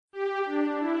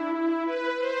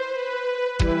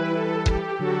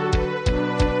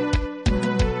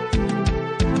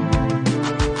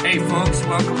folks.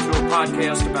 Welcome to a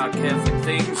podcast about Catholic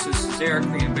things. This is Eric,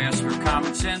 the ambassador of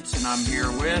common sense, and I'm here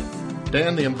with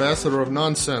Dan, the ambassador of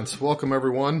nonsense. Welcome,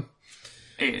 everyone.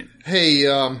 Ed. Hey,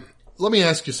 let me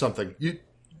ask you something.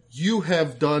 You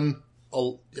have done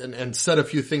and said a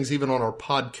few things even on our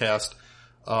podcast,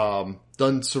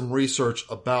 done some research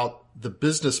about the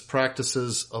business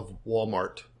practices of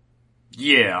Walmart.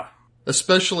 Yeah.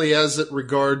 Especially as it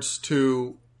regards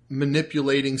to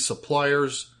manipulating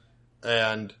suppliers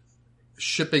and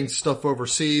shipping stuff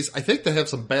overseas. I think they have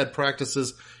some bad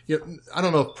practices. I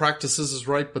don't know if practices is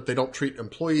right, but they don't treat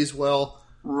employees well.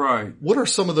 Right. What are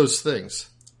some of those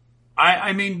things?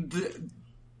 I mean,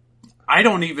 I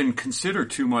don't even consider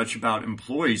too much about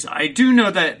employees. I do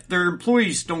know that their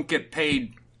employees don't get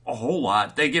paid a whole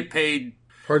lot. They get paid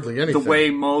hardly anything. The way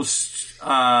most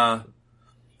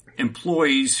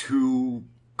employees who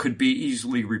could be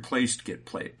easily replaced get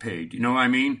paid. You know what I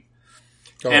mean?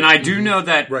 Oh, and I do know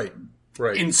that right.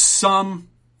 In some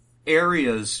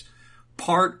areas,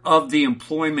 part of the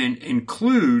employment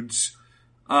includes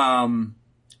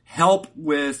help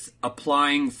with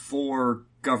applying for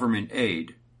government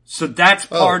aid. So that's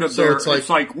part of their... It's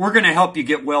like, we're going to help you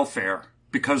get welfare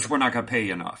because we're not going to pay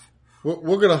you enough.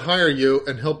 We're going to hire you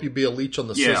and help you be a leech on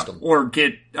the system. Or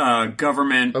get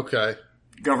government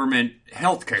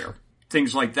health care,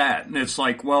 things like that. And it's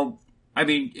like, well, I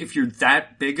mean, if you're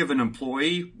that big of an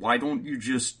employee, why don't you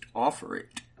just offer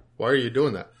it? Why are you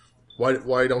doing that? Why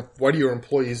do your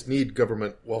employees need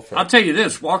government welfare? I'll tell you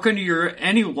this, walk into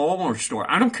any Walmart store,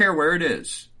 I don't care where it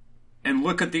is, and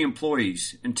look at the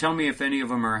employees and tell me if any of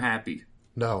them are happy.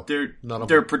 No.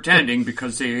 They're pretending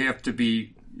because they have to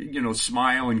be,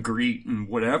 smile and greet and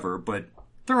whatever, but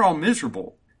they're all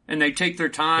miserable. And they take their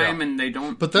time and they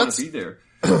don't want to be there.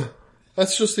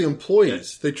 That's just the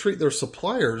employees. They treat their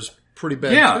suppliers pretty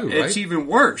bad too, right? It's even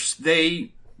worse.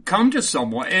 They come to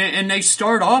someone and they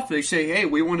start off, they say, hey,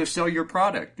 we want to sell your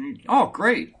product. And, oh,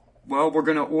 great. Well, we're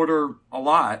going to order a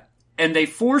lot. And they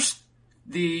force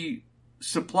the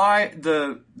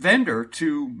vendor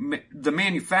the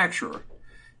manufacturer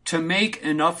to make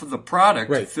enough of the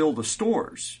product to fill the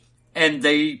stores. And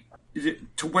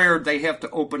to where they have to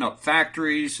open up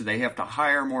factories, they have to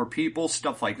hire more people,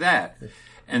 stuff like that.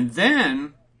 And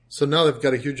then... So now they've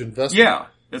got a huge investment. Yeah.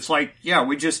 It's like,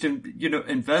 we just,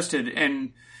 invested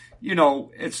and,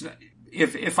 it's,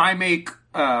 if I make,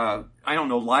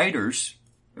 lighters,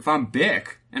 if I'm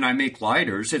Bic and I make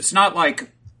lighters, it's not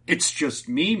like it's just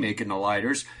me making the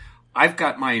lighters. I've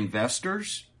got my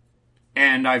investors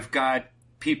and I've got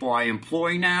people I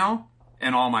employ now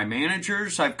and all my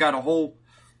managers. I've got a whole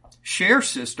share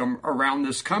system around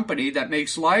this company that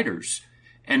makes lighters.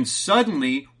 And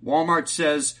suddenly Walmart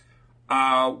says,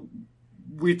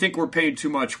 we think we're paying too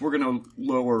much. We're going to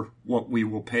lower what we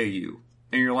will pay you.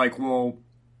 And you're like, well,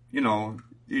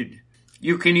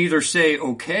 you can either say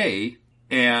okay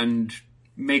and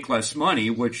make less money,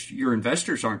 which your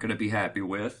investors aren't going to be happy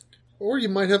with. Or you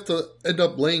might have to end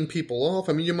up laying people off.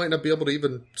 I mean, you might not be able to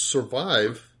even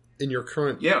survive in your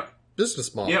current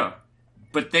business model. Yeah.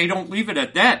 But they don't leave it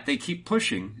at that. They keep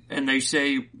pushing. And they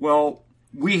say, well,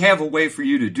 we have a way for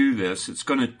you to do this. It's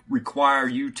going to require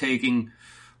you taking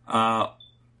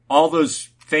all those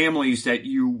families that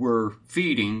you were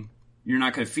feeding. You're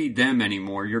not going to feed them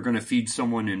anymore. You're going to feed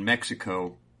someone in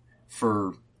Mexico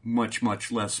for much,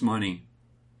 much less money.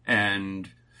 And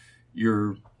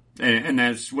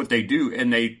that's what they do.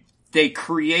 And they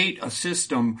create a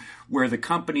system where the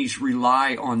companies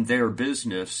rely on their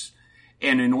business.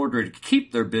 And in order to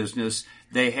keep their business,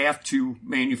 they have to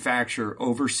manufacture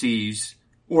overseas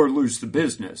or lose the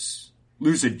business.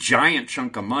 Lose a giant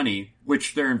chunk of money,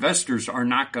 which their investors are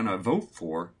not going to vote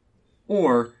for,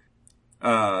 or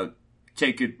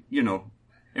take it,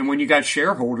 And when you got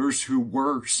shareholders who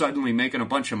were suddenly making a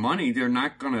bunch of money, they're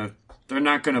not going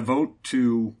to vote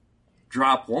to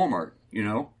drop Walmart,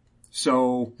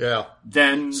 So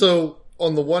So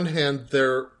on the one hand,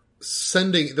 they're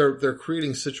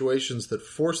creating situations that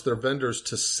force their vendors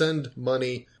to send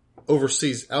money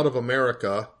overseas out of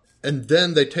America. And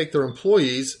then they take their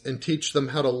employees and teach them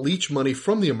how to leech money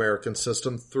from the American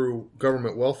system through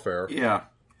government welfare. Yeah.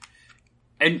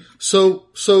 And so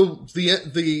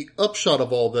the upshot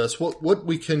of all this, what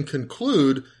we can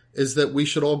conclude is that we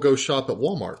should all go shop at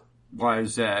Walmart. Why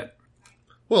is that?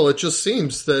 Well, it just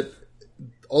seems that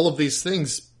all of these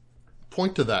things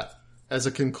point to that as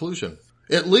a conclusion.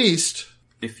 At least,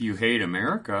 if you hate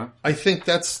America, I think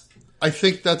that's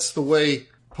the way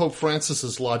Pope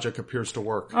Francis's logic appears to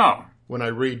work. Oh. When I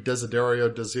read Desiderio,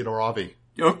 Desideravi.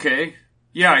 Okay.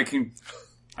 Yeah, I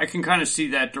can kind of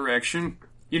see that direction.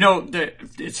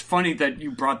 It's funny that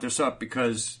you brought this up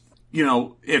because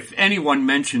if anyone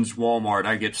mentions Walmart,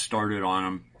 I get started on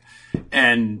them.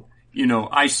 And,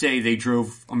 I say they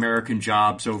drove American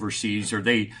jobs overseas, or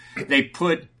they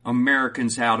put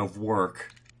Americans out of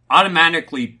work.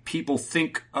 Automatically, people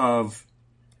think of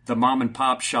the mom and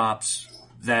pop shops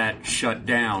that shut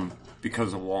down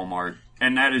because of Walmart.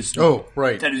 And that is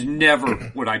That is never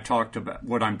what I'm talking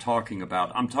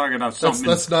about. I'm talking about something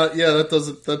that's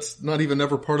not even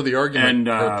ever part of the argument,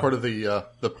 or part of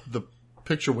the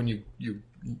picture when you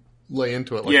lay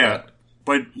into it like that.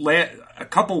 But a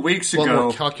couple weeks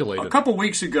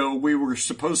ago, we were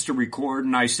supposed to record,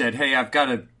 and I said, "Hey, I've got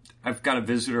a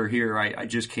visitor here. I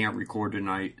just can't record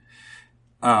tonight."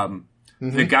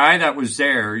 The guy that was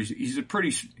there, he's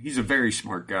a very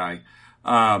smart guy,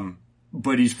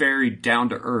 but he's very down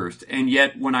to earth. And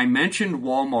yet, when I mentioned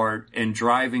Walmart and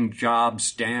driving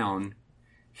jobs down,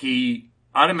 he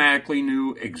automatically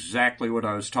knew exactly what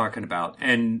I was talking about,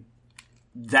 and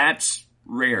that's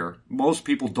rare. Most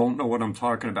people don't know what I'm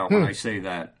talking about when I say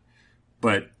that.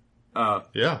 But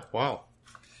wow.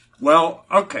 Well,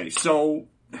 okay, so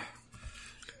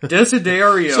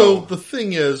Desiderio. So the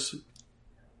thing is,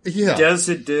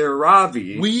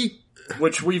 Desideravi,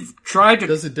 which we've tried to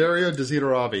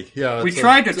Desideravi. Yeah, we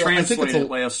tried to translate it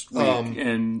last week,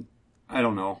 and I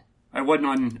don't know. I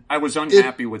was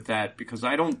unhappy with that because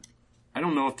I don't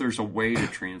know if there's a way to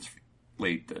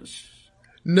translate this.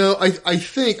 No, I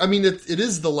think, it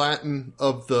is the Latin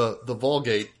of the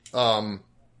Vulgate, for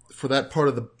that part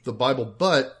of the Bible,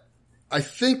 but I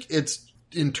think it's,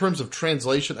 in terms of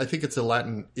translation, I think it's a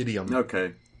Latin idiom.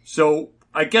 Okay. So,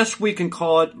 I guess we can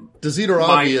call it...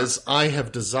 Desideravi is, I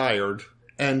have desired,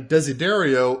 and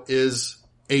Desiderio is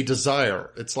a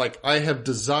desire. It's like, I have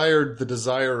desired the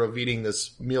desire of eating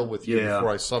this meal with you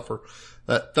before I suffer.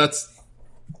 And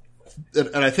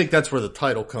I think that's where the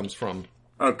title comes from.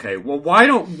 Okay, well, why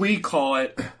don't we call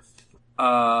it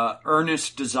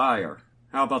Ernest Desire?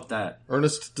 How about that?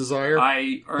 Earnest Desire?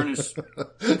 Okay. Ernest,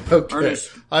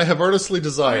 I have earnestly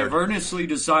desired. I have earnestly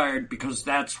desired because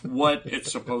that's what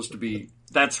it's supposed to be.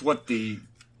 That's what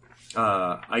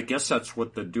I guess that's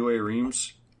what the Douay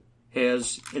Rheims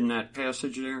has in that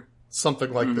passage there.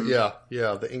 Something like that,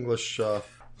 yeah, the English...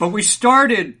 But we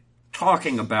started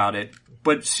talking about it,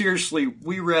 but seriously,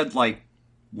 we read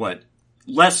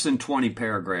less than 20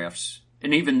 paragraphs.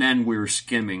 And even then we were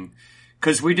skimming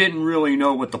because we didn't really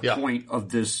know what the point of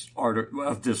this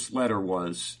letter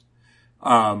was.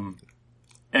 And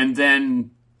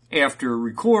then after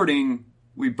recording,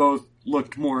 we both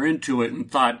looked more into it and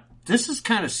thought, this is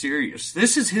kind of serious.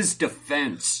 This is his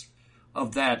defense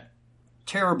of that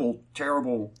terrible,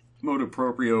 terrible motu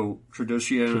proprio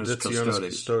Traditionis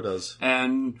Custodes.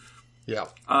 And,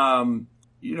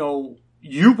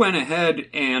 you went ahead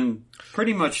and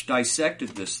pretty much dissected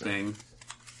this thing,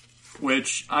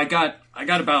 which I got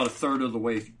about a third of the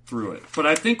way through it. But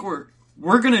I think we're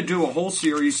going to do a whole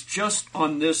series just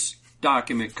on this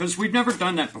document because we've never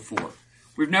done that before.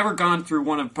 We've never gone through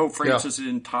one of Pope Francis'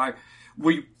 entire.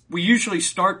 We usually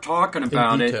start talking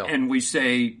about it and we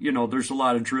say, there's a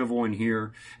lot of drivel in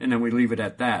here, and then we leave it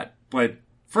at that. But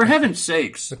for heaven's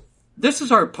sakes, this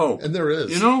is our Pope, and there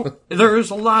is, there is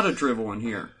a lot of drivel in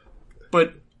here.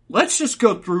 But let's just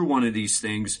go through one of these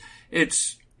things.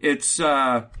 It's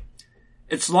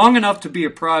long enough to be a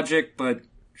project, but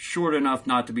short enough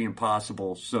not to be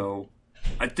impossible. So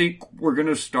I think we're going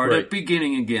to start at the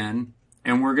beginning again,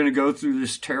 and we're going to go through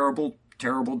this terrible,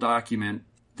 terrible document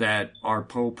that our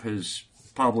Pope has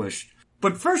published.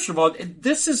 But first of all,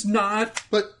 this is not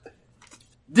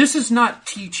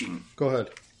teaching. Go ahead.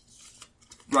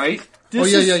 Right?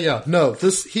 Yeah. No,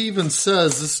 he even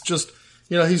says this just...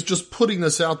 he's just putting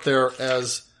this out there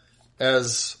as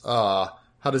how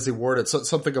does he word it?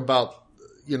 Something about,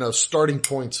 starting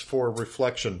points for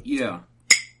reflection. Yeah.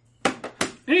 And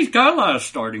he's got a lot of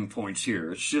starting points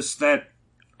here. It's just that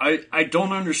I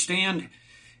don't understand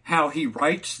how he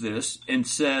writes this and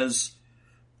says,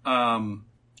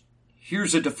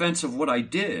 here's a defense of what I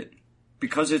did.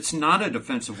 Because it's not a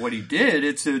defense of what he did.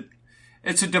 It's a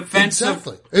defense of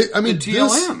the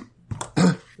TLM.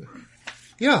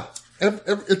 Yeah.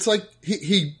 It's like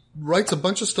he writes a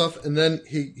bunch of stuff and then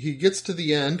he gets to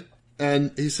the end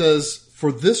and he says,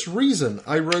 for this reason,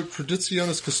 I wrote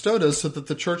Traditionis Custodes so that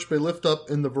the church may lift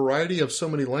up in the variety of so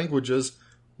many languages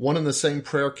one and the same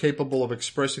prayer capable of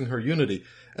expressing her unity.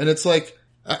 And it's like,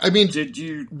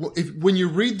 when you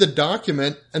read the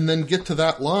document and then get to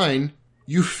that line,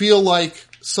 you feel like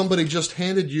somebody just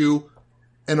handed you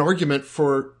an argument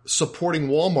for supporting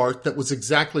Walmart that was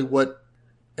exactly what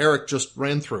Eric just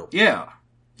ran through. Yeah.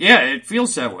 Yeah, it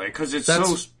feels that way because it's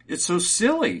so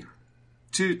silly.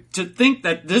 to think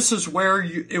that this is where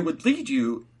it would lead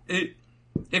you,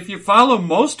 if you follow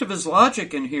most of his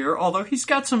logic in here, although he's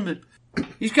got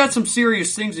some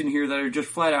serious things in here that are just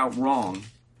flat out wrong,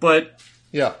 but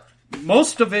yeah,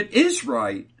 most of it is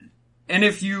right. And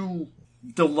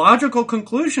the logical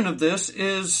conclusion of this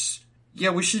is,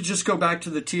 yeah, we should just go back to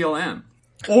the TLM,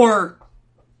 or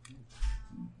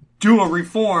do a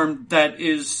reform that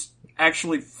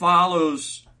actually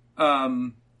follows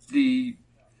the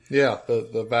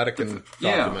Vatican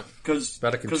document. Because he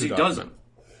document. doesn't,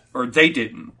 or they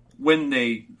didn't, when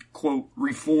they quote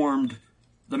reformed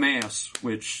the Mass,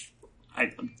 which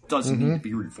doesn't need to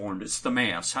be reformed. It's the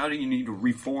Mass. How do you need to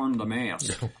reform the Mass?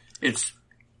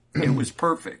 It was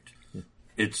perfect.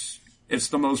 It's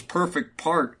the most perfect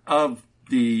part of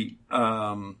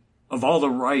of all the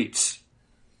rights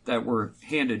that were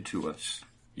handed to us.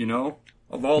 You know,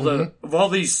 of all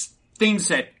these things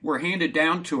that were handed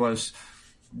down to us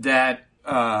that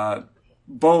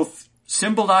both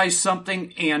symbolize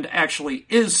something and actually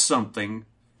is something.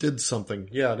 Did something.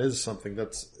 Yeah, it is something.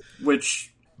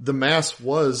 Which the Mass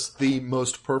was the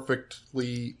most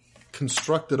perfectly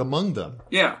constructed among them.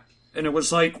 Yeah. And it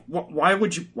was like, why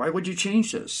would you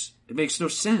change this? It makes no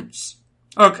sense.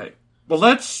 Okay.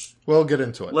 Well, we'll get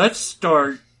into it. Let's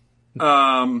start,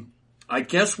 I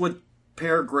guess with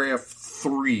paragraph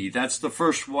 3. That's the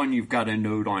first one you've got a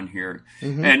note on here.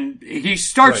 Mm-hmm. And he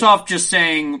starts off just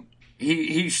saying,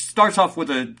 he starts off with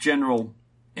a general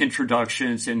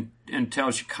introductions and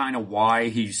tells you kind of why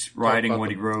he's writing what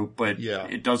he wrote, but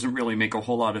it doesn't really make a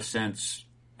whole lot of sense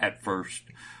at first.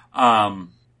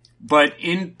 But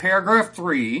in paragraph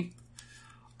 3,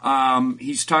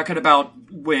 he's talking about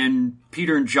when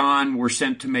Peter and John were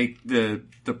sent to make the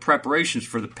preparations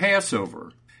for the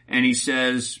Passover. And he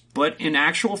says, but in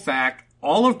actual fact,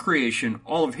 all of creation,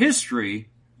 all of history,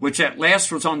 which at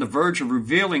last was on the verge of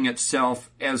revealing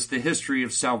itself as the history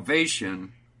of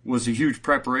salvation, was a huge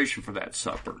preparation for that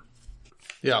supper.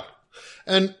 Yeah.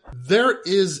 And there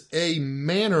is a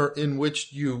manner in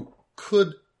which you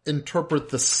could interpret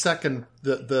the second,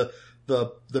 the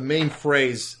main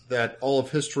phrase that all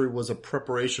of history was a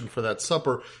preparation for that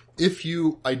supper, if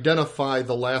you identify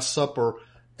the Last Supper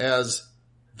as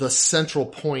the central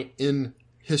point in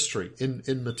history,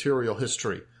 in material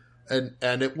history. And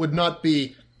it would not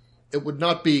be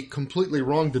completely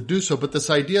wrong to do so, but this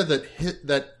idea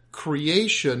that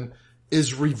creation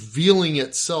is revealing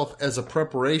itself as a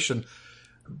preparation,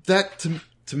 that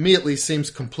to me at least seems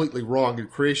completely wrong. And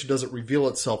creation doesn't reveal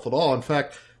itself at all. In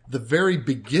fact, the very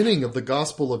beginning of the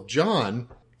Gospel of John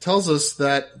tells us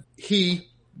that he,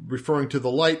 referring to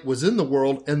the light, was in the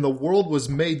world, and the world was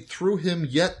made through him,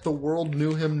 yet the world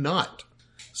knew him not.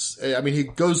 I mean, he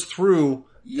goes through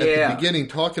at the beginning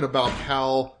talking about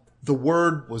how the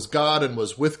Word was God and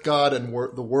was with God, and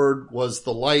the Word was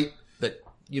the light that,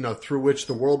 through which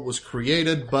the world was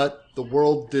created, but the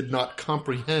world did not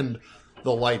comprehend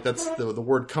the light. That's the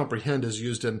word comprehend is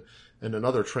used in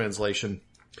another translation.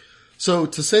 So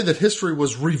to say that history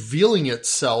was revealing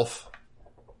itself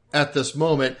at this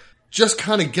moment just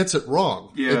kind of gets it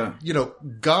wrong. Yeah.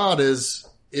 God this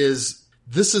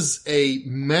is a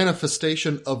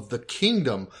manifestation of the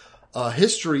kingdom.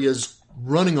 History is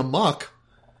running amok,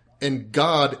 and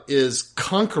God is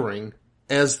conquering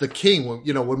as the king.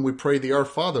 When we pray the Our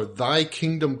Father, thy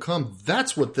kingdom come,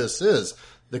 that's what this is.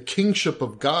 The kingship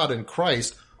of God in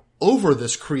Christ over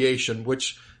this creation,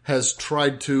 which has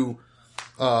tried to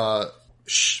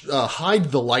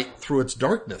hide the light through its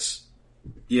darkness.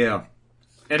 Yeah.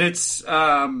 And it's,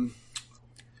 I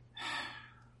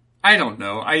don't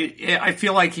know. I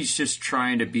feel like he's just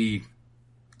trying to be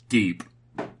deep,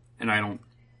 and I don't.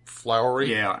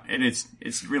 Flowery? Yeah, and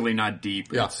it's really not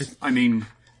deep. Yeah. He's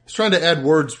trying to add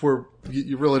words where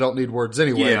you really don't need words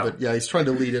anyway, but he's trying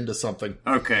to lead into something.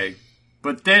 Okay.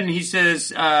 But then he says,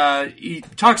 he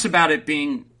talks about it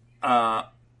being,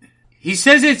 he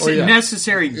says it's a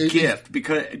necessary gift,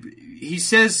 because he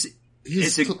says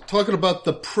he's talking about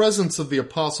the presence of the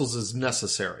apostles is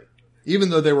necessary.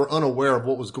 Even though they were unaware of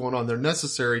what was going on, they're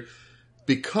necessary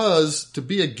because to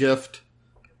be a gift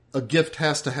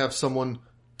has to have someone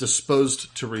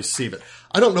disposed to receive it.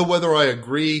 I don't know whether I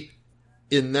agree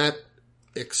in that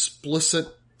explicit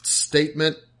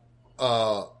statement,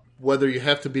 whether you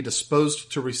have to be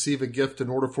disposed to receive a gift in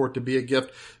order for it to be a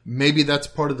gift. Maybe that's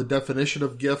part of the definition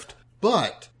of gift.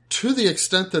 But to the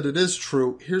extent that it is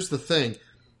true, here's the thing.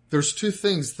 There's two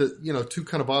things that, two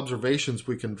kind of observations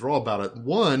we can draw about it.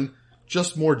 One,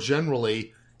 just more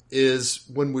generally, is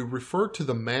when we refer to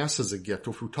the Mass as a gift,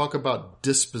 if we talk about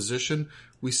disposition,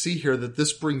 we see here that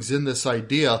this brings in this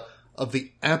idea of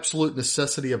the absolute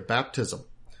necessity of baptism.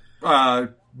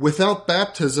 Without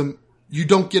baptism, you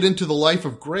don't get into the life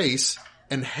of grace,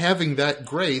 and having that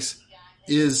grace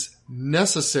is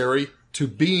necessary to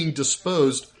being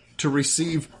disposed to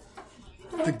receive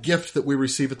the gift that we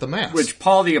receive at the Mass. Which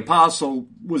Paul the Apostle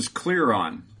was clear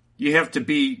on. You have to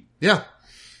be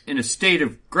in a state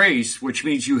of grace, which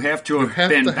means you have to have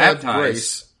been baptized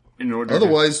grace in order.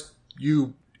 Otherwise,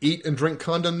 you eat and drink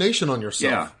condemnation on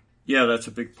yourself. Yeah, that's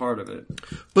a big part of it.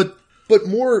 But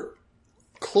more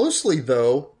closely,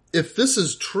 though, if this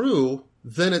is true,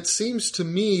 then it seems to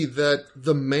me that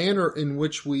the manner in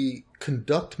which we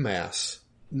conduct Mass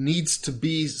needs to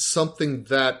be something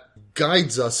that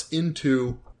guides us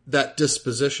into that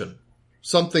disposition.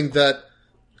 Something that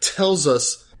tells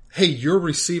us, hey, you're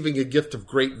receiving a gift of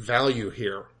great value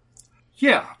here.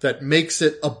 Yeah. That makes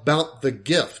it about the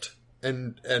gift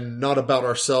and not about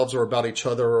ourselves or about each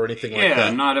other or anything like that.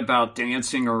 Yeah, not about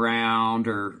dancing around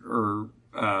or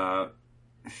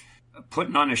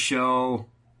putting on a show.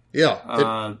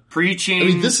 Yeah. Preaching. I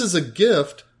mean, this is a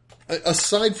gift.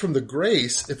 Aside from the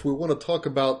grace, if we want to talk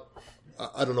about,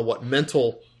 I don't know what,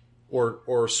 mental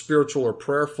or spiritual or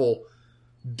prayerful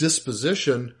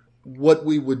disposition, what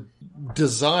we would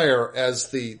desire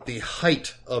as the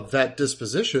height of that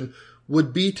disposition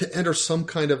would be to enter some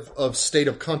kind of state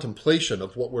of contemplation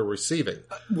of what we're receiving.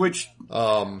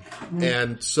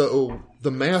 And so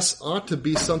the Mass ought to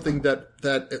be something that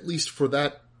at least for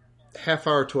that half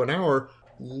hour to an hour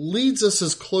leads us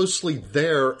as closely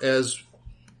there as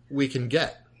we can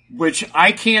get. Which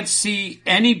I can't see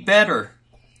any better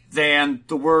than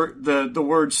the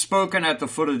words spoken at the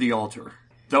foot of the altar.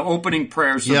 The opening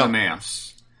prayers of the Mass.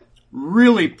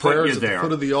 Really put prayers you there. At the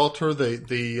foot of the altar,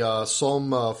 the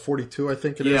Psalm 42, I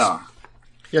think it is.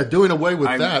 Yeah, doing away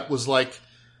with that was like,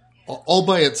 all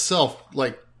by itself,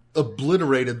 like,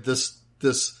 obliterated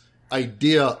this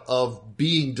idea of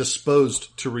being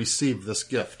disposed to receive this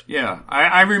gift. Yeah,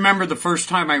 I remember the first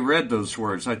time I read those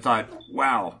words, I thought,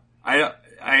 wow, I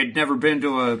had never been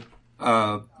to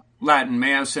a Latin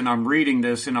Mass, and I'm reading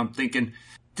this, and I'm thinking,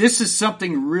 this is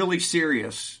something really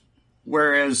serious.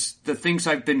 Whereas the things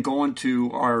I've been going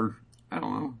to are, I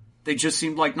don't know, they just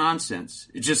seem like nonsense.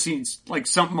 It just seems like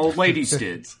something old ladies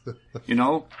did, you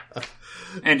know?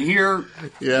 And here,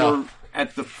 we're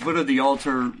at the foot of the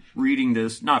altar reading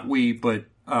this, not we, but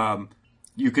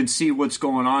you can see what's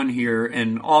going on here.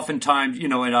 And oftentimes, you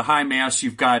know, at a high Mass,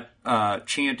 you've got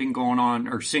chanting going on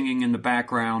or singing in the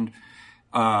background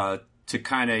to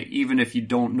kind of, even if you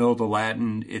don't know the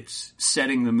Latin, it's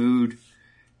setting the mood.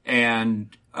 And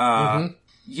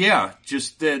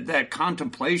just that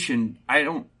contemplation,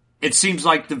 it seems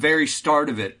like the very start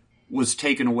of it was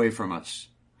taken away from us.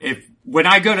 When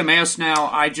I go to Mass now,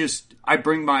 I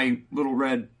bring my little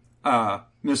red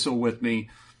missal with me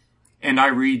and I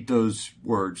read those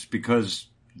words because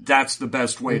that's the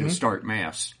best way to start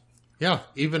Mass. Yeah,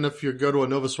 even if you go to a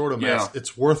Novus Ordo Mass,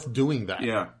 it's worth doing that.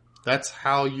 Yeah. That's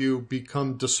how you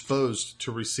become disposed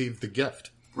to receive the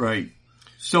gift. Right.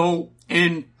 So,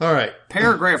 in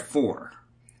paragraph 4...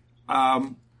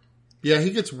 he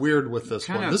gets weird with this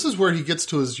one. This is where he gets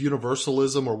to his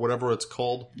universalism or whatever it's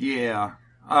called. Yeah.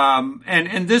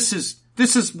 And this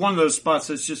is one of those spots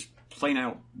that's just plain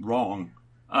out wrong.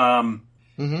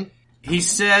 He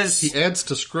says... He adds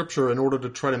to Scripture in order to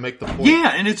try to make the point.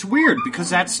 Yeah, and it's weird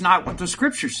because that's not what the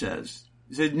Scripture says.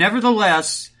 He said,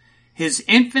 nevertheless, his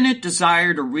infinite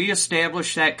desire to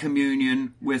reestablish that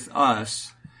communion with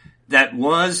us that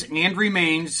was and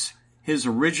remains his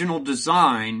original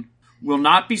design will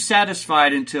not be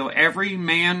satisfied until every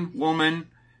man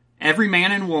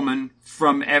and woman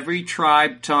from every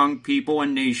tribe, tongue, people,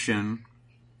 and nation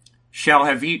shall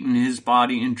have eaten his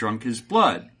body and drunk his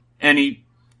blood. And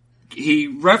he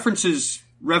references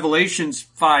Revelations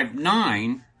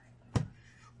 5:9,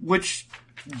 which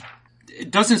it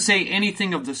doesn't say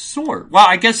anything of the sort. Well,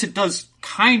 I guess it does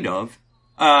kind of.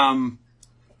 I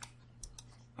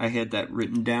had that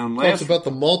written down last. Talks about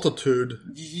the multitude.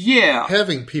 Yeah.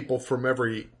 Having people from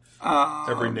every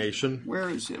nation. Where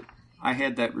is it? I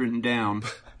had that written down.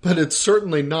 But it's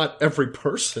certainly not every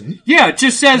person. Yeah, it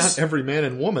just says... Not every man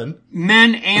and woman.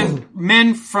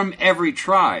 Men from every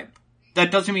tribe.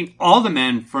 That doesn't mean all the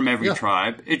men from every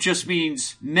tribe. It just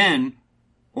means men,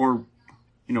 or,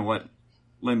 you know what?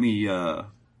 Let me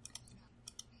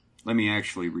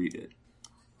actually read it.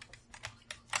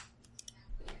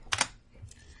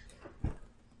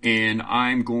 And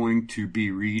I'm going to be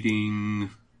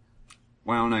reading...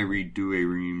 Why don't I read Douay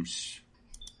Rheims?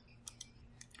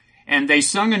 And they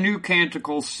sung a new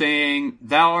canticle, saying,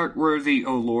 Thou art worthy,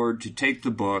 O Lord, to take the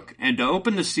book, and to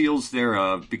open the seals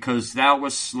thereof, because thou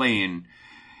wast slain,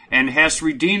 and hast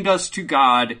redeemed us to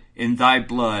God in thy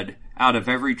blood out of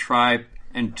every tribe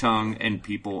and tongue and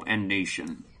people and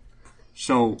nation.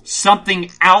 So something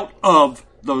out of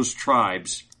those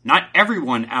tribes, not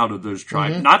everyone out of those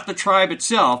tribes, not the tribe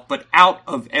itself, but out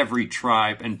of every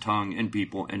tribe and tongue and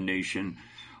people and nation.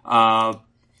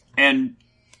 And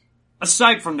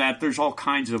aside from that, there's all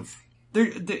kinds of,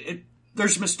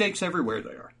 there's mistakes everywhere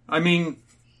there. I mean.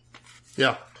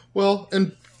 Yeah. Well,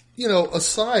 and,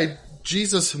 aside,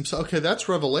 Jesus himself, okay, that's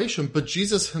revelation, but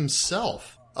Jesus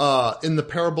himself, in the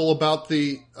parable about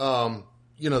the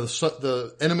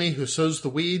enemy who sows the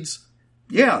weeds.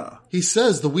 Yeah. He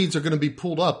says the weeds are going to be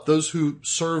pulled up. Those who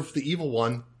serve the evil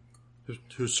one,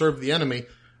 who serve the enemy,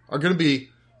 are going to be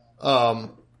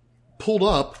pulled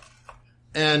up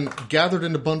and gathered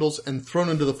into bundles and thrown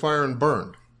into the fire and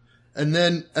burned. And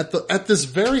then at this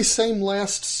very same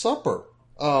Last Supper,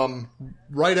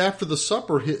 right after the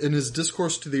supper, in his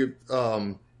discourse to the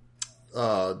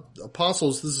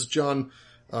apostles, this is John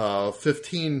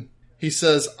 15, he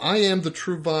says, I am the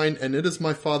true vine, and it is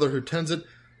my Father who tends it.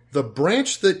 The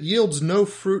branch that yields no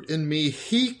fruit in me,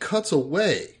 he cuts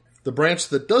away. The branch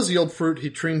that does yield fruit, he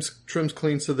trims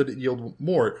clean so that it yield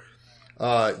more.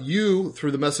 You,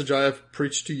 through the message I have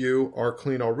preached to you, are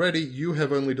clean already. You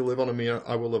have only to live on in me,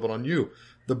 I will live on you.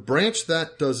 The branch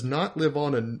that does not live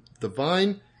on in the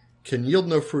vine can yield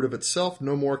no fruit of itself.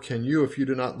 No more can you if you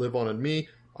do not live on in me.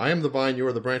 I am the vine, you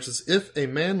are the branches. If a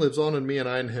man lives on in me and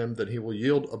I in him, then he will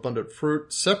yield abundant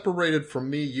fruit. Separated from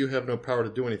me, you have no power to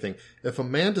do anything. If a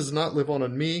man does not live on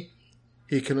in me,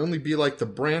 he can only be like the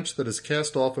branch that is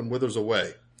cast off and withers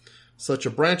away. Such a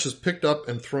branch is picked up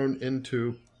and thrown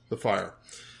into the fire.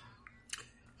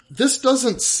 This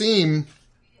doesn't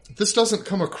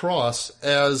come across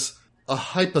as a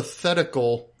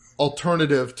hypothetical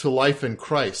alternative to life in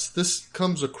Christ. This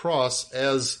comes across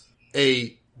as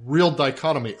a real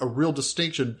dichotomy, a real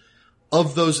distinction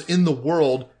of those in the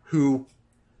world who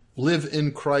live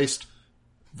in Christ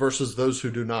versus those who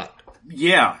do not.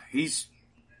 Yeah, this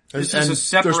is a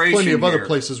separation. There's plenty of here. other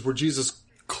places where Jesus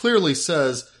clearly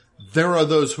says there are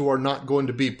those who are not going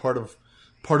to be part of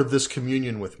this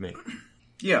communion with me.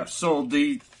 Yeah, so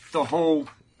the whole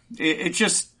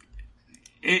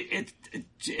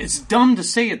it's dumb to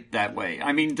say it that way.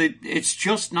 I mean, it's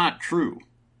just not true.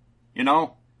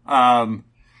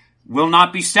 Will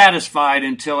not be satisfied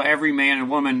until every man and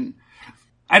woman.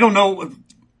 I don't know.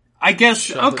 I guess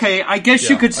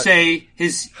you could say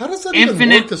his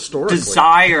infinite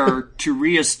desire to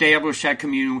reestablish that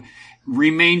communion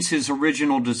remains his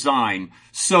original design.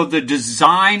 So the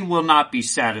design will not be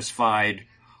satisfied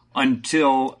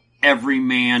until every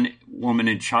man, woman,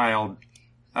 and child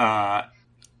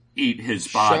eat his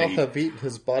body. Shall have eaten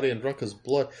his body and drunk his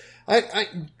blood.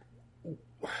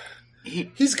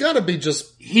 He's got to be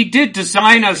just. He did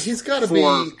design us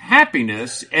for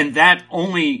happiness, and that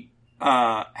only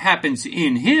happens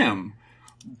in him.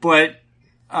 But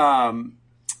on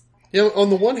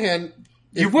the one hand,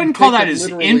 you wouldn't call that his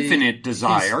infinite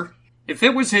desire. If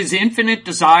it was his infinite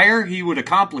desire, he would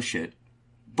accomplish it.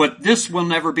 But this will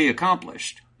never be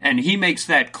accomplished, and he makes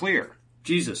that clear.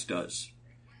 Jesus does.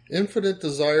 Infinite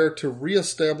desire to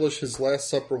reestablish his Last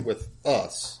Supper with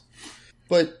us,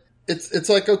 but. It's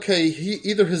like, okay,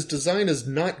 either his design is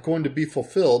not going to be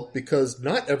fulfilled because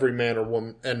not every man or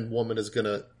woman is going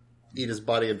to eat his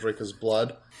body and drink his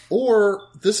blood, or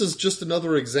this is just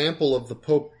another example of the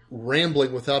Pope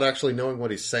rambling without actually knowing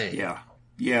what he's saying.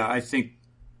 Yeah, I think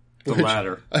the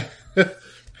latter.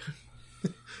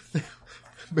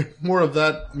 More of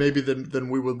that maybe than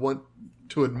we would want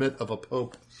to admit of a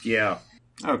Pope. Yeah.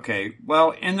 Okay.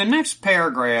 Well, in the next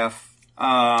paragraph,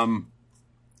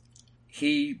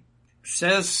 he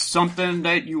says something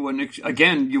that you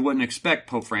wouldn't expect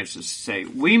Pope Francis to say.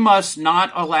 We must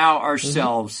not allow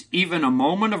ourselves even a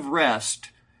moment of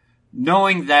rest,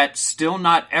 knowing that still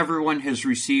not everyone has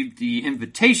received the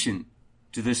invitation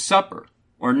to this supper,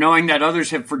 or knowing that others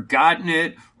have forgotten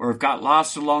it or have got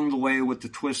lost along the way with the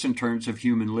twists and turns of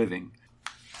human living.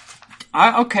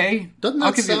 Doesn't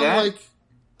that sound like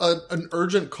an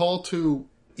urgent call to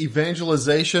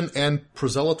evangelization and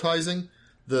proselytizing?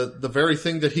 The very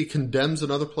thing that he condemns in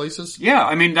other places? Yeah,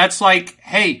 I mean, that's like,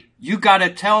 hey, you gotta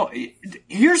tell.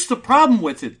 Here's the problem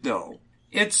with it, though.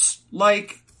 It's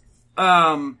like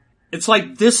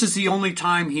this is the only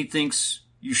time he thinks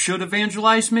you should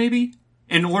evangelize, maybe,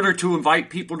 in order to invite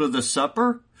people to the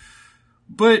supper.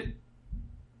 But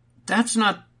that's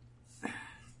not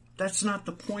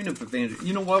the point of evangelism.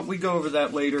 You know what? We go over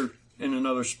that later in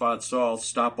another spot, so I'll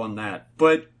stop on that.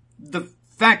 But the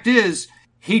fact is,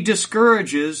 he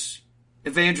discourages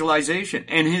evangelization,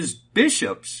 and his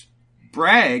bishops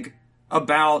brag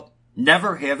about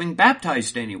never having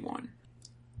baptized anyone.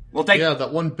 Well, yeah,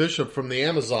 that one bishop from the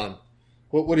Amazon.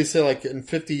 What would he say? Like in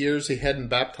 50 years, he hadn't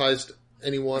baptized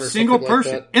anyone or single something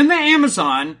person like that? in the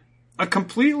Amazon, a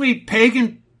completely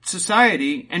pagan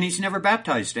society, and he's never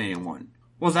baptized anyone.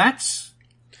 Well, that's...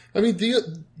 I mean,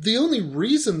 the only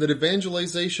reason that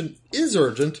evangelization is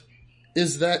urgent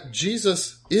is that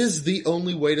Jesus is the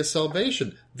only way to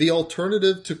salvation. The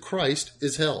alternative to Christ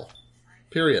is hell.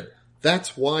 Period.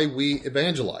 That's why we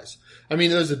evangelize. I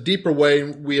mean, there's a deeper way.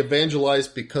 We evangelize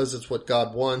because it's what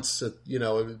God wants,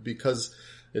 because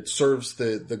it serves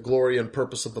the glory and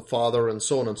purpose of the Father and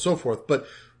so on and so forth. But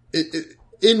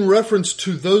in reference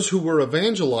to those who we're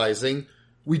evangelizing,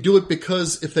 we do it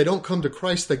because if they don't come to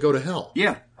Christ, they go to hell.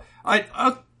 Yeah.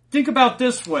 I think about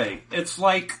this way. It's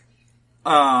like,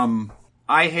 I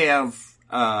have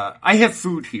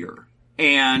food here,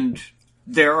 and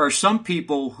there are some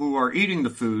people who are eating the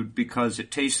food because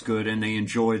it tastes good and they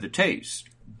enjoy the taste.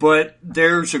 But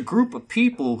there's a group of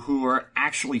people who are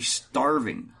actually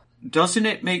starving. Doesn't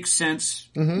it make sense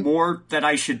more that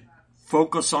I should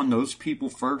focus on those people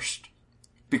first?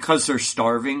 Because they're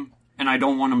starving and I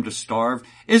don't want them to starve.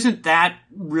 Isn't that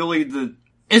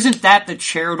the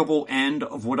charitable end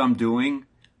of what I'm doing?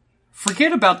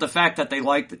 Forget about the fact that they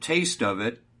like the taste of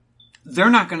it.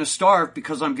 They're not going to starve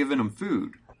because I'm giving them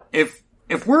food. If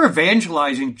we're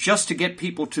evangelizing just to get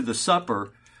people to the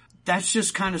supper, that's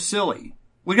just kind of silly.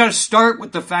 We got to start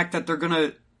with the fact that they're going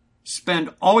to spend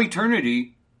all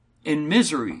eternity in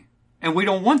misery. And we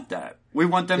don't want that. We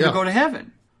want them to go to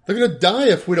heaven. They're going to die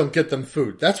if we don't get them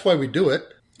food. That's why we do it.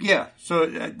 Yeah. So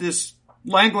this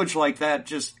language like that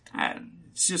he's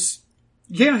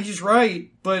right,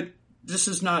 but this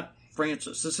is not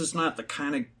Francis. This is not the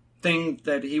kind of thing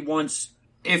that he wants.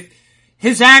 If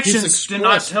his actions do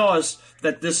not tell us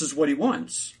that this is what he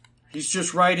wants. He's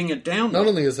just writing it down. Not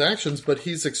only his actions, but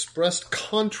he's expressed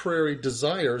contrary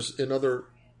desires in other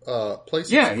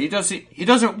places. Yeah, he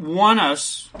doesn't want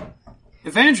us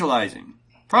evangelizing,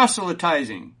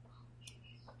 proselytizing.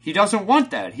 He doesn't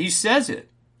want that. He says it.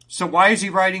 So why is he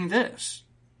writing this?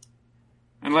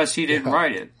 Unless he didn't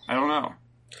write it. I don't know.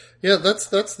 Yeah, that's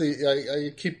that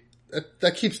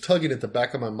keeps tugging at the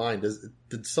back of my mind.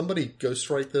 Did somebody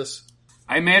ghostwrite this?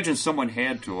 I imagine someone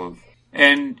had to have.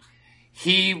 And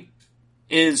he's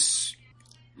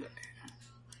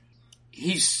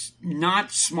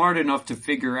not smart enough to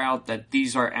figure out that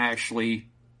these are actually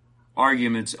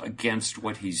arguments against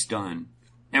what he's done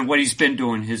and what he's been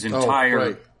doing his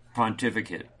entire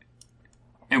pontificate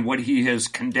and what he has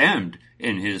condemned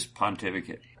in his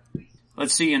pontificate.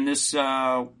 Let's see, in this,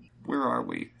 where are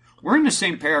we? We're in the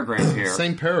same paragraph here.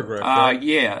 Same paragraph. Right?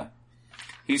 Yeah.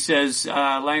 He says,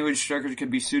 language structures can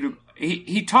be suitable.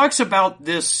 He talks about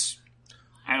this,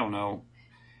 I don't know.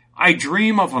 I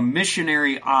dream of a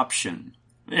missionary option.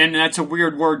 And that's a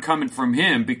weird word coming from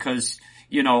him because,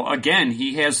 again,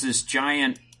 he has this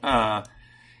giant,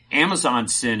 Amazon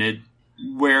synod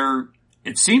where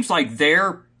it seems like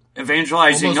they're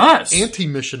evangelizing almost us.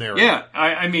 Anti-missionary. Yeah.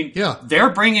 I mean,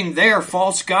 they're bringing their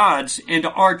false gods into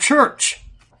our church.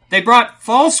 They brought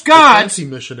false gods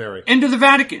anti-missionary into the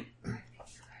Vatican.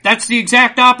 That's the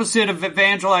exact opposite of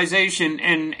evangelization,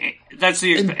 and that's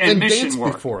the and mission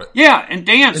work. Before it. Yeah, and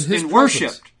danced and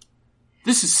worshipped.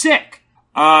 This is sick.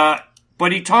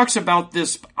 But he talks about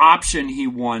this option he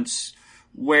wants,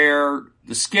 where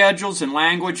the schedules and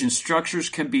language and structures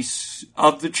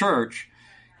of the church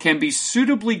can be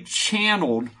suitably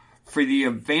channeled for the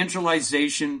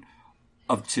evangelization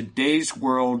of today's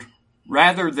world,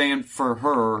 rather than for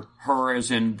her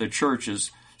as in the church's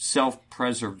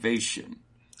self-preservation.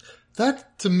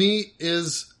 That, to me,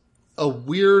 is a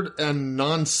weird and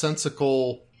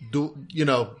nonsensical,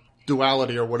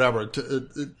 duality or whatever.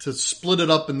 To split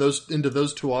it up into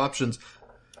those two options,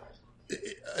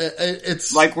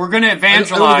 it's like we're going to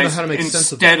evangelize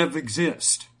instead of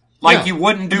exist. Like you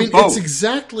wouldn't do both. It's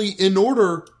exactly in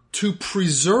order to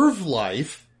preserve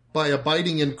life by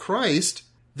abiding in Christ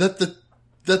that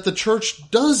the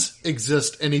church does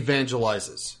exist and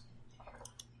evangelizes.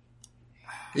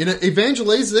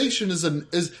 Evangelization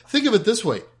is think of it this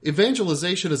way.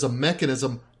 Evangelization is a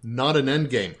mechanism, not an end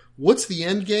game. What's the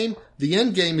end game? The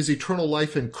end game is eternal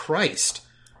life in Christ.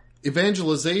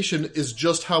 Evangelization is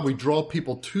just how we draw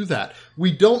people to that.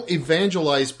 We don't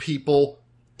evangelize people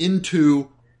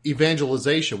into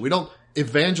evangelization. We don't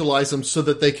evangelize them so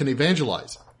that they can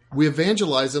evangelize. We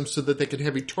evangelize them so that they can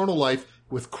have eternal life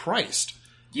with Christ.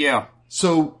 Yeah.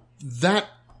 So that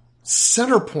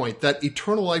center point, that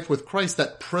eternal life with Christ,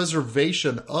 that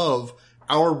preservation of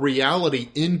our reality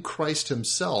in Christ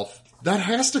himself, that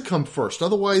has to come first.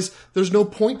 Otherwise, there's no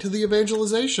point to the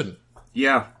evangelization.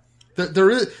 Yeah. There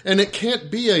is, and it can't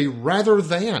be a rather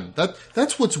than.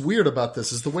 That's what's weird about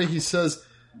this is the way he says,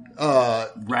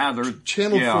 rather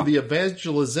channeled for the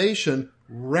evangelization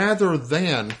rather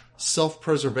than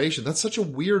self-preservation. That's such a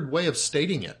weird way of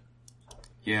stating it.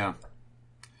 Yeah.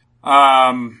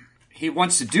 He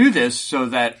wants to do this so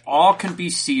that all can be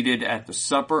seated at the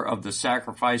supper of the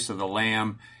sacrifice of the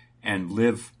Lamb and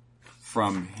live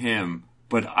from him.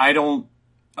 But I don't,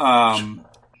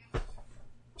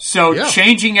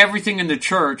 changing everything in the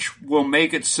church will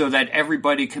make it so that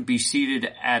everybody can be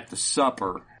seated at the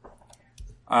supper.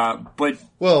 The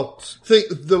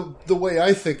way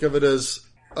I think of it is,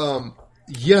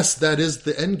 yes, that is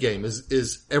the end game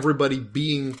is everybody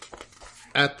being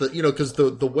at the, because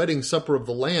the wedding supper of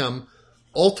the Lamb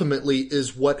ultimately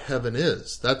is what heaven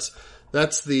is. That's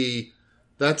the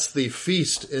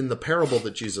feast in the parable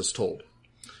that Jesus told.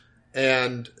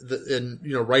 And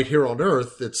right here on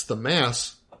earth, it's the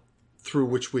Mass through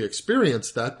which we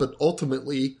experience that, but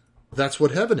ultimately that's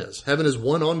what heaven is. Heaven is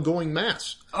one ongoing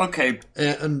Mass. Okay.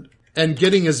 And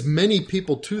getting as many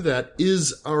people to that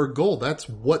is our goal. That's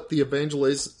what the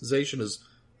evangelization is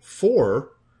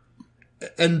for.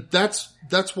 And that's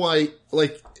why,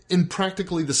 like, in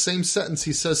practically the same sentence,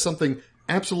 he says something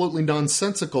absolutely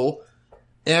nonsensical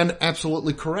and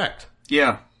absolutely correct.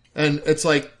 Yeah. And it's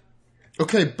like,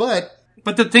 okay, but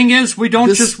the thing is, we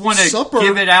don't just want to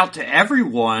give it out to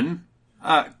everyone,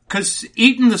 because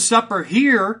eating the supper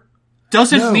here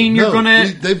doesn't mean you're going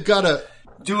to... They've got to...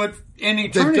 do it in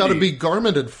eternity. They've got to be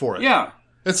garmented for it. Yeah.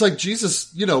 It's like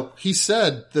Jesus, he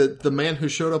said that the man who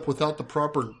showed up without the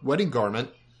proper wedding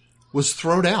garment was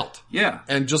thrown out. Yeah.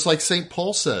 And just like St.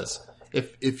 Paul says,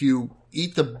 if you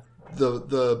eat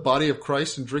the body of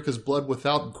Christ and drink his blood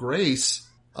without grace,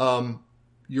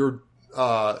 you're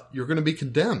going to be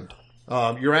condemned.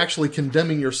 You're actually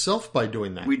condemning yourself by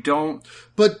doing that. We don't.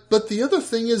 But the other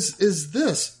thing is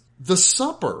this: the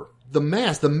supper, the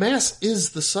Mass is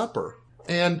the supper,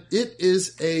 and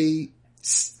it's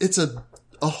a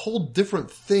whole different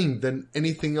thing than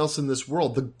anything else in this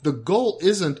world. The goal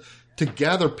isn't to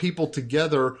gather people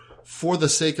together for the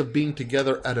sake of being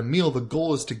together at a meal. The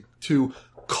goal is to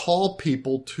call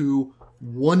people to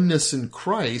oneness in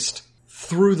Christ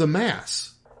through the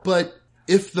Mass. But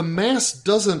if the Mass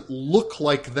doesn't look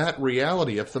like that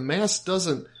reality, if the Mass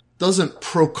doesn't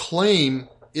proclaim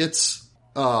its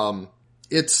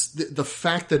the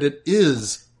fact that it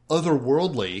is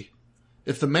otherworldly,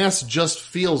 if the Mass just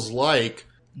feels like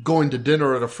going to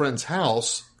dinner at a friend's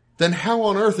house, then how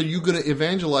on earth are you going to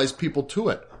evangelize people to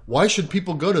it? Why should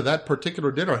people go to that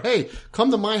particular dinner? Hey,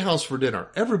 come to my house for dinner.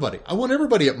 Everybody. I want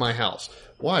everybody at my house.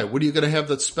 Why? What are you going to have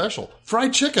that's special?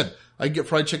 Fried chicken. I get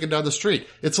fried chicken down the street.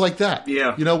 It's like that.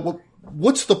 Yeah.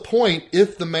 What's the point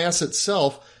if the Mass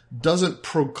itself doesn't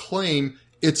proclaim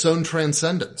its own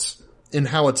transcendence in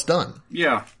how it's done?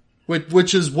 Yeah.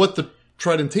 Which is what the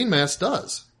Tridentine Mass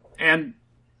does. And,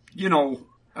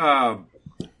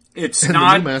 it's and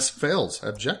not... the new Mass fails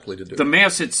abjectly to do The it.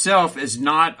 Mass itself is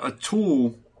not a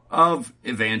tool of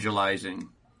evangelizing.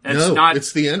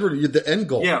 It's the end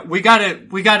goal. Yeah, we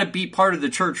gotta be part of the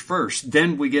church first.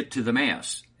 Then we get to the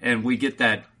Mass. And we get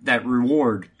that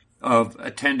reward of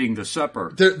attending the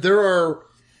supper. There are,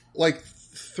 like,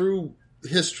 through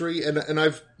history, and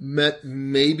I've met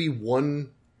maybe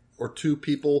one or two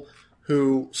people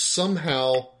who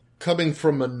somehow, coming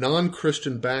from a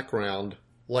non-Christian background,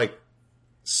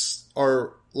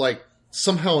 are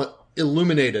somehow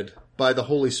illuminated by the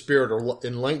Holy Spirit or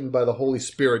enlightened by the Holy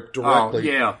Spirit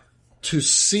directly to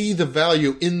see the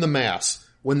value in the Mass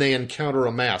when they encounter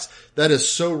a Mass. That is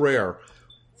so rare.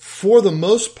 For the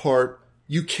most part,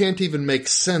 you can't even make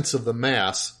sense of the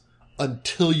Mass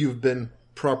until you've been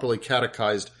properly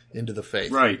catechized into the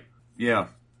faith. Right. Yeah.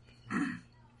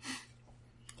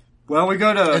 Well, we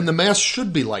go to... And the Mass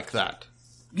should be like that.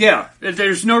 Yeah.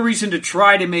 There's no reason to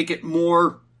try to make it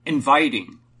more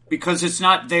inviting, because it's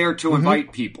not there to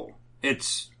invite people.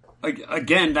 It's,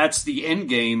 again, that's the end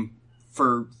game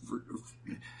for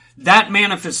that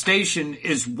manifestation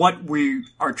is what we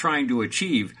are trying to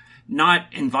achieve, not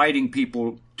inviting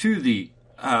people to the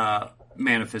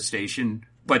manifestation,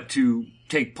 but to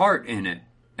take part in it.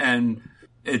 And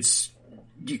it's,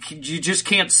 you just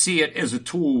can't see it as a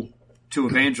tool to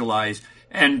evangelize.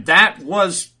 And that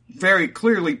was very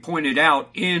clearly pointed out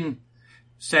in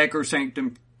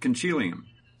Sacrosanctum Concilium.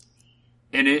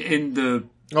 And in the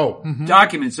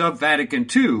documents of Vatican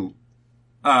II,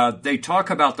 they talk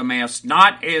about the Mass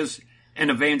not as an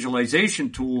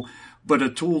evangelization tool, but a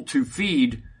tool to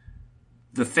feed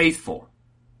the faithful,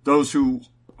 those who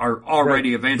are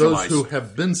already evangelized. Those who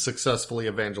have been successfully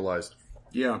evangelized.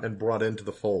 Yeah. And brought into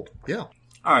the fold. Yeah.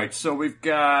 All right, so we've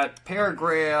got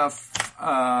paragraph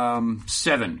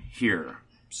 7 here.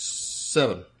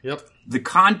 7, yep. The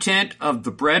content of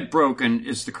the bread broken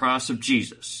is the cross of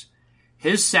Jesus,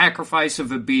 his sacrifice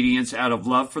of obedience out of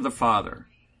love for the Father.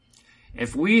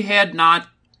 If we had not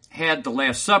had the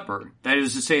Last Supper, that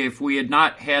is to say, if we had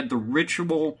not had the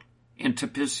ritual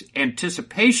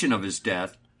anticipation of his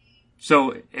death,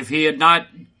 so if he had not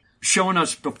shown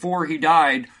us before he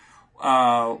died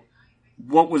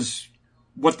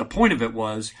what the point of it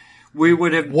was, we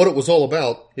would have... What it was all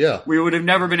about, yeah. We would have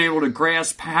never been able to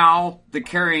grasp how the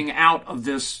carrying out of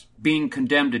this being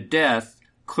condemned to death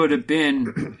could have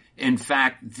been, in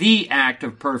fact, the act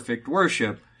of perfect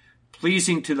worship,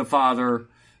 pleasing to the Father,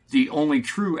 the only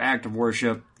true act of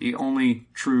worship, the only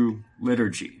true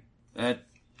liturgy. That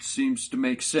seems to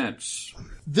make sense.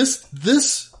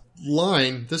 This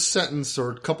line, this sentence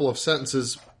or a couple of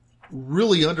sentences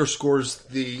really underscores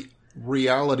the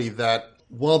reality that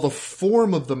while the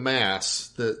form of the Mass,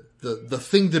 the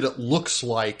thing that it looks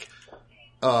like,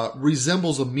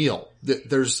 resembles a meal,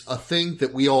 there's a thing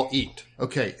that we all eat.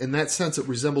 Okay, in that sense it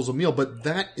resembles a meal, but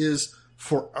that is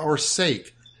for our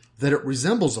sake that it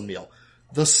resembles a meal.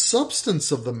 The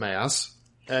substance of the Mass,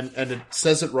 and it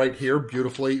says it right here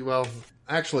beautifully, well,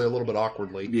 actually a little bit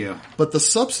awkwardly. Yeah. But the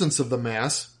substance of the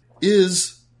Mass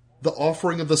is the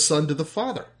offering of the Son to the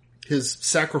Father. His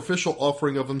sacrificial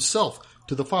offering of himself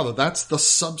to the Father. That's the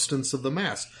substance of the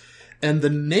Mass. And the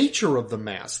nature of the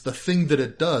Mass, the thing that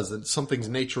it does, and something's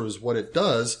nature is what it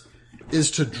does,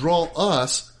 is to draw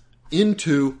us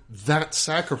into that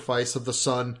sacrifice of the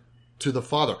Son to the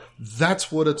Father.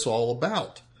 That's what it's all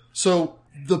about. So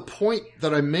the point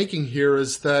that I'm making here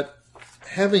is that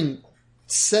having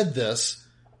said this,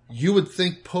 you would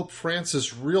think Pope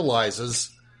Francis realizes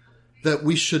that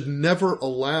we should never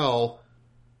allow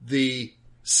the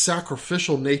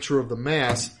sacrificial nature of the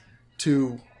Mass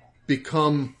to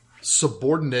become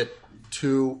subordinate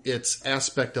to its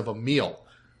aspect of a meal.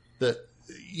 That,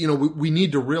 we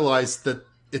need to realize that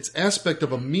its aspect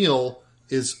of a meal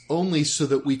is only so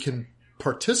that we can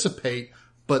participate,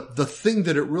 but the thing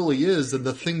that it really is and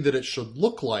the thing that it should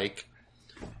look like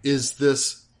is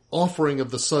this offering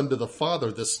of the Son to the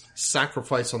Father, this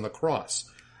sacrifice on the cross.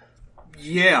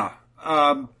 Yeah.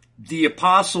 The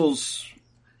apostles,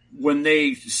 when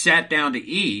they sat down to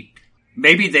eat,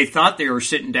 maybe they thought they were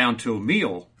sitting down to a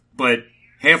meal, but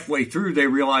halfway through they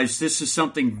realized this is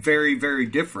something very, very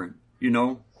different,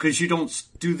 because you don't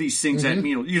do these things at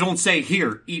meal. You don't say,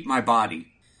 here, eat my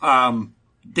body.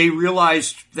 They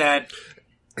realized that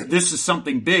this is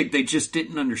something big. They just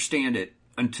didn't understand it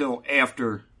until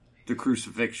after the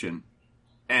crucifixion.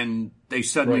 And they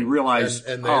suddenly realized...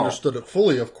 And they understood it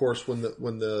fully, of course, when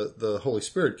the Holy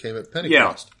Spirit came at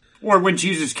Pentecost. Yeah. Or when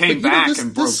Jesus came back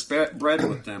and broke bread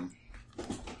with them.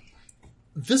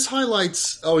 This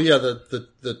highlights... Oh, yeah,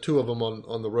 the two of them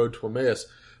on the road to Emmaus.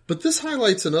 But this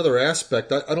highlights another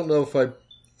aspect. I don't know if I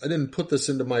didn't put this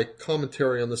into my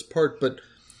commentary on this part, but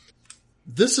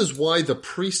this is why the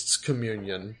priest's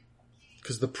communion,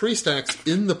 because the priest acts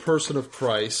in the person of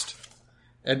Christ,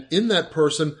 and in that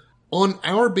person, on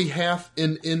our behalf,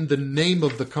 in the name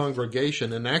of the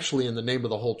congregation, and actually in the name of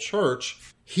the whole church,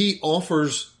 he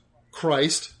offers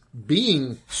Christ,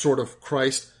 being sort of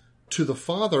Christ, to the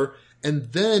Father,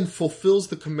 and then fulfills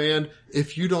the command,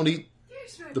 if you don't eat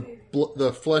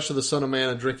the flesh of the Son of Man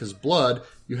and drink his blood,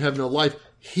 you have no life.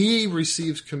 He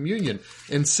receives communion.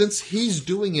 And since he's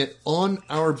doing it on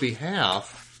our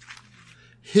behalf,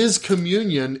 his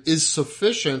communion is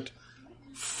sufficient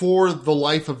for the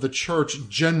life of the church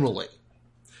generally.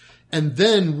 And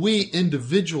then we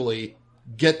individually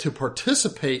get to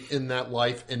participate in that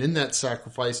life and in that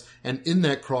sacrifice and in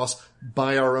that cross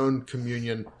by our own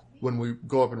communion when we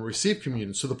go up and receive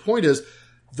communion. So the point is,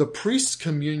 the priest's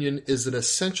communion is an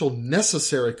essential,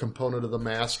 necessary component of the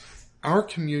Mass. Our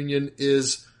communion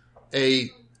is a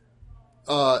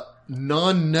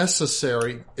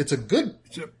non-necessary, it's a good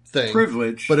thing,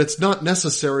 privilege, but it's not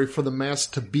necessary for the Mass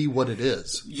to be what it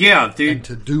is. Yeah. And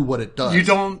to do what it does. You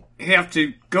don't have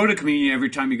to go to communion every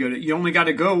time you go to, you only got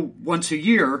to go once a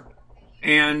year,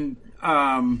 and,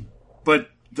 but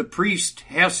the priest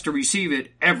has to receive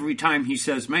it every time he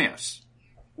says Mass.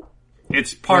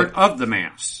 It's part of the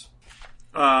Mass.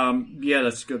 Yeah,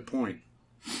 that's a good point.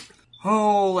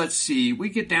 Oh, let's see. We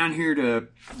get down here to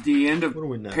the end of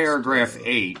paragraph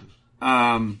 8.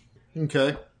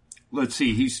 Okay. Let's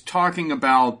see. He's talking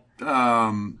about,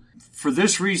 for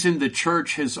this reason, the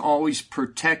church has always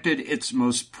protected its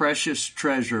most precious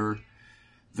treasure,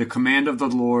 the command of the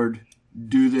Lord,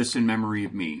 do this in memory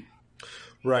of me.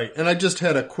 Right. And I just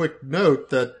had a quick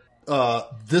note that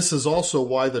this is also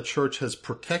why the church has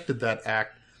protected that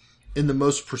act in the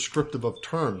most prescriptive of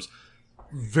terms.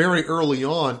 Very early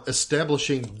on,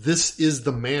 establishing this is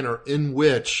the manner in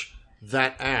which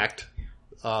that act,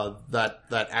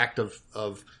 that act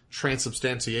of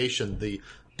transubstantiation, the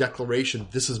declaration,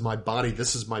 this is my body,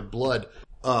 this is my blood,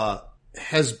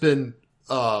 has been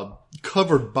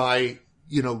covered by,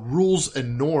 rules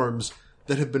and norms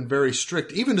that have been very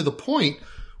strict, even to the point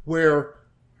where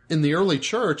in the early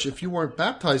church, if you weren't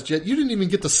baptized yet, you didn't even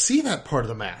get to see that part of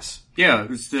the Mass. Yeah, it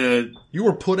was you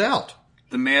were put out.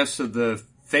 The Mass of the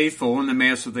faithful and the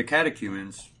Mass of the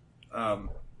catechumens.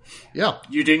 Yeah.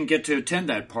 You didn't get to attend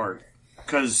that part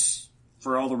because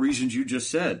for all the reasons you just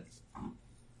said.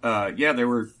 They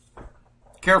were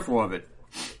careful of it.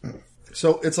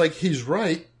 So it's like he's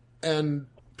right, and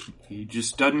he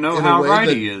just doesn't know how right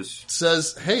he is.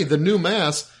 Says, hey, the new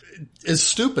Mass is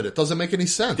stupid. It doesn't make any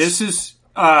sense. This is...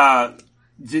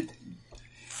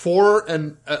 four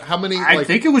and how many? I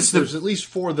think it was there's at least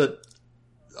four that.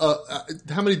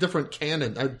 How many different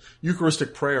canon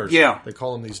Eucharistic prayers? Yeah, they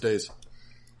call them these days.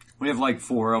 We have like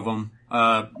 4 of them.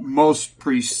 Most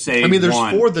priests say. I mean, there's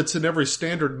 1. 4 that's in every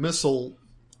standard missal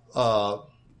or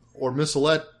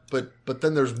missalette, but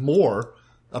then there's more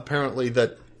apparently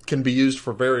that can be used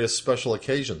for various special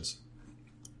occasions.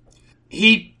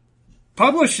 He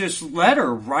published this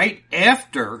letter right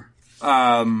after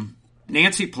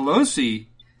Nancy Pelosi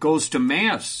goes to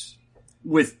Mass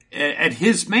at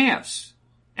his Mass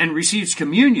and receives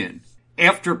communion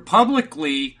after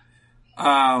publicly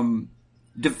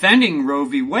defending Roe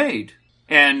v. Wade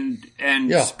and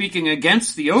speaking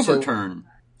against the overturn.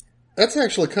 So, that's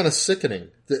actually kind of sickening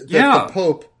that the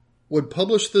Pope would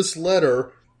publish this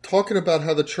letter talking about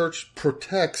how the Church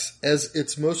protects as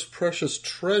its most precious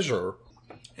treasure.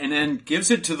 And then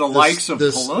gives it to the likes of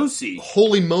Pelosi.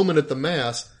 Holy moment at the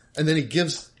Mass, and then he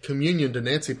gives communion to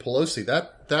Nancy Pelosi.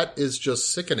 That is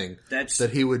just sickening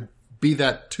that he would be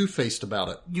that two-faced about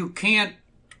it. You can't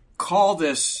call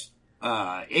this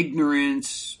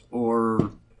ignorance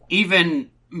or even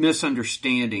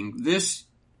misunderstanding.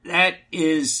 That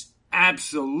is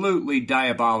absolutely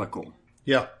diabolical.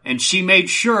 Yeah. And she made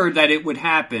sure that it would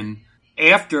happen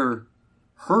after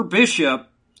her bishop,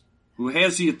 who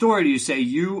has the authority to say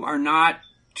you are not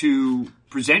to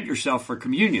present yourself for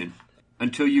communion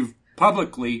until you've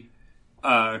publicly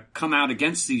come out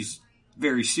against these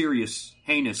very serious,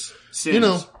 heinous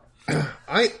sins.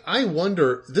 I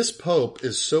wonder, this Pope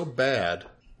is so bad,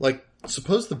 like,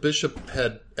 suppose the bishop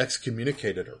had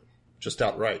excommunicated her, just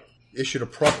outright, issued a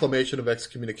proclamation of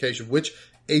excommunication, which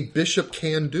a bishop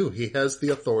can do. He has the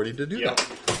authority to do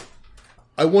that.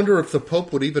 I wonder if the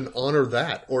Pope would even honor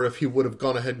that, or if he would have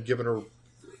gone ahead and given her,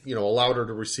 allowed her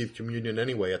to receive communion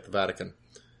anyway at the Vatican.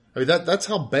 I mean, that's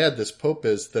how bad this Pope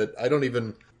is, that I don't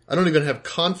even have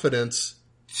confidence.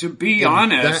 To be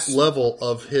honest, that level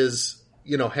of his,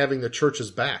 having the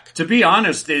Church's back. To be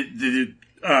honest, the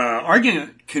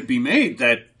argument could be made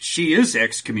that she is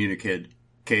excommunicated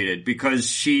because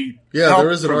she helped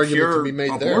there is an argument to be made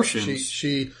abortions.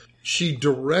 There. She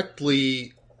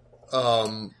directly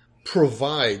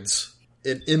provides,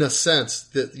 in a sense,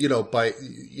 that by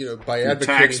advocating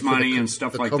tax money and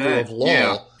stuff like that, the cover of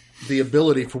law, the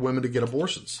ability for women to get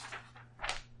abortions.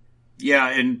 Yeah,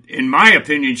 and in my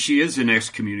opinion, she is an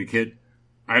excommunicate.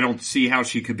 I don't see how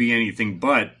she could be anything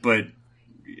but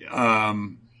I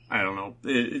don't know.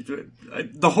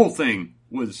 The whole thing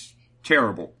was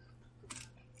terrible.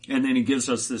 And then he gives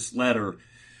us this letter,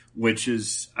 which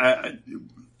is,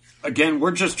 again,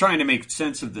 we're just trying to make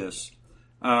sense of this.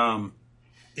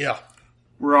 Yeah.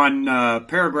 We're on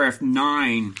paragraph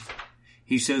 9.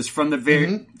 He says, from the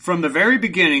very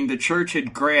beginning, the Church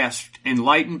had grasped,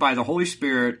 enlightened by the Holy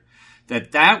Spirit,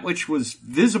 that which was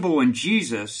visible in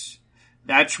Jesus,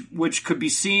 that which could be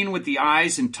seen with the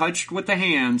eyes and touched with the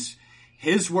hands,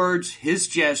 his words, his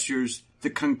gestures, the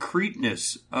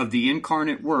concreteness of the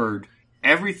incarnate Word,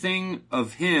 everything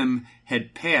of him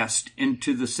had passed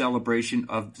into the celebration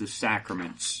of the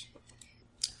sacraments.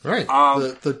 Right.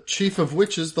 The chief of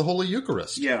which is the Holy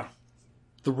Eucharist. Yeah.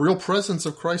 The real presence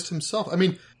of Christ himself. I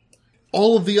mean,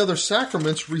 all of the other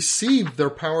sacraments received their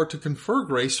power to confer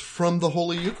grace from the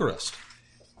Holy Eucharist.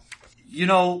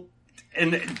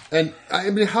 And I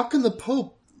mean, how can the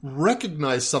Pope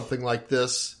recognize something like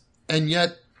this and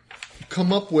yet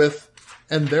come up with,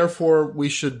 and therefore we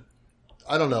should,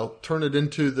 I don't know, turn it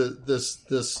into this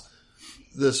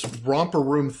romper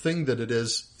room thing that it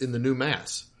is in the new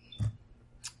Mass?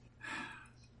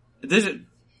 This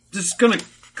is going to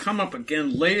come up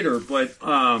again later, but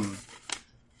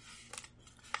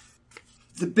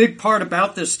the big part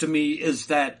about this to me is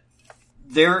that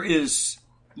there is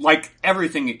like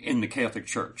everything in the Catholic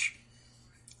Church,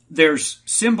 there's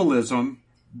symbolism,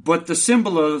 but the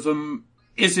symbolism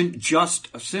isn't just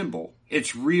a symbol.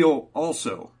 It's real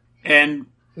also. And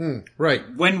right.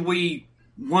 When we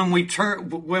went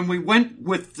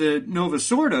with the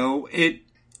Novus Ordo,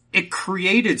 it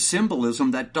created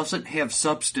symbolism that doesn't have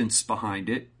substance behind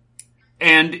it,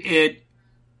 and it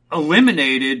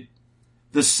eliminated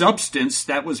the substance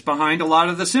that was behind a lot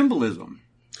of the symbolism.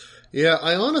 Yeah,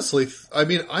 I almost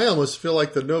feel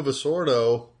like the Novus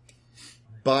Ordo,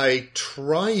 by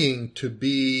trying to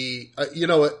be,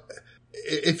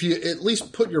 if you at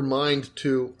least put your mind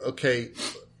to, okay,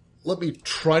 let me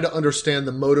try to understand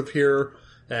the motive here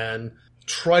and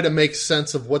try to make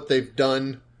sense of what they've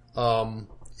done,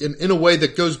 in a way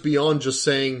that goes beyond just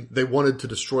saying they wanted to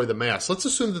destroy the Mass. Let's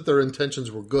assume that their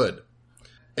intentions were good.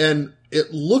 And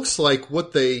it looks like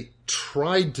what they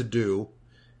tried to do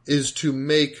is to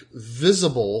make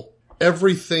visible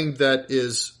everything that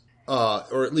is,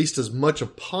 or at least as much as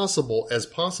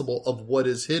possible of what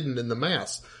is hidden in the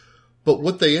Mass. But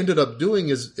what they ended up doing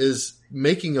is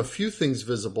making a few things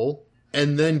visible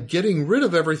and then getting rid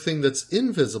of everything that's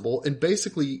invisible. And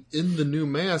basically in the new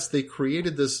Mass, they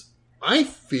created this, I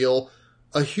feel,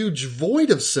 a huge void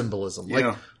of symbolism.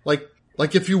 Yeah.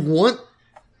 Like if you want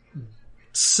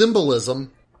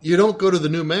symbolism, you don't go to the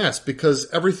new Mass because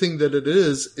everything that it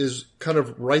is kind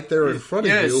of right there in front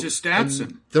of you. Yeah, it's just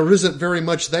absent. There isn't very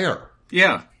much there.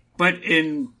 Yeah, but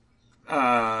in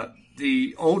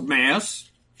the Old Mass,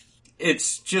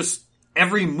 it's just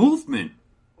every movement.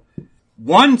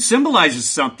 One symbolizes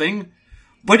something,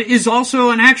 but is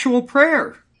also an actual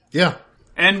prayer. Yeah.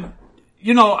 And,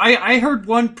 I heard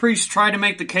one priest try to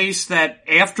make the case that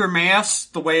after Mass,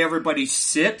 the way everybody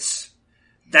sits,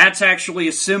 that's actually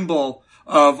a symbol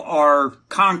of our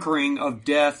conquering of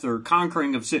death or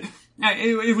conquering of sin.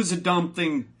 It was a dumb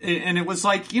thing. And it was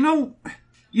like, you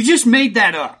just made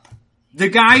that up. The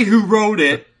guy who wrote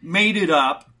it made it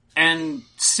up and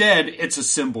said it's a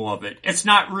symbol of it. It's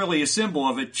not really a symbol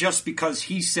of it just because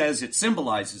he says it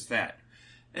symbolizes that.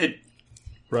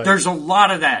 Right. There's a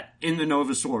lot of that in the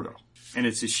Novus Ordo, and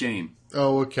it's a shame.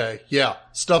 Oh, okay. Yeah.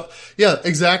 Stuff. Yeah,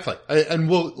 exactly. And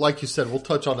we'll, like you said, we'll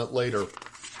touch on it later.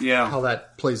 Yeah. How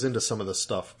that plays into some of this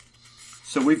stuff.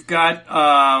 So we've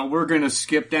got, we're going to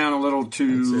skip down a little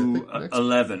to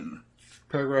 11.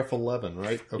 Paragraph 11,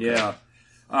 right? Okay. Yeah.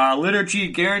 Liturgy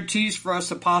guarantees for us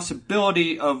the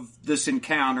possibility of this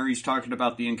encounter. He's talking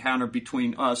about the encounter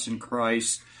between us and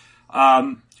Christ.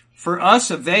 For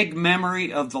us, a vague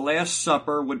memory of the Last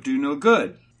Supper would do no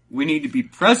good. We need to be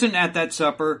present at that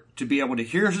supper to be able to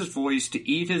hear his voice, to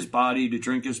eat his body, to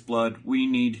drink his blood. We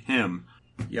need him.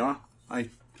 Yeah,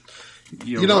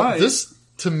 you're right. This,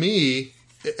 to me,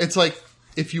 it's like,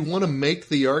 if you want to make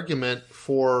the argument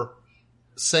for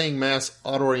saying Mass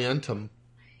ad orientem,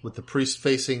 with the priest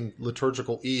facing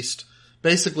liturgical east,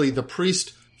 basically the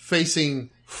priest facing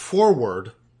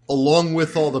forward along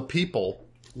with all the people,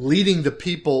 leading the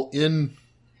people in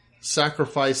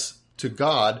sacrifice to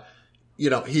God.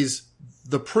 He's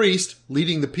the priest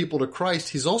leading the people to Christ.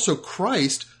 He's also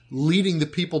Christ leading the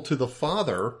people to the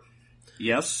Father.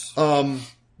 Yes.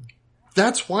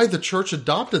 That's why the church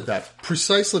adopted that,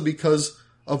 precisely because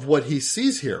of what he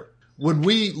sees here. When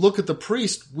we look at the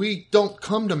priest, we don't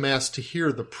come to Mass to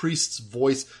hear the priest's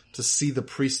voice, to see the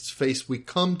priest's face. We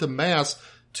come to Mass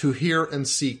to hear and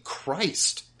see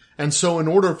Christ. And so in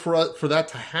order for that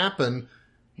to happen,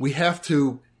 we have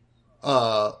to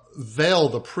veil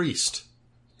the priest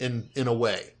in a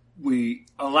way. We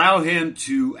allow him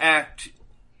to act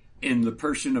in the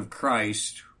person of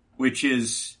Christ, which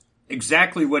is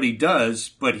exactly what he does,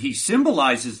 but he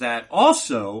symbolizes that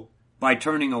also by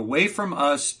turning away from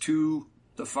us to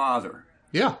the Father.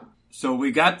 Yeah. So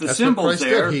we got the symbols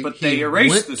there, but they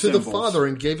erased the symbols. He went to the Father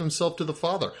and gave himself to the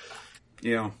Father.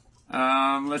 Yeah.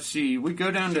 Let's see. We go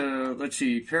down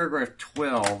to, paragraph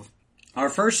 12. Our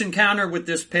first encounter with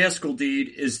this paschal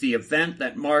deed is the event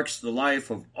that marks the life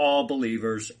of all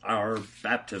believers, our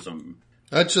baptism.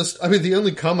 The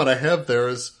only comment I have there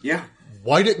is, yeah,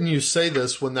 why didn't you say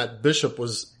this when that bishop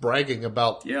was bragging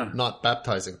about not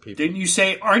baptizing people? Didn't you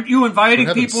say, aren't you inviting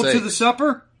people to the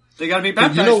supper? They got to be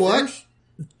baptized. But you know what? First.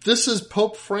 This is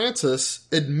Pope Francis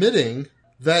admitting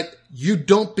that you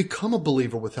don't become a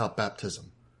believer without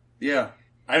baptism. Yeah.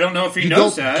 I don't know if he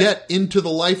knows that. You don't get into the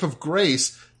life of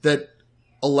grace that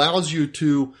allows you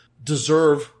to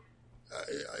deserve,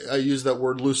 I use that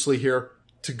word loosely here,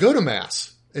 to go to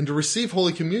Mass and to receive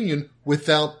Holy Communion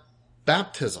without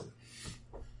baptism.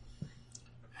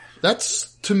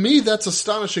 To me, that's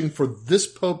astonishing for this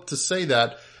Pope to say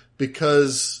that,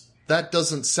 because that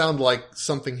doesn't sound like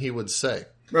something he would say.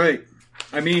 Right.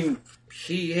 I mean,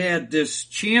 he had this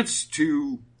chance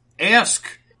to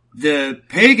ask the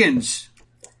pagans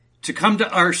to come to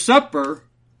our supper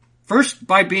first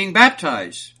by being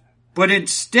baptized. But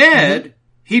instead,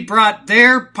 he brought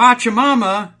their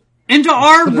Pachamama into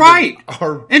our rite,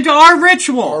 into our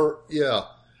ritual.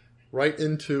 Right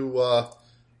into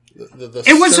the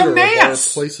it was center a mass.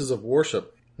 Of our places of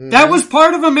worship. Mm-hmm. That was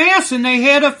part of a mass, and they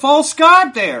had a false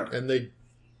god there. And they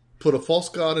put a false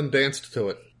god and danced to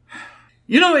it.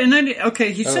 And then,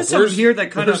 he said something here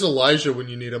that kind of... There's Elijah when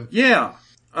you need him. Yeah.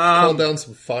 Call down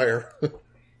some fire.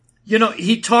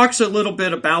 He talks a little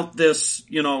bit about this,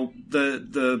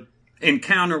 the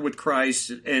encounter with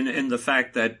Christ and the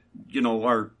fact that,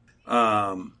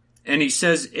 and he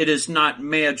says it is not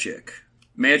magic.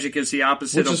 Magic is the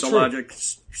opposite of the logic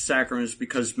sacraments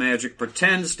because magic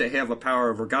pretends to have a power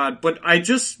over God. But I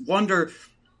just wonder,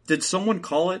 did someone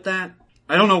call it that?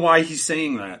 I don't know why he's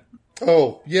saying that.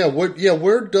 Oh, yeah.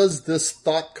 Where does this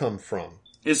thought come from?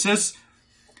 Is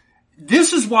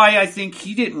this is why I think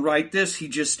he didn't write this. He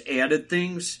just added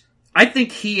things. I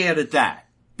think he added that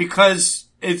because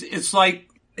it's like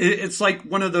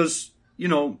one of those,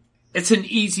 it's an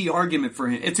easy argument for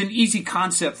him. It's an easy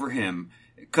concept for him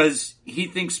because he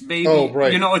thinks maybe,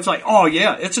 it's like, oh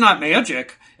yeah, it's not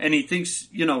magic. And he thinks,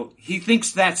 he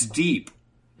thinks that's deep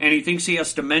and he thinks he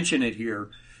has to mention it here.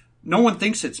 No one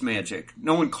thinks it's magic.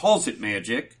 No one calls it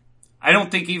magic. I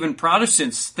don't think even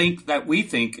Protestants think that we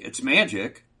think it's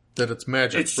magic. That it's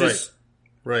magic. It's just,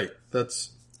 right.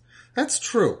 That's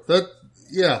true. That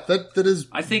is,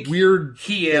 I think weird.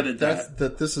 He added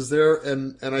that this is there,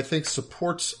 and I think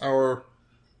supports our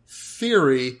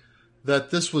theory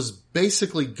that this was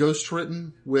basically ghost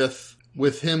written with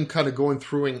him kind of going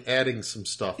through and adding some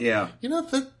stuff. Yeah.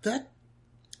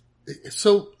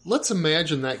 So let's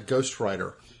imagine that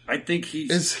ghostwriter. I think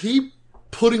is he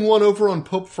putting one over on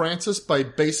Pope Francis by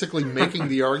basically making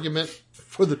the argument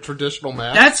for the traditional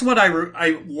mass? That's what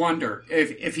I wonder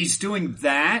if he's doing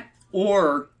that,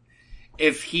 or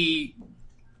if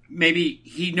maybe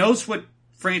he knows what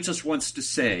Francis wants to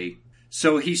say,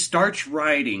 so he starts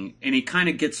writing and he kind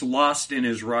of gets lost in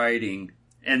his writing,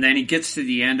 and then he gets to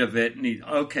the end of it and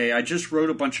I just wrote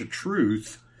a bunch of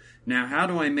truth. Now how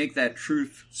do I make that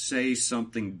truth say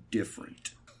something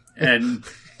different? And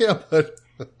yeah, but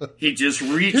he just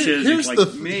reaches. Here's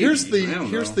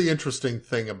the the interesting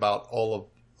thing about all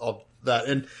of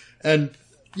that, and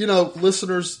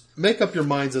listeners, make up your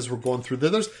minds as we're going through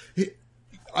this.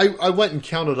 I went and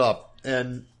counted up,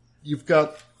 and you've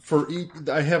got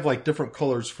I have like different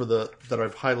colors for that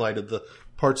I've highlighted the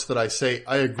parts that I say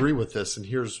I agree with this, and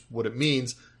here's what it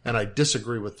means, and I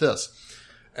disagree with this.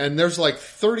 And there's like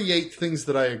 38 things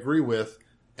that I agree with,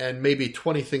 and maybe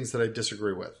 20 things that I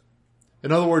disagree with.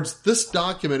 In other words, this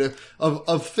document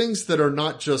of things that are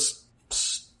not just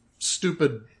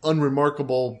stupid,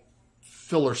 unremarkable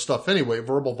filler stuff anyway,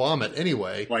 verbal vomit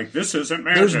anyway. Like, this isn't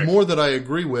magic. There's more that I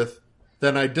agree with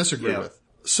than I disagree with.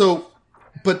 So,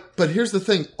 but here's the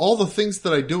thing. All the things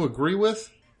that I do agree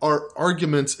with are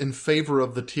arguments in favor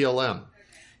of the TLM.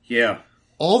 Yeah.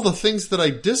 All the things that I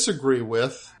disagree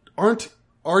with aren't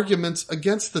arguments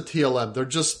against the TLM. They're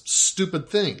just stupid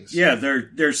things. Yeah,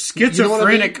 they're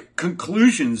schizophrenic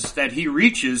conclusions that he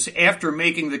reaches after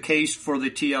making the case for the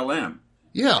TLM.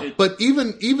 Yeah, but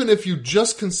even if you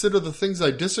just consider the things I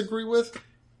disagree with,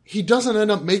 he doesn't end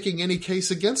up making any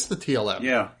case against the TLM.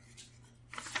 Yeah.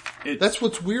 That's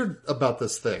what's weird about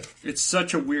this thing. It's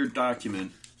such a weird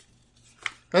document.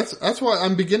 That's why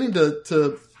I'm beginning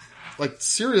to like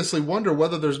seriously wonder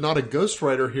whether there's not a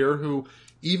ghostwriter here who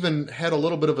even had a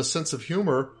little bit of a sense of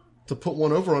humor to put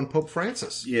one over on Pope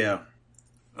Francis. Yeah.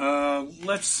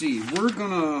 Let's see. We're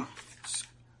gonna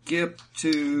skip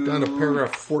to down to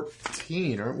paragraph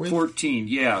 14, aren't we? 14,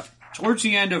 yeah. Towards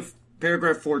the end of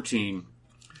paragraph 14.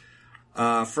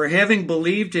 For having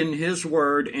believed in his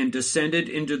word and descended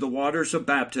into the waters of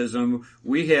baptism,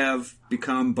 we have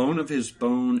become bone of his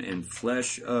bone and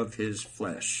flesh of his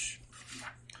flesh.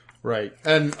 Right.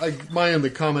 And my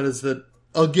only comment is that,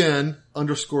 again,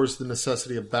 underscores the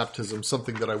necessity of baptism,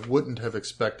 something that I wouldn't have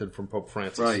expected from Pope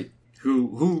Francis. Right.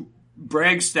 Who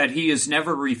brags that he has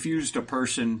never refused a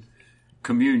person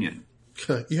communion.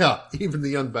 Yeah, even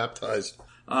the unbaptized.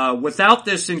 Without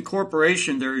this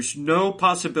incorporation, there is no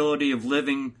possibility of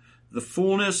living the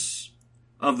fullness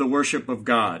of the worship of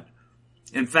God.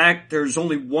 In fact, there is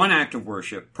only one act of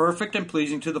worship, perfect and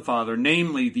pleasing to the Father,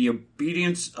 namely the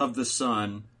obedience of the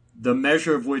Son, the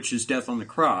measure of which is death on the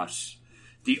cross.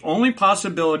 The only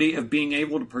possibility of being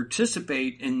able to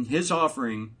participate in his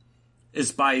offering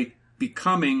is by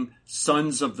becoming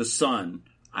sons of the Son.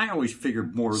 I always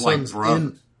figured more sons like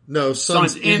brother. No,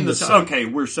 son's in the Son. Okay,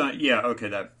 we're son. Yeah, okay,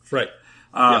 that. Right.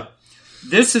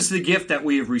 This is the gift that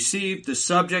we have received. The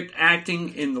subject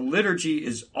acting in the liturgy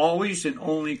is always and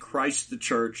only Christ the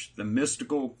Church, the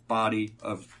mystical body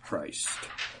of Christ.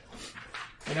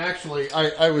 And actually,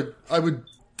 I would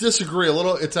disagree a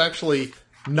little. It's actually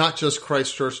not just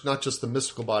Christ Church, not just the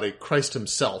mystical body, Christ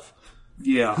himself.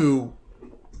 Yeah. Who,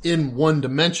 in one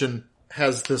dimension,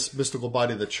 has this mystical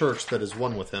body, the church, that is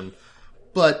one with him.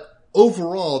 But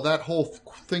overall, that whole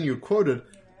thing you quoted,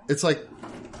 it's like,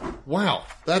 wow,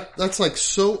 that's like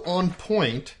so on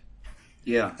point.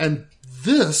 Yeah. And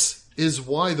this is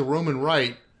why the Roman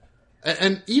Rite,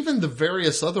 and even the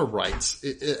various other rites,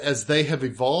 as they have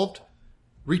evolved,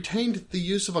 retained the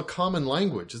use of a common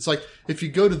language. It's like, if you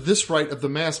go to this rite of the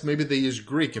Mass, maybe they use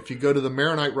Greek. If you go to the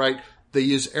Maronite Rite, they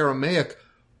use Aramaic.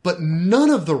 But none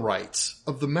of the rites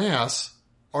of the Mass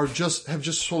have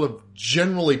just sort of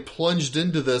generally plunged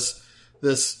into this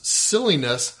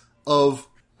silliness of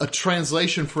a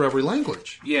translation for every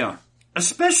language. Yeah.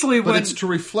 Especially when... But it's to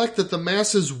reflect that the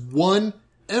Mass is one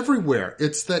everywhere.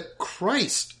 It's that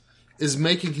Christ is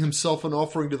making himself an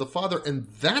offering to the Father, and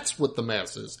that's what the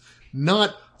Mass is.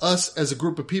 Not us as a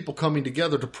group of people coming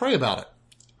together to pray about it.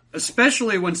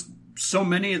 Especially when so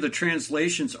many of the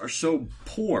translations are so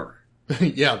poor.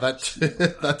 Yeah, that's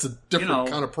a different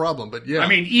kind of problem, but yeah. I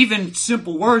mean, even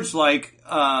simple words like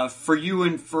for you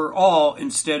and for all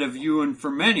instead of you and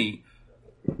for many.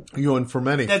 You and for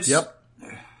many. Yep.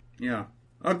 Yeah.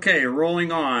 Okay,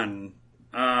 rolling on.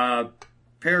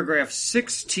 Paragraph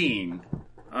 16.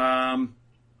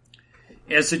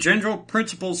 As the general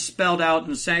principles spelled out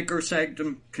in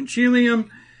Sacrosanctum Concilium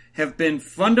have been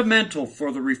fundamental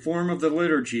for the reform of the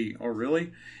liturgy,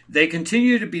 they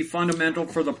continue to be fundamental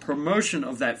for the promotion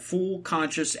of that full,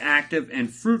 conscious, active, and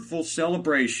fruitful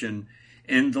celebration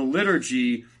in the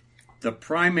liturgy, the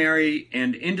primary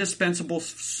and indispensable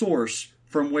source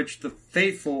from which the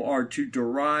faithful are to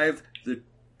derive the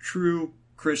true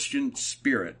Christian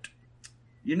spirit.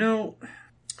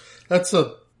 That's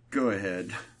a... Go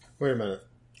ahead. Wait a minute.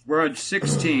 We're on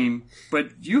 16, but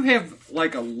you have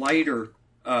like a lighter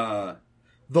the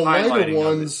lighter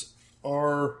ones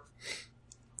are...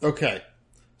 Okay.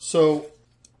 So,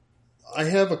 I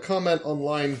have a comment on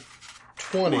line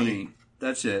 20.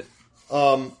 That's it.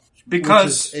 Because...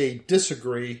 Which is a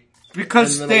disagree.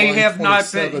 Because they have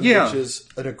not been... Yeah. Which is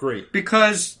an agree.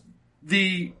 Because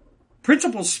the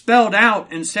principles spelled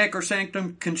out in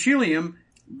Sacrosanctum Concilium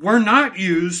were not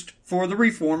used for the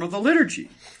reform of the liturgy.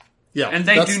 Yeah, and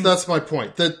that's my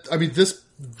point.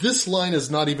 This line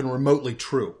is not even remotely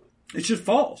true. It's just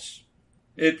false.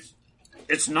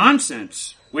 It's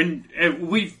nonsense. When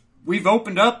we've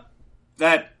opened up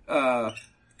that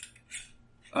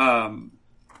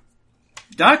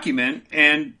document,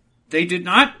 and they did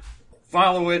not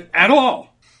follow it at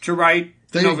all to write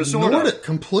Novus Ordo. They ignored it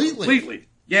completely.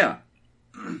 Yeah.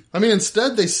 I mean,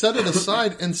 instead they set it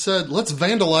aside and said, "Let's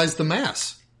vandalize the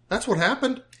Mass." That's what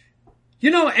happened.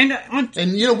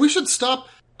 We should stop.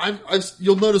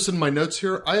 You'll notice in my notes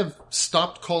here, I have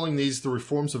stopped calling these the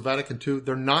reforms of Vatican II.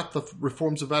 They're not the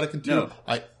reforms of Vatican II. No.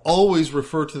 I always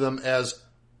refer to them as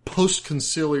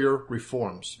post-conciliar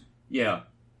reforms. Yeah,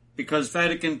 because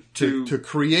Vatican II... To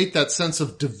create that sense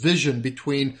of division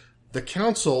between the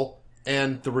council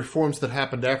and the reforms that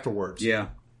happened afterwards. Yeah.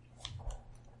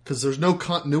 Because there's no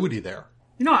continuity there.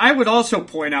 I would also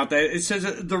point out that it says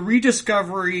the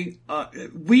rediscovery,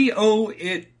 we owe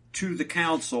it to the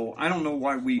council. I don't know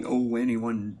why we owe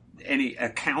a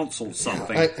council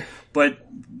something, but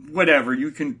whatever,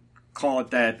 you can call it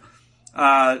that.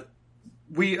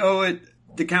 We owe it,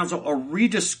 the council, a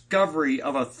rediscovery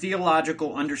of a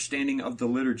theological understanding of the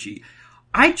liturgy.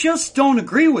 I just don't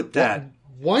agree with that.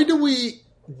 Why do we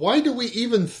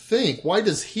even think, why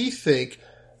does he think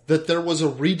that there was a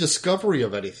rediscovery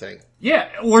of anything? Yeah,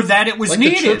 or that it was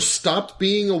needed. The church stopped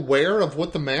being aware of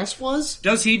what the Mass was?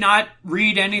 Does he not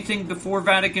read anything before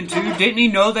Vatican II? Didn't he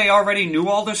know they already knew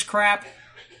all this crap?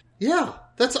 Yeah,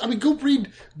 go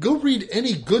read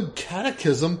any good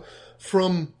catechism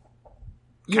from,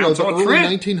 the early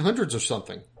 1900s or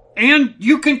something. And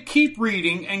you can keep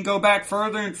reading and go back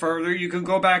further and further. You can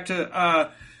go back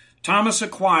to Thomas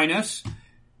Aquinas.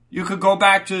 You could go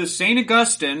back to St.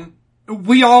 Augustine.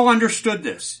 We all understood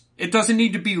this. It doesn't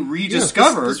need to be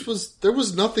rediscovered.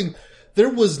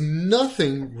 There was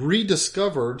nothing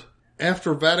rediscovered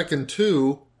after Vatican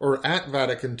II or at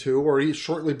Vatican II or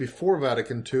shortly before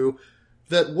Vatican II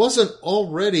that wasn't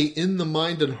already in the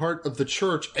mind and heart of the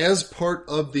Church as part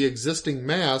of the existing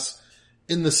Mass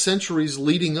in the centuries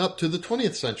leading up to the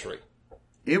 20th century.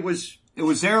 It was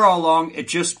there all along.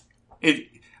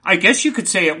 I guess you could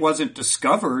say it wasn't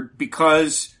discovered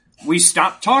because we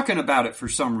stopped talking about it for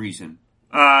some reason.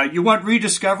 You want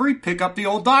rediscovery? Pick up the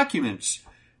old documents.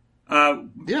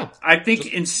 I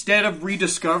think instead of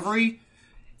rediscovery,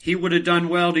 he would have done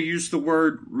well to use the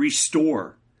word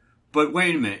restore. But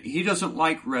wait a minute, he doesn't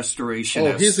like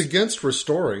restorationists. Oh, he's against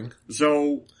restoring.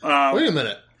 So, wait a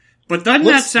minute. But doesn't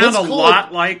that sound a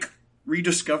lot like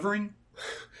rediscovering?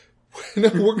 No,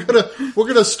 we're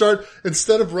gonna start,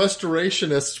 instead of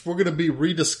restorationists, we're gonna be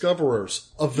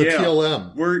rediscoverers of the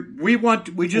TLM.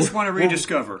 We just want to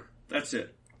rediscover. That's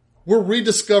it. We're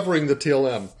rediscovering the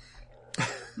TLM.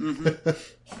 Mm-hmm.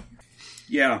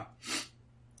 Yeah.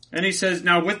 And he says,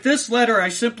 now with this letter, I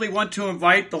simply want to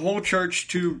invite the whole church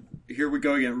to, here we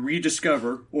go again,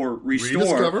 rediscover or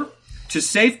restore, to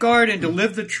safeguard and to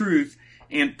live the truth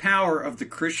and power of the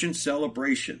Christian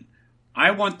celebration.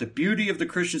 I want the beauty of the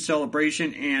Christian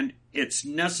celebration and its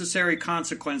necessary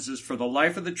consequences for the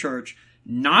life of the church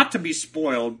not to be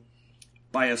spoiled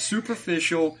by a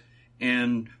superficial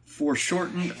and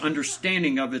foreshortened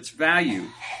understanding of its value,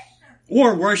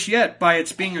 or worse yet, by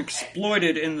its being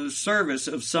exploited in the service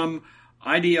of some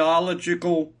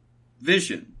ideological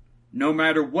vision, no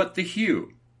matter what the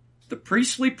hue. The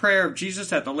priestly prayer of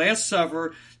Jesus at the Last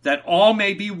Supper, that all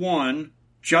may be one,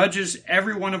 judges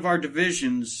every one of our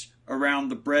divisions around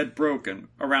the bread broken,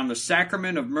 around the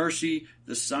sacrament of mercy,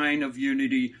 the sign of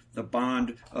unity, the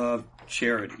bond of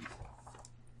charity.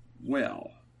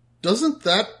 Well, isn't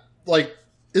that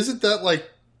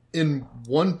in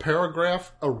one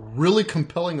paragraph a really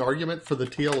compelling argument for the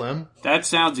TLM? That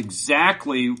sounds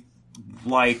exactly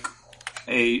like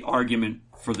a argument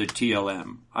for the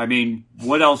TLM. I mean,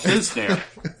 what else is there?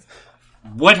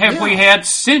 What have we had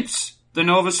since the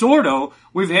Novus Ordo?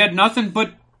 We've had nothing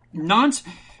but nonsense.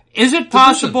 Is it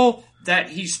possible that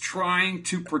he's trying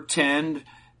to pretend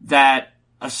that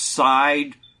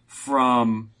aside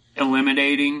from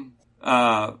eliminating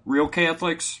real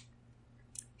Catholics,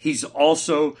 he's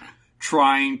also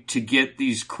trying to get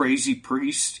these crazy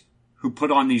priests who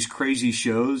put on these crazy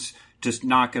shows to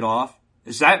knock it off?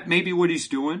 Is that maybe what he's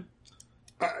doing?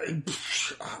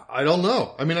 I don't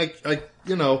know. I mean,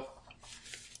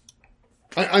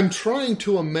 I'm trying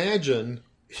to imagine.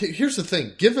 Here's the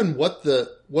thing: given what the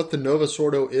Novus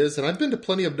Ordo is, and I've been to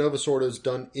plenty of Novus Ordos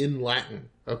done in Latin.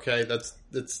 Okay,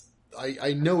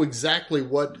 I know exactly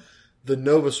what the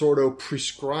Novus Ordo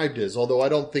prescribed is, although I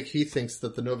don't think he thinks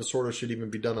that the Novus Ordo should even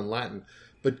be done in Latin.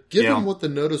 But given what the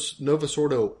Novus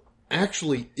Ordo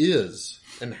actually is,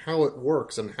 and how it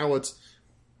works, and how it's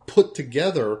put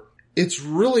together, it's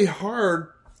really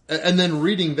hard. And then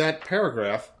reading that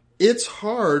paragraph, it's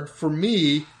hard for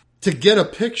me to get a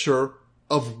picture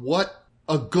of what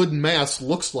a good mass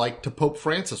looks like to Pope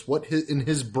Francis. What in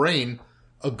his brain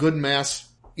a good mass,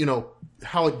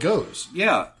 how it goes.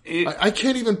 Yeah. I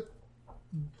can't even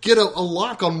get a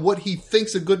lock on what he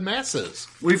thinks a good mass is.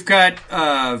 We've got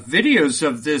videos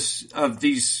of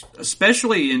these,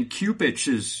 especially in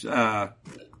Cupich's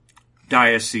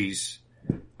diocese.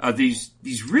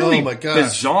 These really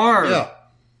bizarre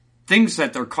things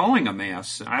that they're calling a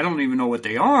mass. I don't even know what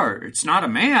they are. It's not a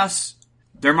mass.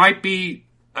 There might be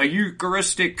a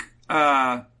Eucharistic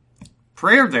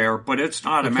prayer there, but it's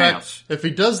not a mass. If he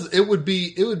does, it would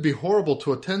be horrible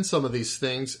to attend some of these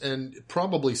things, and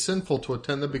probably sinful to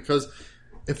attend them, because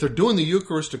if they're doing the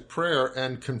Eucharistic prayer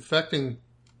and confecting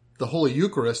the Holy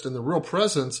Eucharist in the real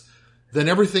presence, then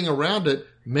everything around it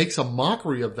makes a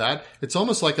mockery of that. It's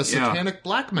almost like a satanic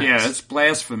black mass. Yeah, it's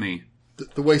blasphemy.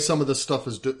 The way some of this stuff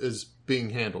is being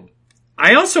handled.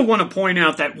 I also want to point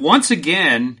out that once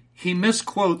again, he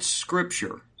misquotes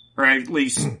Scripture. Or at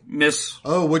least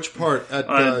which part? At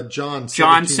John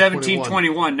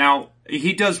 17:21. Now,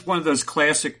 he does one of those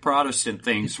classic Protestant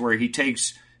things where he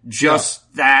takes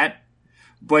just that.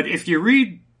 But if you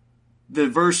read the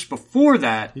verse before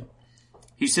that,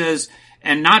 he says,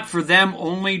 "And not for them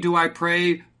only do I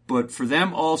pray, but for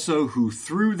them also who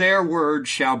through their word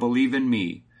shall believe in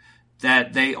me,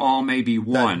 that they all may be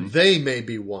one." That they may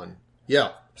be one. Yeah.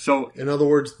 So, in other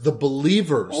words, the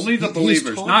believers. Only the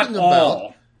believers, not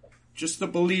all. Just the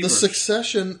believers. The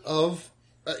succession of,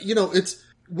 it's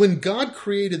when God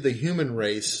created the human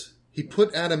race, he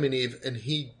put Adam and Eve, and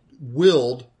he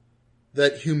willed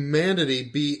that humanity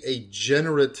be a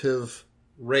generative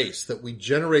race, that we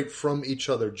generate from each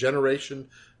other, generation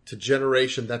to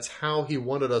generation. That's how he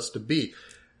wanted us to be.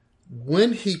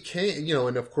 When he came,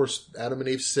 and of course Adam and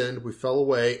Eve sinned, we fell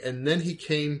away, and then he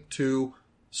came to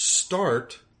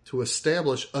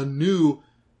establish a new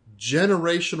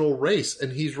generational race,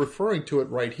 and he's referring to it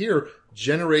right here,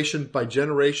 generation by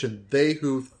generation, they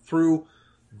who through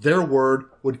their word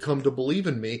would come to believe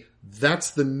in me.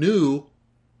 That's the new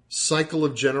cycle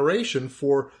of generation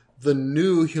for the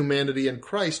new humanity in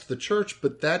Christ, the church,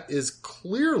 but that is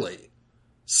clearly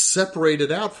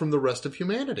separated out from the rest of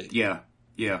humanity. Yeah,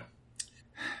 yeah.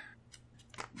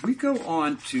 We go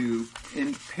on to,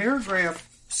 in paragraph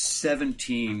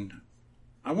 17,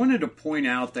 I wanted to point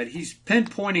out that he's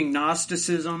pinpointing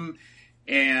Gnosticism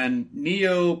and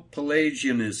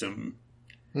Neo-Pelagianism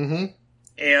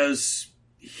as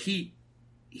he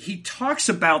talks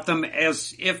about them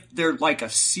as if they're like a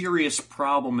serious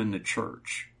problem in the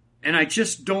church. And I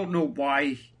just don't know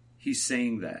why he's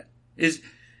saying that.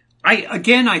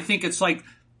 I think it's like,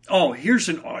 oh, here's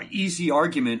an easy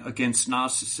argument against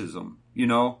Gnosticism, you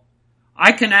know?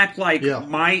 I can act like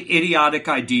my idiotic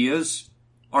ideas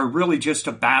are really just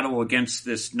a battle against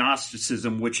this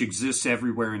Gnosticism, which exists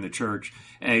everywhere in the church,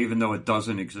 even though it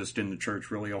doesn't exist in the church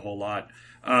really a whole lot.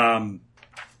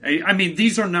 I mean,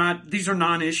 these are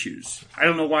non-issues. I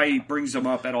don't know why he brings them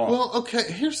up at all. Well,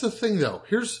 okay, here's the thing, though.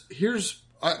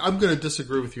 I'm going to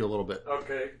disagree with you a little bit.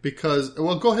 Okay. Because,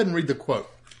 well, go ahead and read the quote,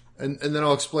 and then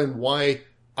I'll explain why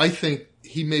I think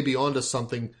he may be onto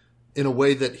something in a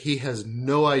way that he has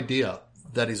no idea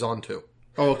that he's onto.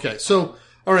 Oh, okay. So,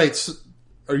 all right. So,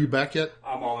 are you back yet?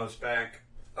 I'm almost back.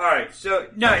 All right. So,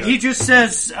 no, he just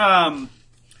says,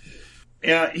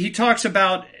 he talks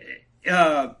about,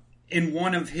 in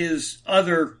one of his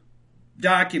other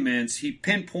documents, he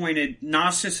pinpointed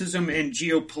Gnosticism and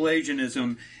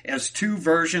Neo-Pelagianism as two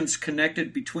versions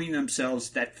connected between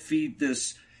themselves that feed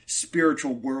this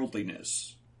spiritual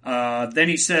worldliness. Then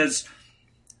he says,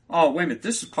 oh, wait a minute,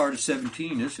 this is part of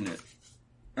 17, isn't it?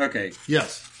 Okay.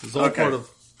 Yes. It's all part of...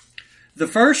 The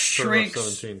first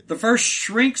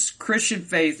shrinks Christian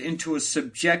faith into a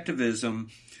subjectivism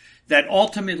that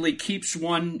ultimately keeps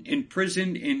one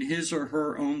imprisoned in his or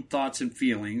her own thoughts and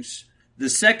feelings. The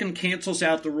second cancels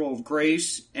out the role of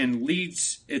grace and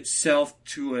leads itself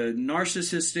to a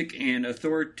narcissistic and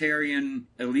authoritarian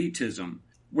elitism,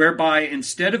 whereby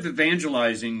instead of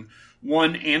evangelizing,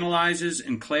 one analyzes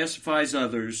and classifies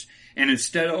others, and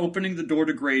instead of opening the door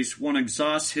to grace, one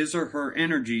exhausts his or her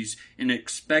energies in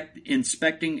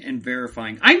inspecting and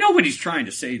verifying. I know what he's trying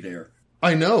to say there.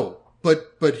 I know,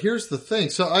 but here's the thing.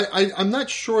 So I'm not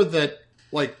sure that,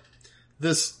 like,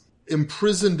 this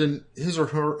imprisoned in his or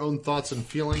her own thoughts and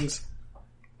feelings,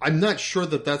 I'm not sure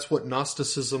that that's what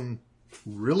Gnosticism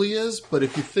really is. But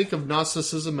if you think of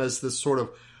Gnosticism as this sort of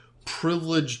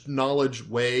privileged knowledge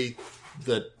way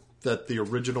that the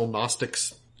original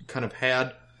Gnostics kind of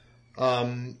had,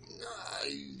 I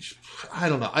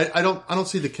don't know. I don't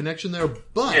see the connection there.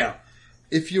 But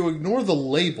if you ignore the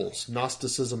labels,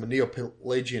 Gnosticism and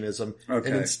Neo-Pelagianism, and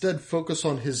instead focus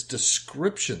on his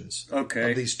descriptions of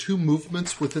these two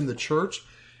movements within the church,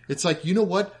 it's like, you know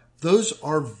what? Those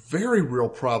are very real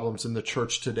problems in the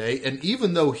church today. And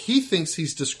even though he thinks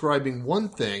he's describing one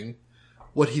thing,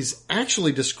 what he's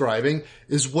actually describing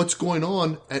is what's going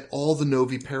on at all the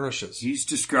Novi parishes. He's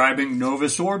describing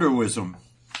Novus Ordoism.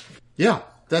 Yeah,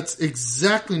 that's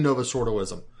exactly Novus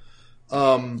Ordoism.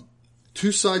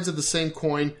 Two sides of the same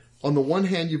coin. On the one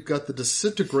hand, you've got the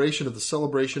disintegration of the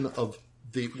celebration of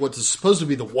what is supposed to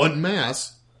be the one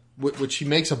Mass, which he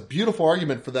makes a beautiful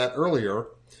argument for that earlier,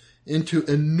 into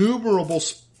innumerable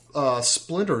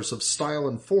splinters of style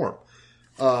and form.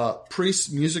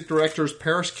 Priests, music directors,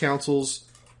 parish councils,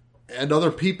 and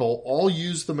other people all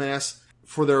use the Mass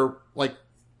for their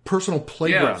personal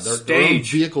playground, their own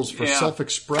vehicles for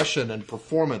self-expression and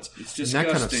performance, and that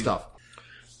kind of stuff.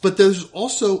 But there's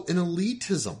also an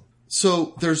elitism.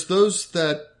 So there's those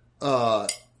that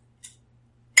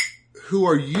who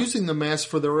are using the Mass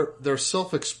for their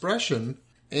self-expression,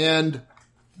 and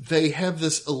they have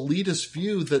this elitist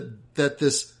view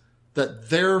that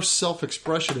their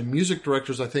self-expression, and music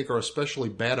directors, I think, are especially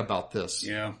bad about this.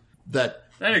 Yeah. That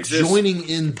exists. Joining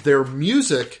in their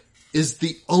music is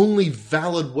the only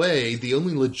valid way, the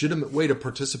only legitimate way to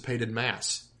participate in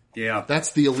Mass. Yeah.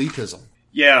 That's the elitism.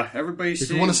 Yeah, everybody's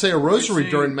If you want to say a rosary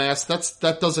during Mass,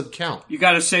 that doesn't count. You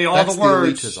got to say all the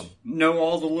words, know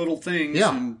all the little things.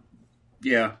 Yeah. And,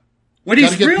 what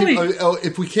he's really...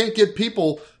 if we can't get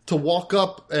people to walk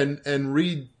up and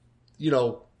read,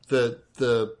 the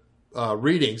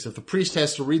readings, if the priest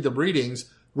has to read the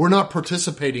readings, we're not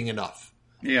participating enough.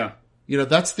 Yeah.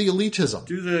 That's the elitism.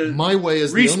 Do the My way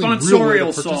is the only real way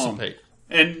to participate.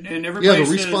 And everybody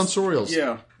the responsorials.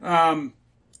 Yeah.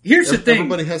 Here's the thing.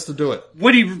 Everybody has to do it.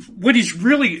 What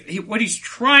he's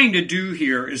trying to do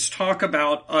here is talk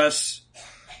about us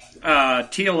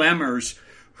TLMers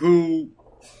who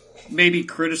maybe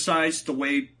criticize the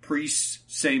way priests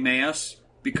say Mass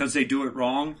because they do it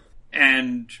wrong,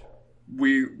 and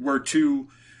we're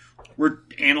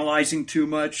analyzing too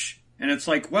much. And it's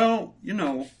like, well,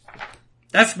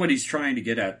 that's what he's trying to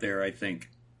get at there, I think.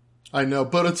 I know,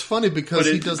 but it's funny because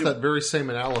he does that very same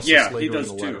analysis later in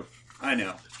the letter. Too. I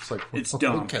know. It's like, it's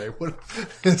dumb. Okay.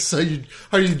 So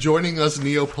are you joining us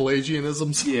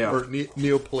Neo-Pelagianisms? Yeah. Or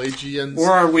Neo-Pelagians?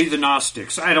 Or are we the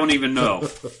Gnostics? I don't even know.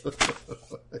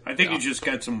 I think you just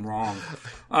got some wrong.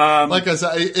 Like I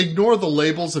said, ignore the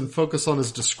labels and focus on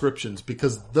his descriptions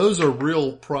because those are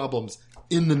real problems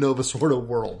in the Novus Ordo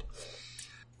world.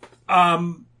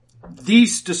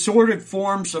 These distorted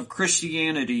forms of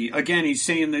Christianity, again, he's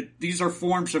saying that these are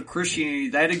forms of Christianity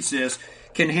that exist,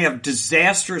 can have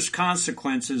disastrous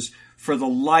consequences for the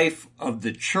life of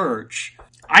the church.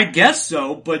 I guess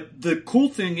so, but the cool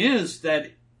thing is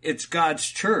that it's God's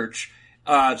church.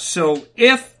 So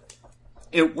if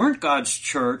it weren't God's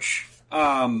church,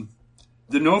 the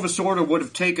Novus Ordo would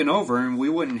have taken over and we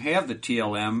wouldn't have the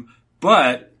TLM,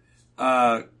 but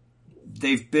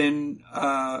they've been...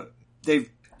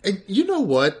 And you know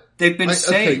what? They've been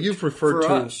saved. Okay, you've referred to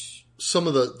us. Some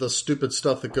of the stupid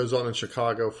stuff that goes on in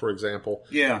Chicago, for example.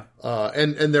 Yeah.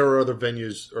 And there are other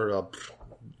venues or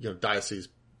diocese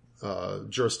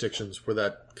jurisdictions where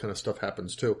that kind of stuff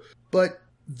happens too. But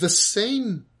the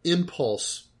same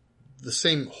impulse, the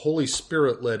same Holy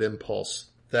Spirit-led impulse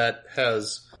that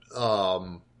has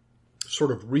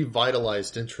sort of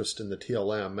revitalized interest in the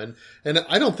TLM. And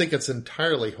I don't think it's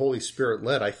entirely Holy Spirit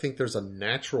led. I think there's a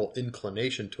natural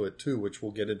inclination to it too, which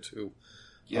we'll get into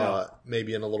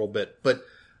maybe in a little bit. But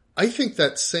I think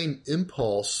that same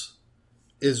impulse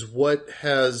is what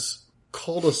has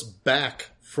called us back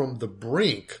from the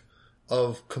brink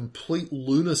of complete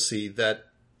lunacy that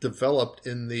developed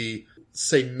in the,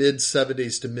 say,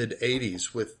 mid-70s to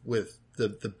mid-80s with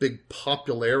the big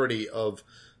popularity of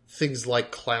things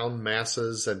like clown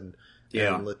masses and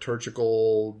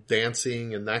liturgical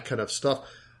dancing and that kind of stuff.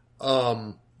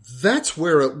 That's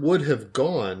where it would have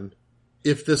gone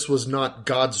if this was not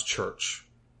God's church.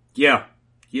 Yeah,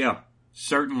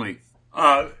 certainly.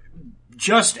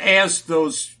 Just as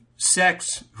those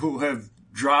sects who have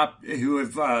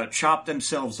chopped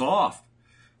themselves off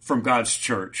from God's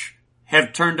church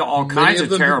have turned to all kinds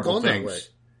of terrible things.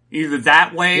 Either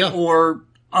that way or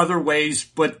other ways,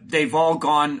 but they've all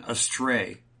gone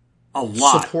astray. A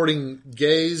lot. Supporting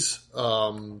gays,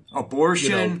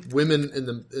 abortion, women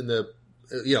in the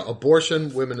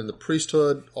abortion, women in the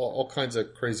priesthood, all kinds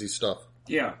of crazy stuff.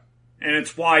 Yeah. And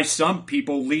it's why some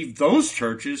people leave those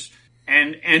churches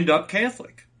and end up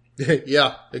Catholic.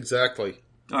 Yeah, exactly.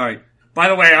 All right. By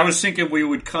the way, I was thinking we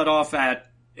would cut off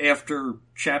after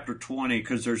chapter 20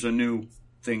 because there's a new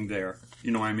thing there.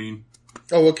 You know what I mean?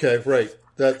 Oh, okay, right.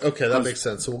 That makes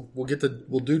sense. So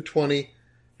we'll do 20,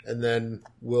 and then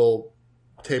we'll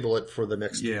table it for the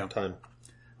next time.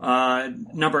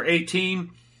 Number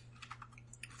 18.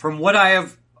 From what I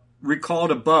have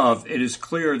recalled above, it is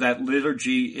clear that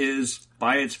liturgy is,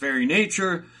 by its very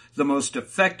nature, the most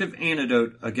effective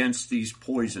antidote against these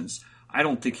poisons. I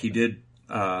don't think he did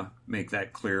make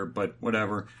that clear, but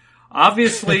whatever.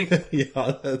 Obviously,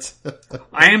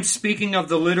 I am speaking of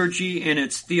the liturgy in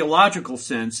its theological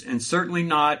sense, and certainly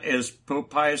not, as Pope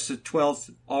Pius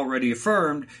XII already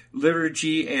affirmed,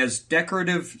 liturgy as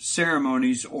decorative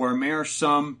ceremonies or a mere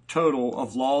sum total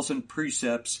of laws and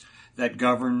precepts that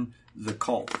govern the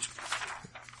cult.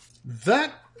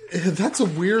 That's a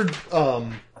weird,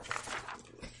 kind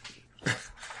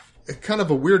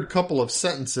of a weird couple of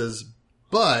sentences,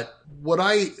 but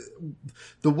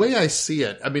the way I see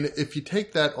it, I mean, if you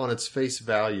take that on its face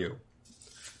value,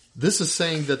 this is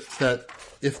saying that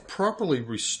if properly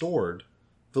restored,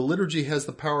 the liturgy has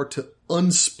the power to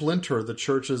unsplinter the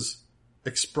church's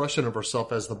expression of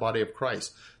herself as the body of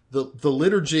Christ. The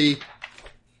liturgy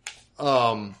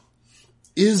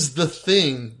is the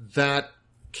thing that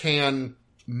can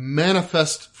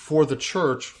manifest for the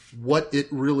church what it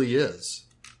really is.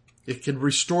 It can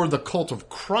restore the cult of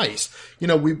Christ.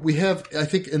 We have, I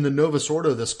think, in the Novus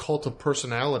Ordo, this cult of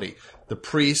personality. The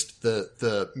priest,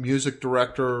 the music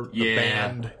director, the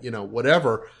band,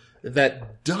 whatever,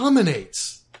 that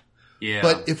dominates. Yeah.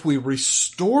 But if we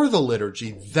restore the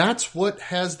liturgy, that's what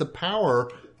has the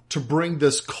power to bring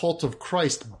this cult of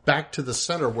Christ back to the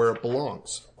center where it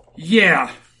belongs.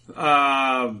 Yeah.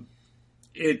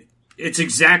 It's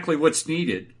exactly what's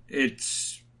needed. It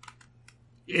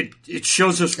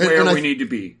shows us where we need to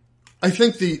be. I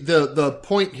think the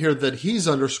point here that he's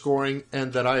underscoring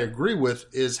and that I agree with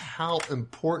is how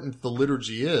important the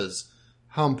liturgy is,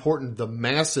 how important the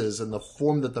Mass is and the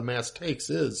form that the Mass takes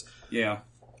is. Yeah.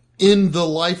 In the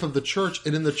life of the church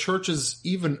and in the church's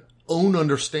even own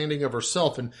understanding of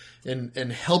herself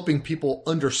and helping people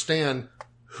understand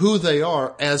who they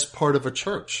are as part of a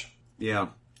church. Yeah.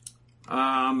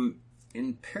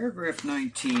 In paragraph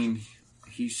 19,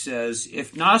 he says,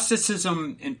 if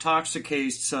Gnosticism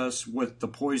intoxicates us with the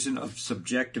poison of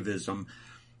subjectivism,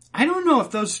 I don't know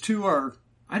if those two are,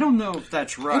 I don't know if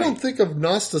that's right. I don't think of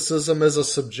Gnosticism as a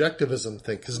subjectivism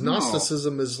thing, because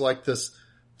Gnosticism is like this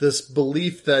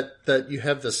belief that you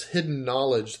have this hidden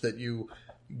knowledge that you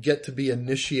get to be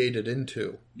initiated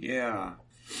into. Yeah.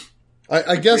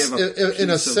 I guess in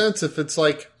a sense, if it's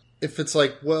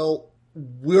like, well,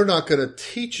 we're not going to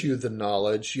teach you the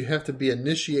knowledge. You have to be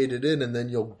initiated in, and then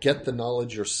you'll get the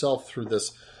knowledge yourself through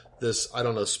this, I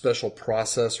don't know, special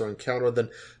process or encounter.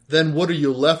 Then what are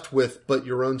you left with but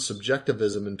your own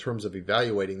subjectivism in terms of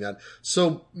evaluating that?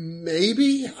 So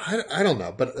maybe, I don't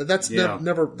know, but that's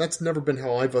never been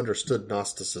how I've understood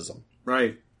Gnosticism.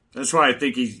 Right. That's why I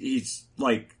think he's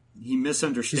like, he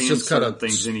misunderstands certain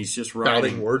things and he's just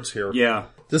writing words here. Yeah.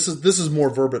 This is more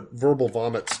verbal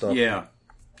vomit stuff. Yeah.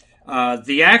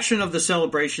 The action of the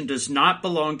celebration does not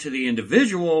belong to the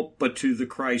individual, but to the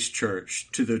Christ Church,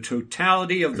 to the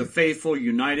totality of the faithful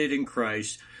united in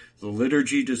Christ. The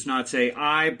liturgy does not say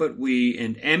I, but we,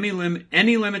 and any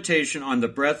limitation on the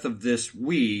breadth of this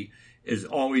we is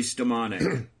always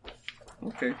demonic.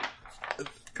 Okay.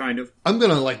 Kind of. I'm going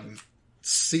to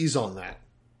seize on that,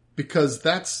 because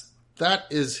that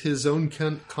is his own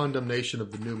condemnation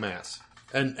of the new Mass,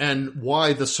 and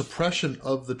why the suppression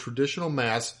of the traditional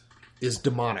Mass is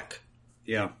demonic.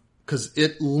 Yeah. Because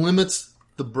it limits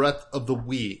the breadth of the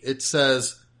we. It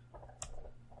says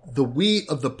the we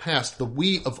of the past, the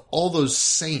we of all those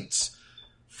saints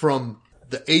from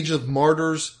the age of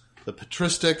martyrs, the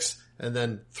patristics, and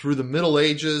then through the Middle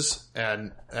Ages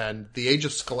and the age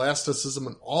of scholasticism,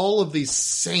 and all of these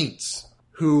saints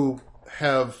who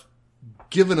have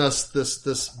given us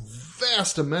this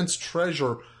vast, immense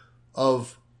treasure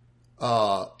of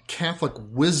Catholic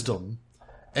wisdom,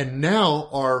 and now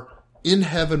are in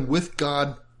heaven with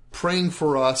God praying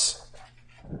for us.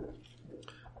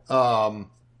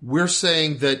 We're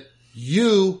saying that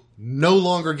you no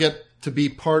longer get to be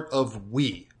part of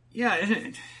we.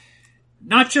 Yeah,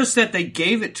 not just that they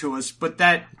gave it to us, but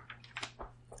that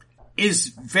is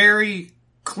very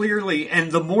clearly,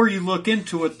 and the more you look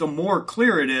into it, the more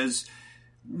clear it is,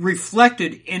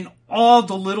 reflected in all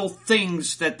the little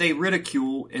things that they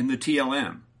ridicule in the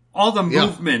TLM. All the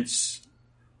movements,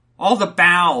 all the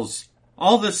bows,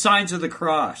 all the signs of the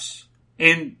cross,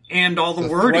 and all the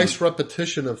wording. Thrice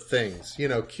repetition of things.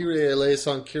 Kyrie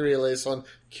eleison, Kyrie eleison,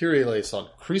 Kyrie eleison,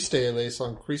 Christe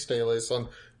eleison, Christe eleison,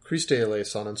 Christe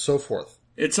eleison, and so forth.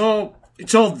 It's all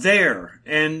there,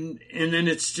 and then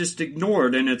it's just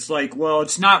ignored, and it's like, well,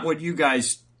 it's not what you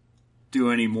guys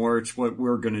do anymore, it's what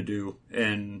we're going to do.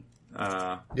 And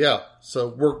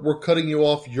so we're cutting you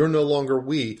off. You're no longer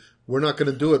we. We're not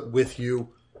going to do it with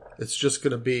you. It's just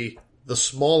going to be the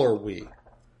smaller we.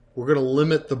 We're going to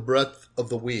limit the breadth of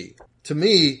the we. To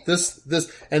me, this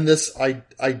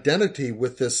identity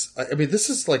with this, I mean, this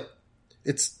is like,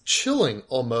 it's chilling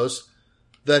almost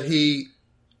that he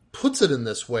puts it in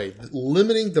this way.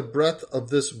 Limiting the breadth of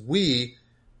this we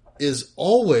is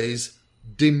always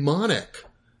demonic.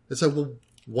 It's like, well,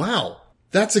 wow.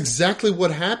 That's exactly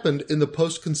what happened in the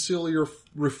post-conciliar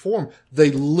reform.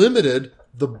 They limited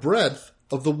the breadth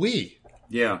of the we.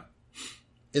 Yeah.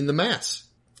 In the Mass.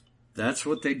 That's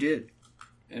what they did.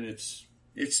 And it's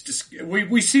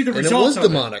we see the results of it.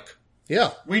 And it was demonic.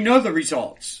 Yeah. We know the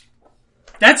results.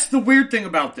 That's the weird thing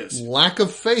about this. Lack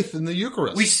of faith in the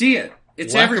Eucharist. We see it.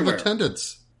 It's Lack everywhere. of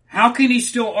attendance. How can he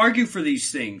still argue for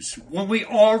these things when we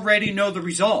already know the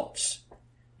results?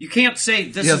 You can't say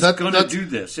this is going to do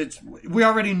this. We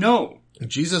already know.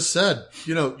 Jesus said,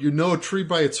 you know a tree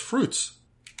by its fruits.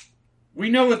 We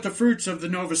know what the fruits of the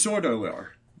Novus Ordo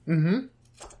are. Mm-hmm.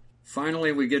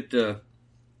 Finally, we get to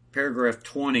paragraph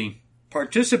 20.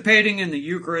 Participating in the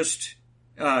Eucharistic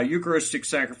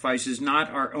sacrifice is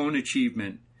not our own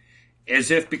achievement,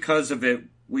 as if because of it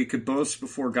we could boast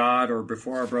before God or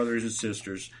before our brothers and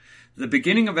sisters. The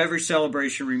beginning of every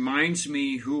celebration reminds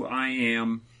me who I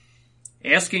am,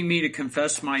 asking me to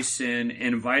confess my sin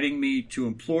and inviting me to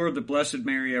implore the Blessed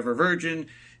Mary, ever Virgin,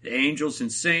 the angels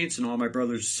and saints, and all my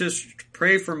brothers and sisters to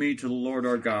pray for me to the Lord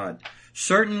our God.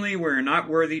 Certainly we are not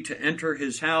worthy to enter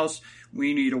his house.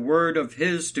 We need a word of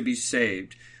his to be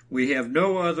saved. We have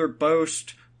no other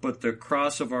boast but the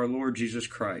cross of our Lord Jesus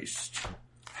Christ.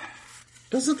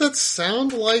 Doesn't that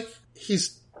sound like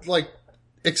he's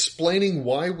explaining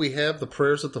why we have the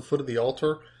prayers at the foot of the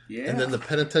altar? Yeah. And then the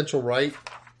penitential rite?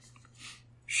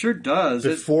 Sure does.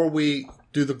 Before we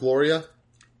do the Gloria?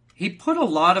 he put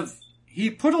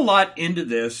a lot into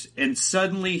this, and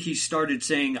suddenly he started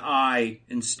saying I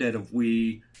instead of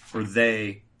we or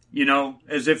they,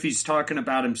 as if he's talking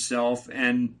about himself.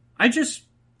 And I just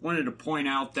wanted to point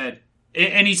out that,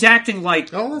 and he's acting like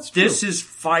this is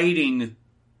fighting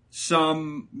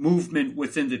some movement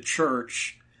within the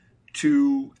church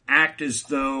to act as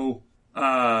though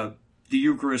the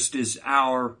Eucharist is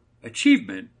our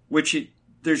achievement, which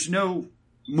there's no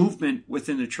movement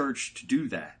within the church to do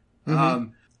that. Mm-hmm.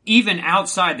 Even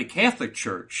outside the Catholic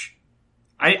Church,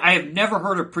 I have never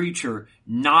heard a preacher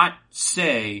not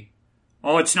say,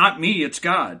 "Oh, it's not me, it's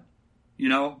God."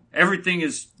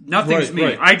 Nothing's me.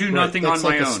 Right. I do nothing on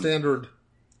my own. Standard.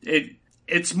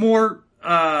 It's more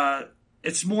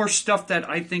stuff that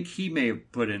I think he may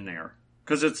have put in there,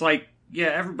 because it's like, yeah,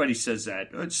 everybody says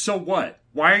that. So what?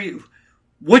 Why are you?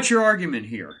 What's your argument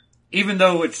here? Even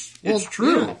though it's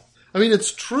true. Yeah. I mean,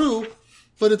 it's true,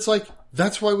 but it's like,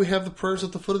 that's why we have the prayers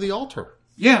at the foot of the altar.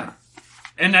 Yeah.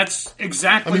 And that's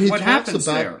exactly what happens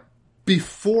there.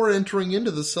 Before entering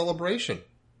into the celebration.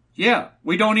 Yeah.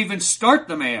 We don't even start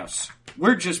the Mass.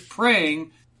 We're just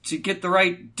praying to get the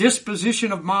right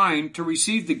disposition of mind to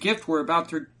receive the gift we're about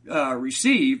to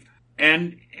receive.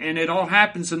 And it all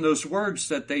happens in those words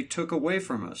that they took away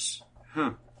from us.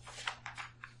 Huh.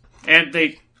 And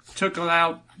they took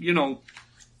out, in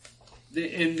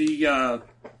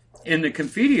the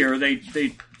Confiteor,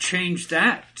 they changed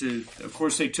that to, of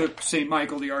course, they took St.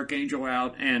 Michael the Archangel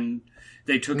out, and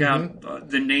they took out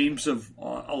the names of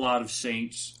a lot of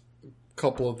saints. A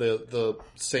couple of the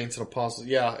saints and apostles.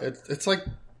 Yeah, it's like,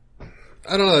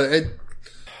 I don't know.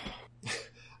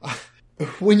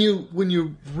 When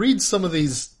you read some of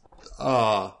these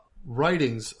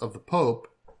writings of the Pope,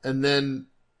 and then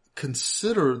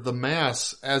consider the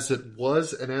Mass as it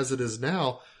was and as it is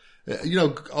now,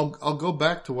 I'll go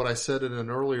back to what I said in an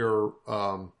earlier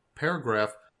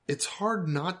paragraph. It's hard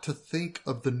not to think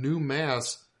of the new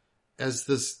Mass as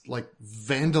this, like,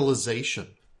 vandalization.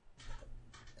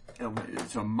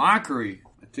 It's a mockery.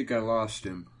 I think I lost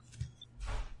him.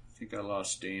 I think I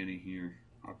lost Danny here.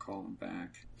 I'll call him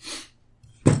back.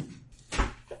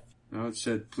 No, it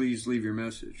said, please leave your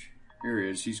message. Here he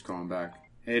is. He's calling back.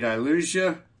 Hey, did I lose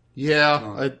you?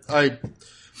 Yeah, I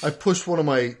pushed one of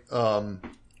my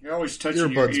You're always touching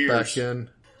earbuds your ears. Back in.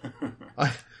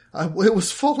 It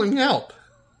was falling out.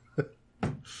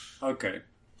 Okay.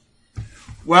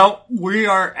 Well, we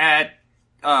are at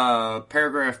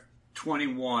paragraph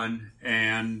 21,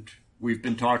 and we've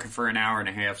been talking for an hour and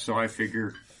a half, so I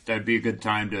figure that'd be a good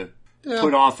time to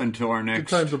put off until our next... Good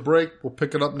time to break. We'll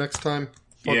pick it up next time.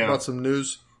 Talk about some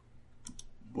news.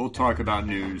 We'll talk about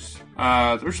news.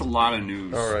 There's a lot of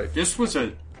news. All right. This was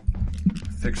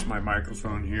fix my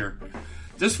microphone here.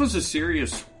 This was a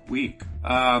serious week.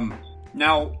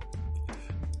 Now,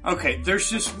 okay, there's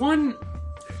this one...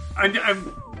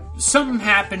 something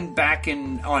happened back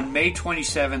on May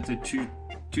 27th of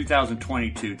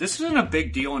 2022. This isn't a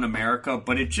big deal in America,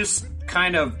 but it just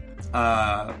kind of...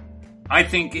 I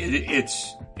think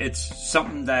it's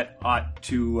something that ought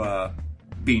to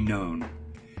be known.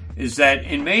 Is that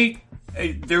in May,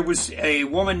 there was a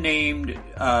woman named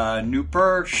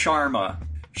Nupur Sharma.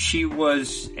 She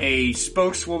was a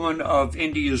spokeswoman of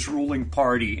India's ruling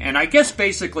party, and I guess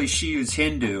basically she was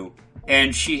Hindu,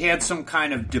 and she had some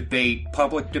kind of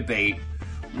public debate,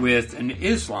 with an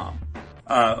Islam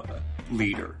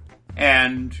leader.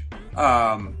 And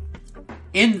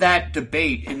in that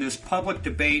debate, in this public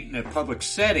debate in a public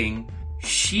setting,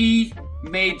 she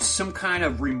made some kind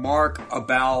of remark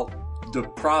about the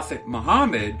Prophet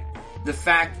Muhammad, the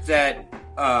fact that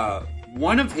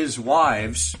one of his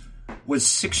wives was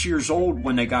 6 years old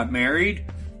when they got married,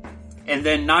 and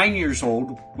then 9 years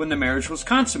old when the marriage was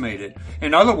consummated.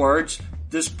 In other words,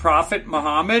 this Prophet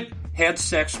Muhammad had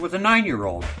sex with a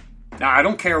 9-year-old. Now, I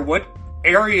don't care what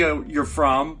area you're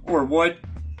from or what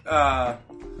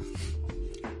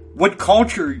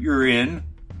culture you're in,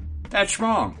 that's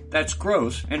wrong. That's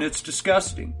gross, and it's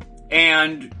disgusting.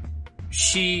 And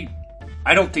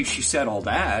I don't think she said all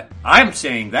that. I'm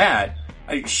saying that.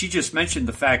 She just mentioned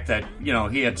the fact that,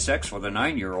 he had sex with a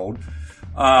 9-year-old.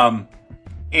 And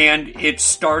it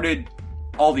started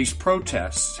all these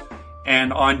protests.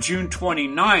 And on June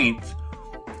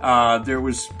 29th, there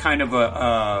was kind of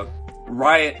a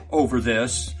riot over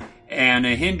this. And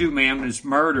a Hindu man was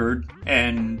murdered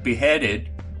and beheaded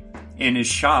in his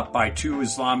shop by 2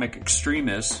 Islamic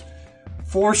extremists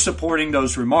for supporting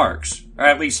those remarks. Or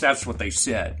at least that's what they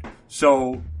said.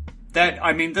 So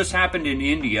this happened in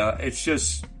India.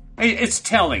 It's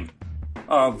telling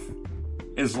of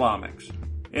Islamics.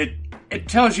 It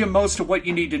tells you most of what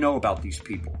you need to know about these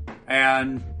people.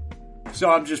 And So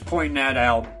I'm just pointing that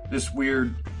out. This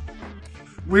weird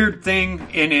thing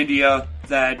in India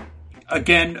that,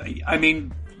 again, I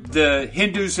mean, the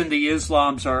Hindus and the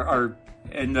Islams are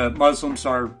and the Muslims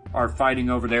are fighting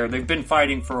over there. They've been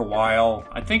fighting for a while.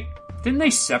 I think, didn't they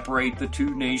separate the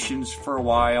two nations for a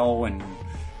while? And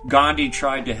Gandhi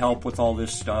tried to help with all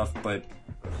this stuff, but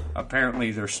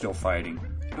apparently they're still fighting.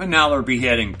 And now they're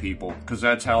beheading people, because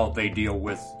that's how they deal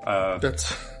with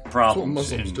that's problems. That's what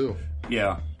Muslims do.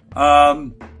 Yeah.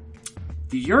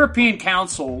 The European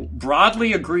Council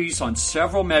broadly agrees on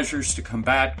several measures to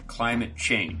combat climate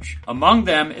change. Among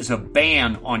them is a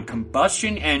ban on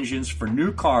combustion engines for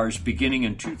new cars beginning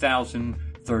in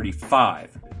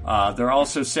 2035. They're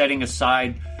also setting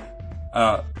aside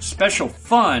a special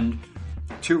fund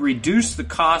to reduce the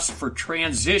cost for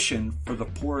transition for the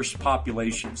poorest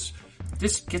populations.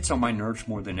 This gets on my nerves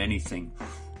more than anything.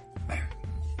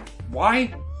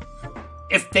 Why?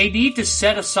 If they need to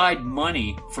set aside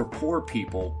money for poor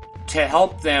people to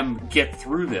help them get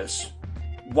through this,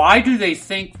 why do they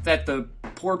think that the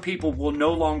poor people will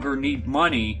no longer need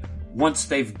money once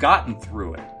they've gotten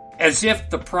through it? As if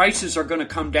the prices are going to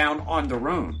come down on their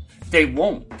own. They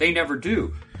won't. They never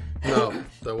do. No,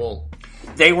 they won't.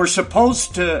 They were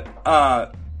supposed to,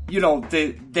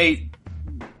 they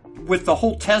with the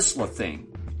whole Tesla thing,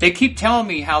 they keep telling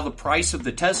me how the price of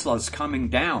the Tesla is coming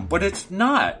down, but it's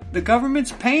not. The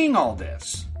government's paying all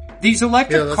this. These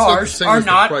electric cars are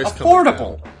not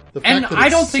affordable. And I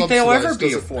don't think they'll ever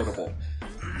be affordable.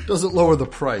 Doesn't lower the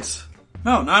price.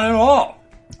 No, not at all.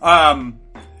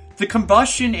 The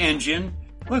combustion engine,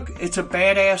 look, it's a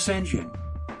badass engine.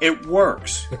 It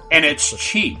works, and it's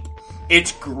cheap.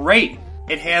 It's great.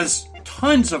 It has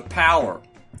tons of power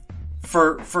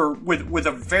with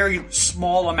a very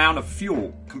small amount of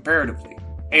fuel comparatively.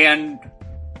 And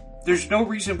there's no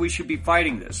reason we should be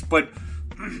fighting this. But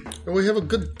and we have a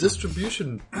good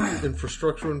distribution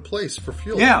infrastructure in place for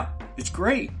fuel. Yeah, it's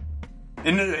great.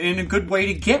 And a good way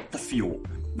to get the fuel.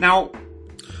 Now,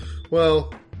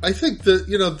 well, I think that,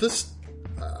 this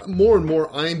more and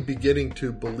more I'm beginning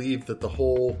to believe that the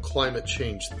whole climate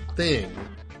change thing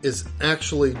is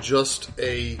actually just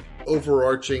a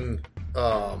overarching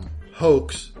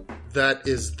hoax that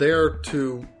is there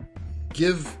to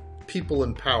give people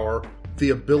in power the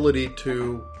ability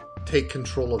to take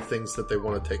control of things that they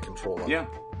want to take control of. Yeah,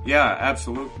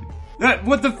 absolutely.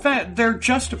 Their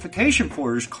justification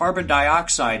for is carbon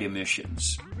dioxide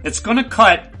emissions. It's going to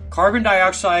cut carbon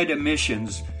dioxide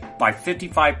emissions by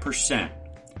 55%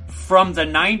 from the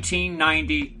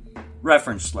 1990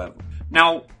 reference level.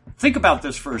 Now, think about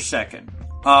this for a second.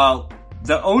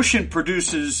 The ocean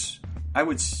produces,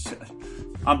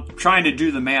 I'm trying to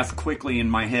do the math quickly in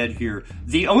my head here.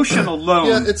 The ocean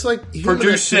alone it's like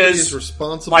produces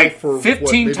responsible like for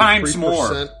 15 times 3%?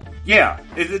 more. Yeah,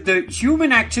 the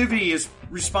human activity is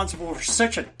responsible for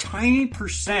such a tiny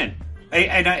percent,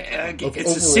 and it's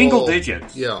overall, a single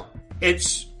digit. Yeah,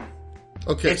 it's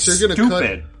okay. It's so you're going to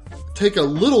stupid. take a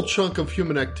little chunk of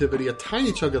human activity, a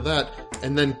tiny chunk of that,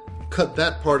 and then cut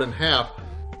that part in half.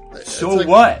 So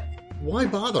what? Why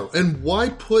bother? And why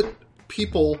put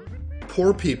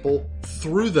poor people,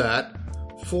 through that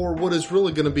for what is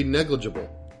really going to be negligible?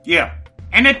 Yeah,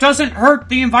 and it doesn't hurt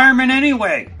the environment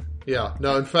anyway. Yeah.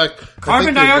 No, in fact,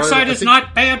 carbon dioxide is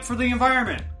not bad for the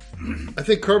environment. I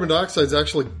think carbon dioxide is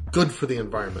actually good for the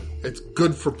environment. It's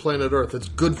good for planet Earth. It's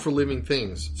good for living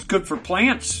things. It's good for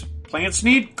plants. Plants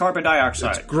need carbon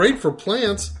dioxide. It's great for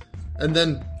plants, and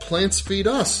then plants feed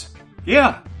us.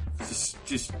 Yeah.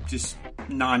 Just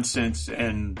nonsense,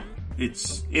 and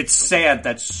it's sad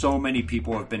that so many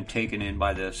people have been taken in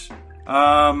by this.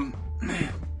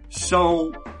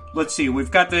 So let's see.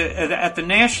 We've got at the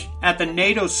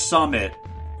NATO summit,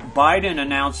 Biden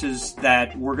announces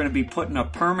that we're going to be putting a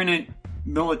permanent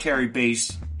military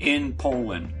base in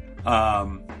Poland.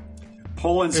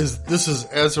 This is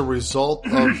as a result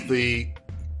of the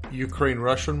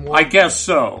Ukraine-Russian war? I guess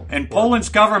so. And Poland's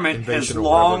government has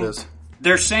long.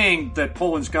 They're saying that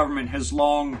Poland's government has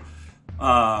long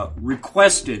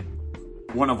requested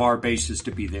one of our bases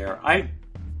to be there.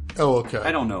 Oh, okay.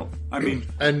 I don't know. I mean,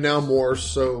 and now more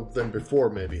so than before,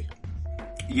 maybe.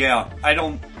 Yeah,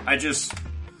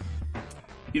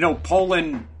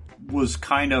 Poland was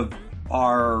kind of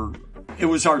our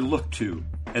look to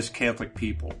as Catholic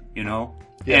people, Yeah.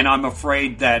 And I'm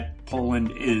afraid that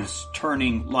Poland is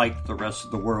turning like the rest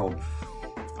of the world.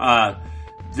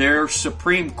 Their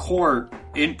Supreme Court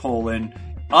in Poland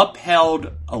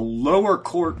upheld a lower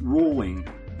court ruling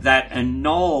that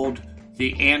annulled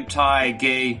the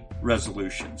anti-gay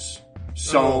resolutions.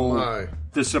 So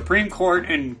the Supreme Court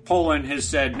in Poland has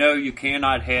said, no, you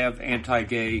cannot have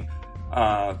anti-gay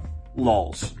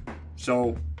lulls.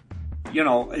 So,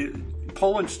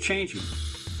 Poland's changing.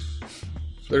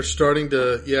 They're starting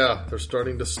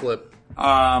to slip.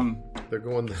 They're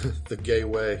going the gay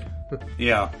way.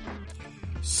 Yeah.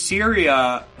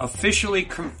 Syria officially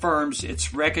confirms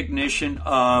its recognition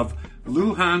of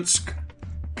Luhansk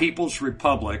People's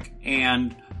Republic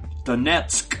and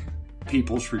Donetsk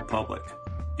People's Republic.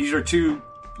 These are two,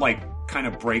 kind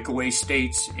of breakaway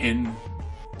states in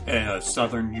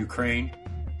southern Ukraine.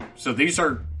 So these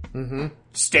are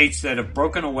states that have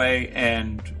broken away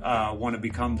and want to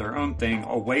become their own thing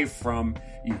away from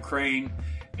Ukraine,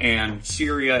 and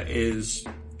Syria is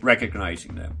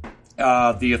recognizing them.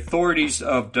 The authorities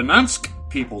of Donetsk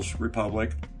People's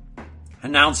Republic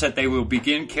announced that they will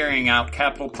begin carrying out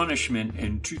capital punishment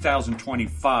in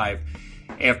 2025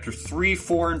 after 3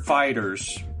 foreign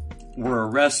fighters were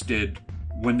arrested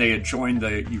when they had joined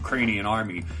the Ukrainian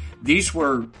army. These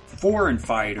were foreign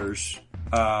fighters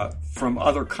from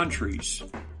other countries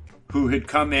who had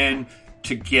come in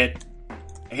to get,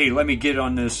 hey, let me get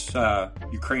on this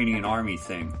Ukrainian army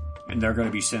thing, and they're going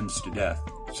to be sentenced to death.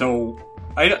 So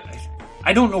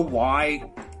I don't know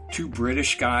why 2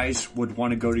 British guys would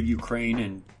want to go to Ukraine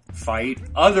and fight,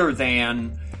 other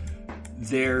than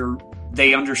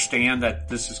they understand that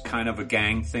this is kind of a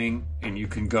gang thing, and you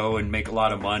can go and make a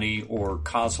lot of money or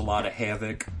cause a lot of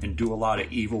havoc and do a lot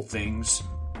of evil things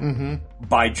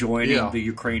by joining the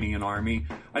Ukrainian army.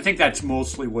 I think that's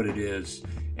mostly what it is,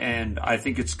 and I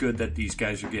think it's good that these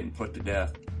guys are getting put to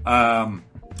death.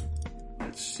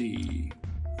 Let's see.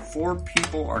 4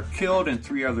 people are killed and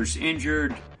 3 others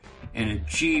injured in a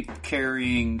Jeep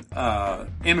carrying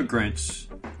immigrants.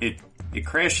 It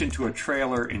crashed into a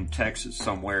trailer in Texas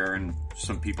somewhere, and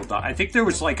some people died. I think there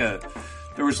was like a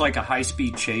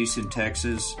high-speed chase in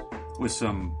Texas with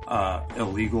some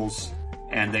illegals,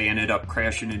 and they ended up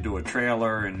crashing into a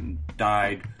trailer and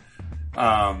died.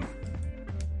 But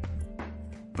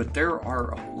there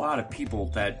are a lot of people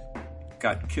that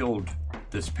got killed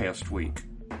this past week.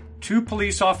 2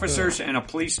 police officers and a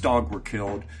police dog were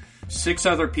killed. 6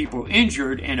 other people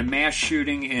injured in a mass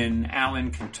shooting in Allen,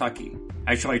 Kentucky.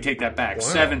 Actually, I take that back.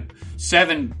 Wow.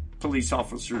 7 police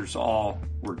officers all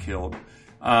were killed.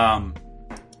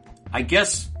 I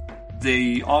guess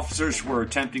the officers were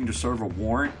attempting to serve a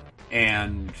warrant,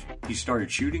 and he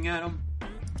started shooting at them.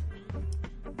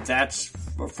 That's,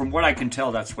 from what I can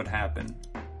tell, that's what happened.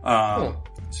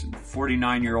 It's a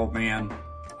 49-year-old man.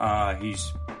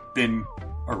 He's been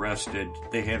arrested.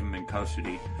 They have him in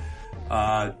custody.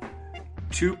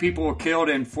 2 people were killed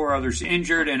and 4 others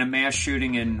injured in a mass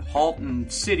shooting in Halton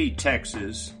City,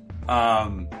 Texas.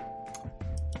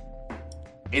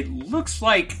 It looks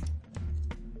like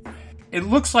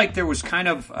there was kind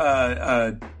of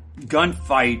a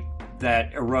gunfight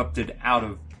that erupted out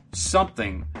of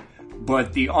something,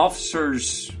 but the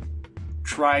officers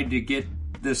tried to get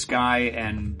this guy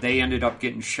and they ended up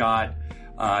getting shot.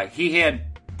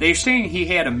 They're saying he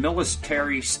had a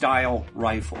military-style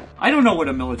rifle. I don't know what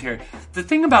a military... The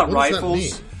thing about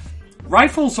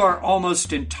rifles are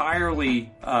almost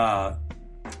entirely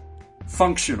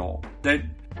functional. That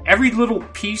every little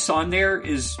piece on there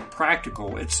is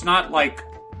practical. It's not like...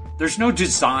 There's no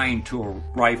design to a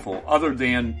rifle other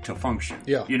than to function.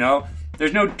 Yeah.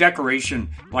 There's no decoration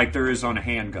like there is on a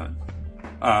handgun.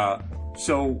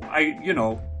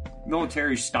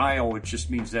 Military style, it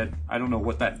just means that I don't know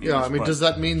what that means. Yeah, I mean, does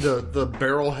that mean the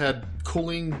barrel had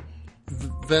cooling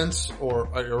vents, or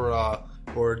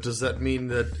does that mean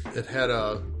that it had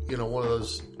one of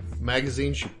those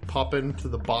magazines you pop into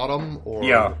the bottom?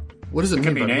 Or what does it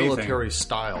mean by military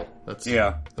style? That's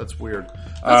weird.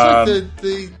 That's like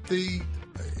the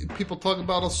people talk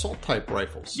about assault type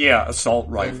rifles. Yeah, assault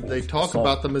rifles. And they talk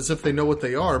about them as if they know what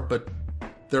they are, but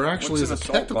there actually is a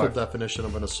technical definition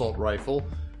of an assault rifle,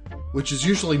 which is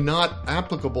usually not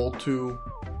applicable to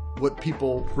what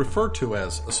people refer to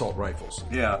as assault rifles.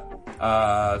 Yeah.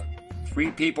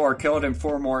 3 people are killed and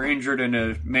 4 more injured in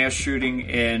a mass shooting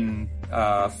in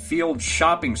Field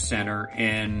Shopping Center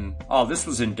in... Oh, this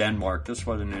was in Denmark. This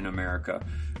wasn't in America.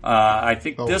 I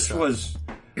think this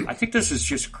is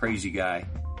just a crazy guy.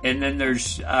 And then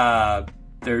there's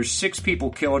 6 people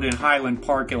killed in Highland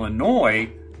Park, Illinois.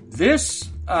 This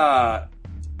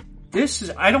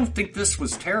is, I don't think this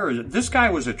was terrorism. This guy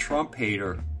was a Trump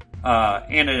hater,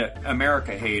 and an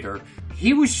America hater.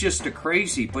 He was just a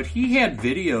crazy, but he had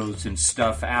videos and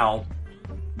stuff out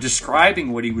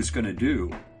describing what he was going to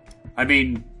do. I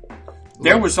mean,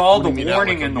 there was all the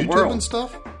warning in the world. And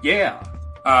stuff? Yeah.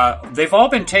 They've all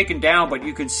been taken down, but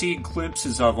you can see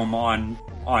glimpses of them on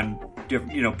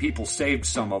people saved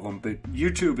some of them, but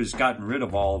YouTube has gotten rid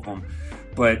of all of them.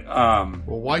 But,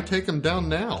 why take them down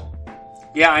now?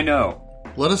 Yeah, I know.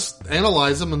 Let us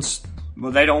analyze them and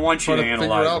Well, they don't want you to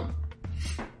analyze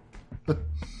them.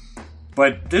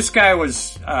 But this guy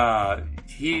was,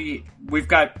 we've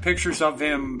got pictures of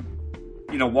him,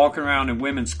 walking around in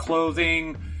women's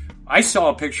clothing. I saw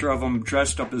a picture of him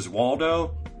dressed up as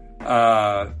Waldo.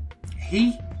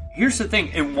 Here's the thing.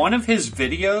 In one of his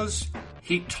videos,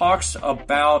 he talks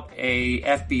about a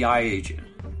FBI agent.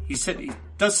 He said he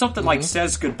does something like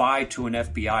says goodbye to an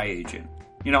FBI agent.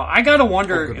 I gotta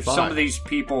wonder if some of these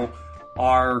people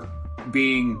are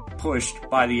being pushed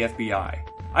by the FBI.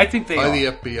 I think they are. By the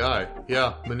FBI,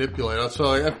 yeah, manipulated.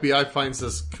 So the FBI finds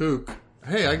this kook.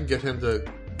 Hey, I can get him to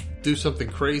do something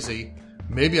crazy.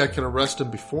 Maybe I can arrest him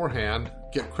beforehand,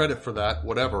 get credit for that,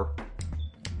 whatever.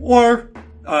 Or,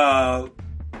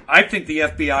 I think the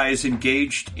FBI is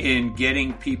engaged in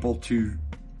getting people to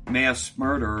mass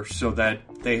murder so that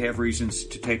they have reasons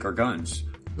to take our guns.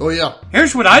 Oh, yeah.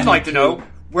 Here's what I'd like to know.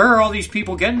 Where are all these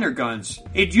people getting their guns?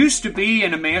 It used to be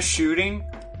in a mass shooting,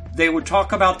 they would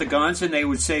talk about the guns and they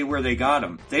would say where they got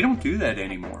them. They don't do that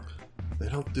anymore. They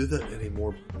don't do that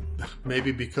anymore.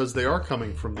 Maybe because they are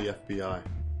coming from the FBI.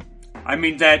 I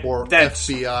mean, that's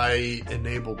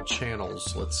FBI-enabled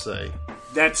channels, let's say.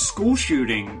 That school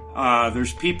shooting,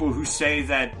 there's people who say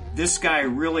that this guy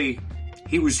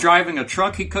he was driving a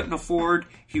truck he couldn't afford,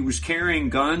 he was carrying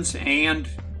guns and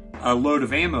a load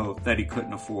of ammo that he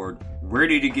couldn't afford. Where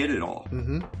did he get it all?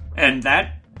 Mm-hmm. And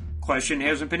that question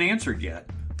hasn't been answered yet.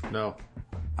 No.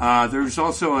 There's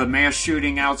also a mass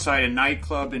shooting outside a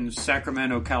nightclub in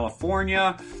Sacramento,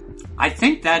 California. I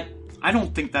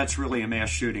don't think that's really a mass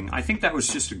shooting. I think that was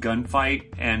just a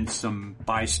gunfight and some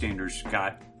bystanders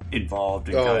got involved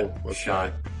and got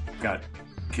shot, got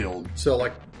killed. So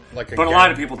like a but gang, a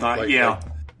lot of people died.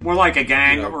 More like a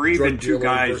gang or even two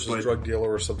guys. Versus drug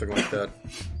dealer or something like that.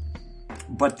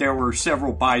 But there were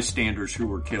several bystanders who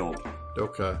were killed.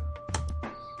 Okay.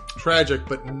 Tragic,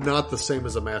 but not the same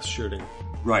as a mass shooting.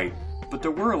 Right. But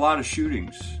there were a lot of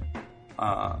shootings.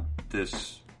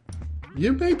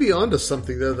 You may be onto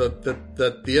something there that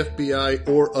the FBI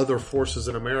or other forces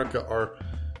in America are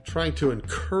trying to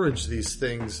encourage these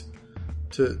things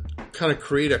to kind of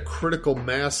create a critical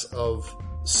mass of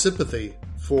sympathy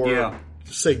for,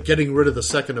 say, getting rid of the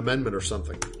Second Amendment or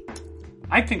something.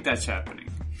 I think that's happening.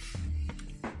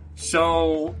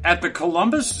 So, at the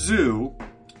Columbus Zoo,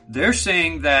 they're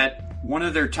saying that one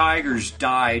of their tigers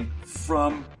died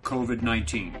from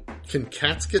COVID-19. Can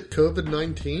cats get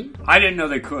COVID-19? I didn't know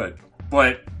they could,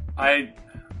 but I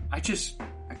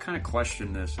kind of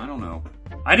question this. I don't know.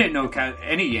 I didn't know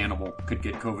any animal could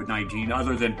get COVID-19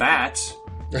 other than bats,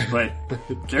 but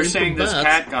they're saying this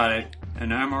cat got it.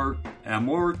 An Amur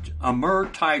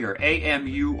tiger,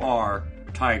 AMUR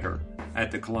tiger,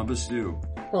 at the Columbus Zoo.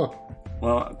 Huh.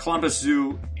 Well, Columbus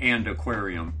Zoo and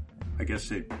Aquarium. I guess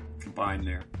they combined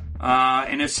there.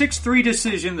 In a 6-3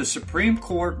 decision, the Supreme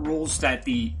Court rules that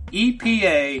the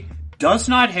EPA does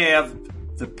not have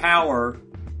the power,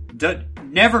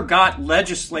 never got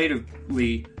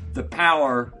legislatively the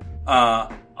power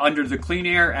under the Clean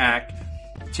Air Act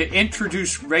to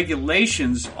introduce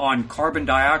regulations on carbon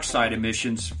dioxide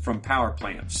emissions from power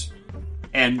plants.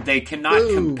 And they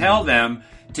cannot compel them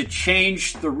to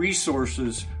change the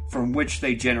resources from which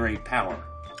they generate power.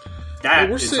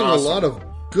 We're seeing awesome. A lot of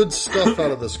good stuff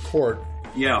out of this court.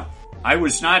 Yeah. I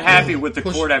was not happy with the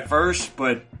court at first,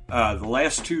 but the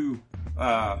last two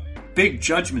big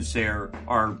judgments there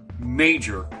are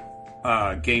major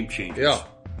game changers. Yeah.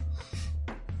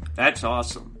 That's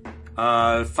awesome.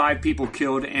 5 people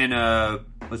killed in a,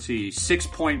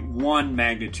 6.1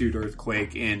 magnitude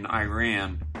earthquake in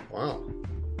Iran. Wow.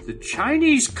 The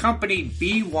Chinese company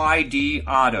BYD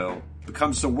Auto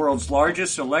becomes the world's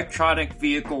largest electronic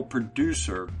vehicle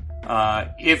producer,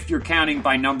 if you're counting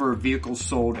by number of vehicles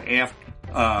sold. If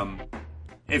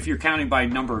you're counting by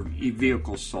number of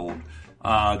vehicles sold,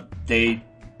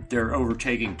 they're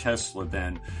overtaking Tesla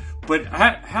then. But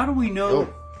how do we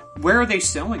know? Where are they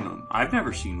selling them? I've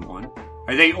never seen one.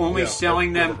 Are they only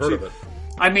selling them to?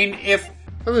 I mean,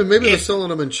 maybe they're selling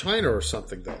them in China or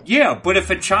something, though. Yeah, but if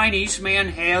a Chinese man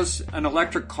has an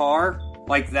electric car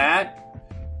like that,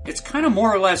 it's kind of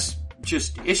more or less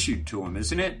just issued to him,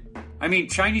 isn't it? I mean,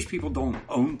 Chinese people don't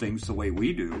own things the way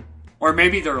we do. Or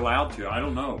maybe they're allowed to. I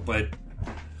don't know, but...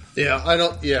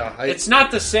 it's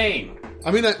not the same.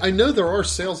 I mean, I know there are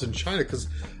sales in China because,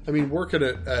 working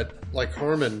at like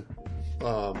Harman,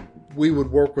 we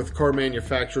would work with car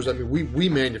manufacturers. I mean, we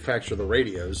manufacture the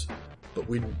radios, but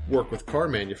we work with car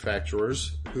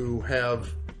manufacturers who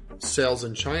have sales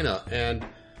in China, and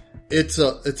it's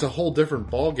a whole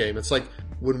different ballgame. It's like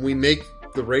when we make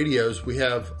the radios, we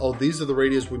have, these are the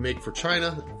radios we make for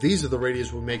China. These are the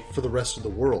radios we make for the rest of the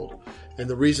world. And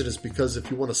the reason is because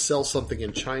if you want to sell something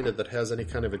in China that has any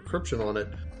kind of encryption on it,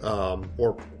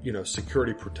 or,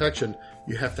 security protection,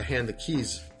 you have to hand the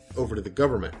keys over to the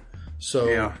government.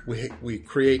 So we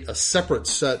create a separate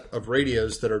set of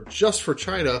radios that are just for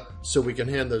China so we can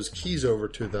hand those keys over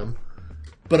to them.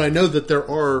 But I know that there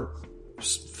are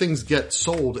things get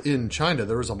sold in China.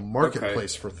 There is a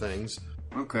marketplace for things.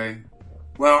 Okay.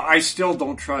 Well, I still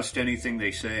don't trust anything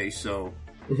they say, so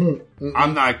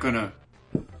I'm not gonna.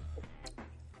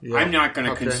 Yeah. I'm not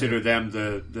gonna consider them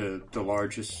the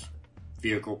largest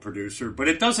vehicle producer. But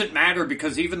it doesn't matter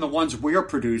because even the ones we're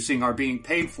producing are being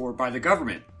paid for by the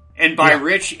government and by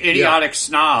rich, idiotic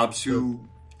snobs who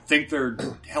think they're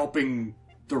helping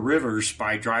the rivers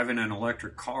by driving an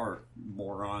electric car.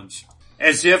 Morons,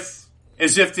 as if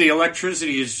the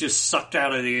electricity is just sucked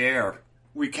out of the air.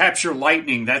 We capture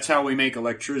lightning. That's how we make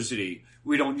electricity.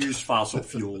 We don't use fossil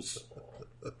fuels.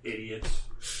 Idiots.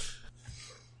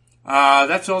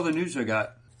 That's all the news I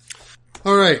got.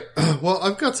 All right. Well,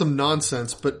 I've got some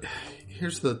nonsense, but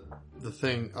here's the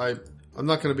thing. I'm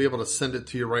not going to be able to send it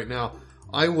to you right now.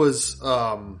 I was,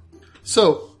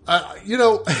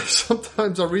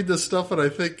 sometimes I read this stuff and I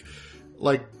think,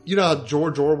 like, how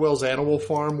George Orwell's Animal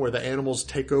Farm, where the animals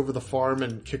take over the farm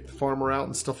and kick the farmer out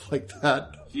and stuff like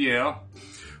that? Yeah.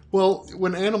 Well,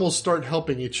 when animals start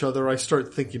helping each other, I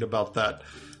start thinking about that.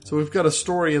 So we've got a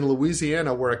story in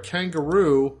Louisiana where a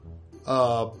kangaroo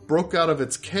broke out of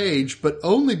its cage, but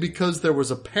only because there was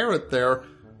a parrot there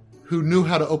who knew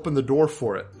how to open the door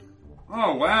for it.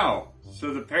 Oh, wow.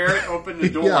 So the parrot opened the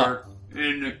door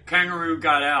and the kangaroo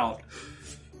got out.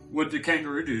 What did the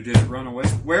kangaroo do? Did it run away?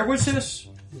 Where was this?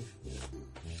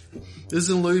 This is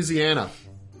in Louisiana.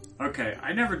 Okay.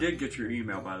 I never did get your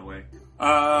email, by the way.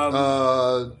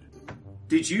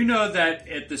 Did you know that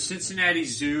at the Cincinnati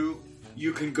Zoo,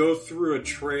 you can go through a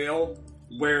trail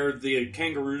where the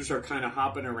kangaroos are kind of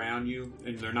hopping around you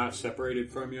and they're not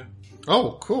separated from you?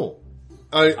 Oh, cool.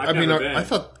 I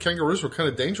thought kangaroos were kind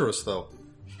of dangerous, though.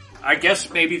 I guess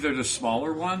maybe they're the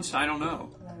smaller ones. I don't know.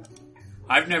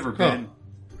 I've never been.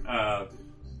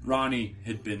 Ronnie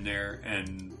had been there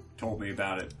and told me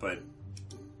about it, but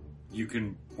you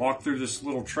can walk through this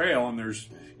little trail and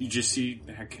you just see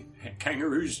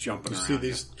kangaroos jumping around. You see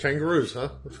these kangaroos, huh?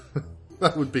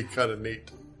 That would be kind of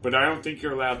neat. But I don't think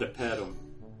you're allowed to pet them.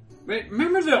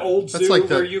 Remember the old zoo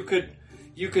where you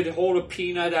could hold a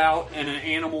peanut out and an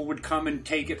animal would come and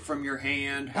take it from your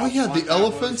hand? The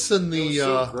elephants and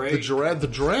the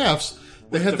giraffes.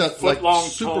 They had that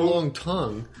super long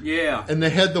tongue. Yeah. And they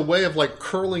had the way of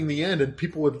curling the end, and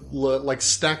people would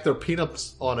stack their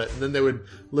peanuts on it, and then they would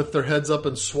lift their heads up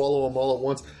and swallow them all at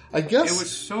once. I guess it was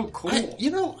so cool.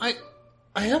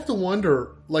 I have to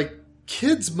wonder,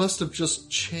 kids must have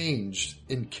just changed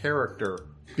in character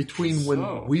between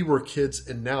when we were kids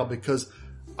and now, because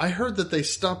I heard that they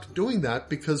stopped doing that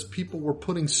because people were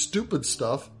putting stupid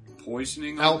stuff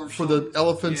poisoning out for the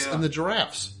elephants and the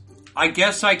giraffes. I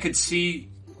guess I could see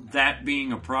that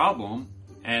being a problem,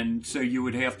 and so you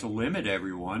would have to limit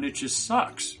everyone. It just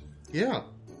sucks. Yeah.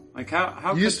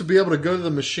 How you used to be able to go to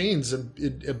the machines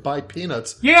and buy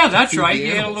peanuts. Yeah, that's right.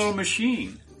 You had a little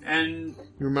machine. And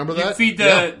you remember that? You feed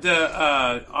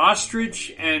the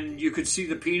ostrich, and you could see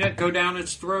the peanut go down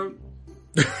its throat.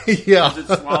 Yeah. As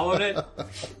it swallowed it.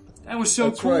 That was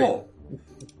so cool. Right.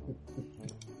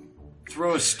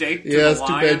 Throw a steak to the lion. Yeah, it's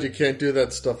too bad you can't do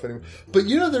that stuff anymore. But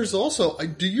there's also,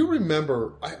 do you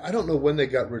remember, I don't know when they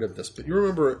got rid of this, but you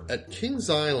remember at Kings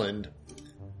Island,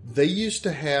 they used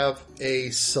to have a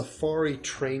safari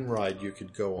train ride you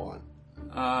could go on.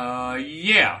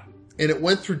 Yeah. And it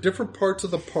went through different parts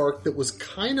of the park that was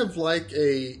kind of like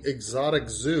a exotic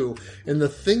zoo. And the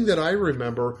thing that I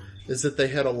remember is that they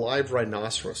had a live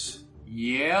rhinoceros.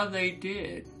 Yeah, they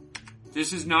did.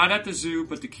 This is not at the zoo,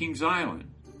 but the Kings Island.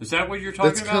 Is that what you're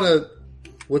talking about?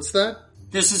 What's that?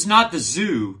 This is not the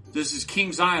zoo. This is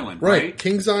Kings Island, right?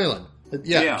 Kings Island.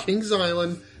 Yeah, Kings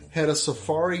Island had a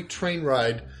safari train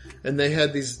ride, and they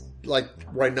had these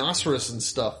rhinoceros and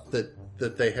stuff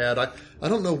that they had. I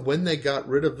don't know when they got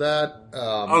rid of that.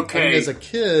 Okay. As a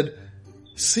kid,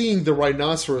 seeing the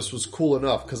rhinoceros was cool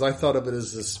enough because I thought of it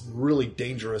as this really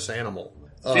dangerous animal.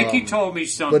 Vicky told me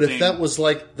something. But if that was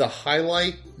the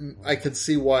highlight, I could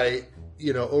see why,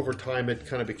 over time it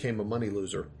kind of became a money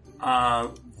loser.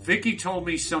 Vicky told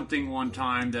me something one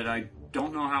time that I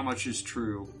don't know how much is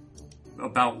true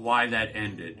about why that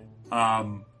ended.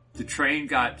 The train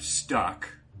got stuck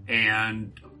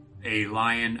and a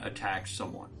lion attacked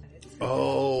someone.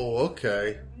 Oh,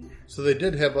 okay. So they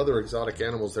did have other exotic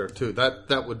animals there too.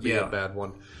 That would be a bad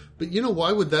one. But you know,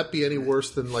 why would that be any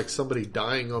worse than like somebody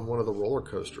dying on one of the roller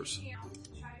coasters?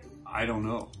 I don't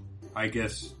know. I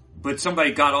guess. But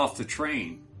somebody got off the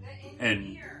train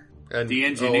and the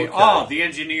engineer. The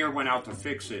engineer went out to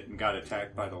fix it and got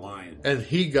attacked by the lion. And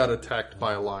he got attacked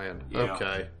by a lion. Yeah.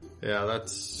 Okay. Yeah,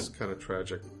 that's kind of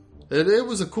tragic. It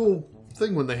was a cool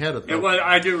thing when they had it, though.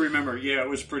 I do remember. Yeah, it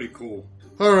was pretty cool.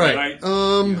 All right.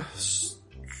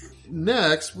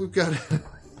 Next, we've got...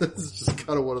 This is just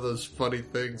kind of one of those funny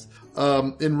things.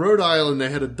 In Rhode Island, they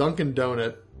had a Dunkin'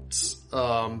 Donuts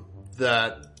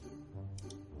that...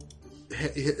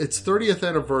 Its 30th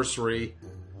anniversary,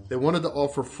 they wanted to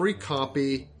offer free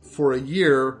coffee for a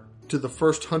year to the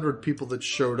first 100 people that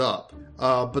showed up.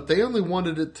 But they only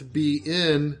wanted it to be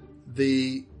in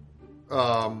the...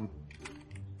 the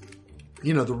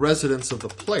residents of the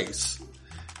place.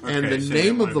 Okay, and the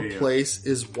name of the place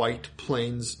is White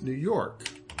Plains, New York.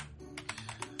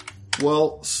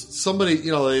 Well, somebody,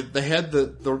 they had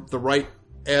the right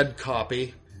ad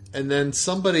copy, and then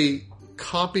somebody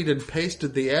copied and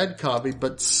pasted the ad copy,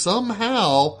 but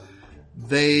somehow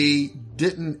they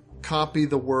didn't copy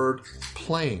the word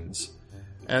plains.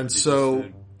 And so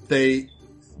they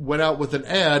went out with an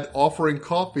ad offering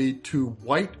coffee to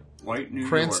White New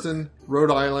Cranston, York.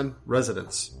 Rhode Island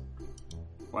residents.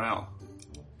 Wow.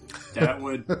 That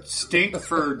would stink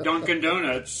for Dunkin'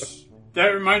 Donuts. That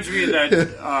reminds me of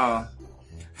that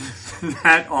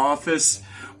that office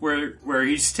where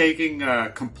he's taking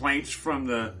complaints from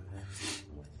the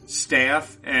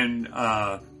staff, and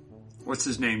what's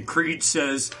his name? Creed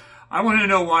says, "I want to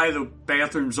know why the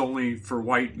bathroom's only for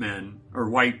white men or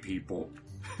white people."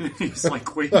 He's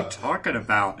like, "What are you talking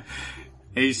about?"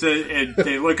 And he said, and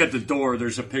they look at the door.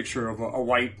 There's a picture of a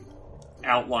white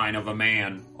outline of a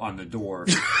man on the door.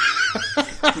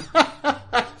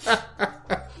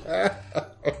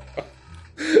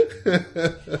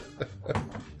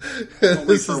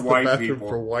 This for is white the bathroom people.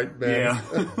 For white men. Yeah.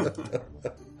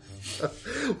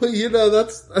 Well,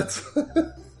 that's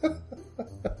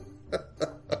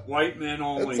white men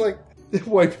only. It's like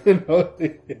white men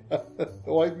only. Yeah.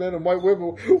 White men and white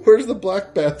women. Where's the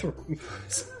black bathroom?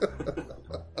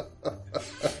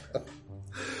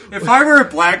 If I were a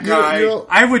black guy,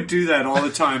 I would do that all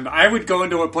the time. I would go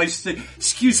into a place and say,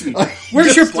 "Excuse me,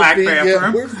 where's your black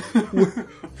bathroom? Yeah,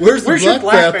 where's your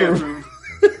black bathroom?"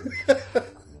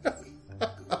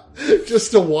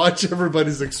 Just to watch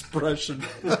everybody's expression.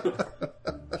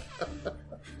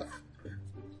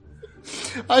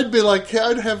 I'd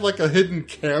have like a hidden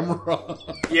camera.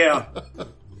 Yeah.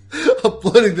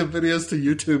 Uploading the videos to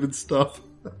YouTube and stuff.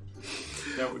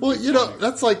 Well,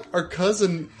 that's like our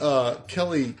cousin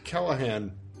Kelly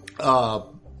Callahan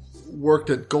worked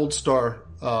at Gold Star.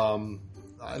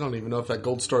 I don't even know if that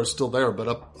Gold Star is still there, but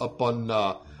up on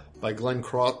by Glen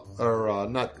Cross or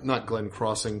not Glen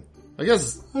Crossing. I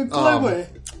guess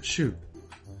shoot,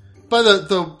 by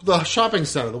the shopping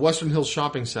center, the Western Hills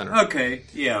Shopping Center. Okay,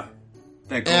 yeah,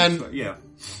 yeah.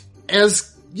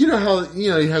 As you know how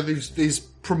you have these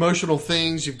promotional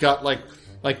things. You've got like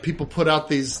people put out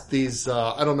these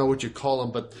I don't know what you call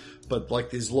them, but like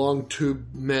these long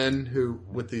tube men who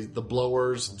with the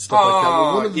blowers and stuff like that.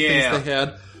 Well, one of the things they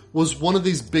had was one of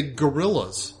these big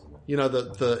gorillas.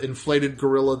 The inflated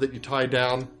gorilla that you tie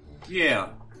down. Yeah.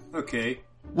 Okay.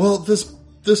 Well,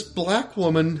 this black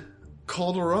woman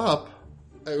called her up.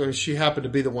 I mean, she happened to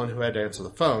be the one who had to answer the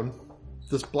phone.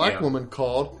 This black woman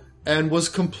called and was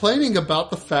complaining about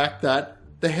the fact that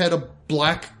they had a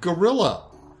black gorilla.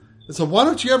 And so, why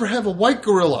don't you ever have a white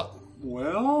gorilla?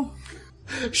 Well,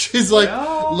 she's like,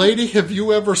 "Lady, have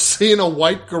you ever seen a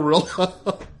white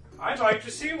gorilla?" I'd like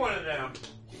to see one of them.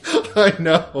 I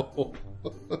know.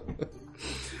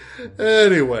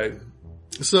 Anyway,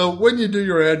 so when you do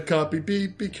your ad copy,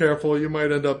 be careful. You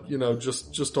might end up,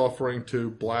 just offering to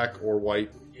black or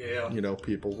white,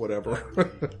 people,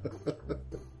 whatever.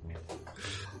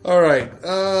 All right.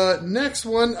 Next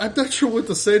one. I'm not sure what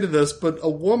to say to this, but a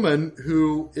woman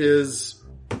who is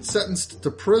sentenced to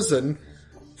prison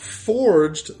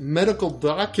forged medical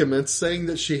documents saying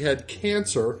that she had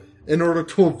cancer in order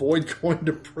to avoid going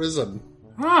to prison.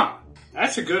 Huh.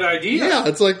 That's a good idea. Yeah,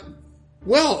 it's like,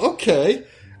 well, okay.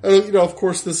 Of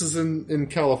course, this is in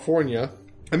California.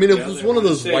 I mean, it was one of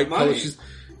those white collar. She's,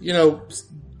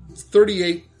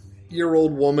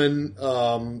 38-year-old woman,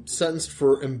 sentenced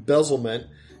for embezzlement,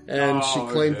 and she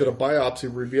claimed that a biopsy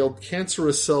revealed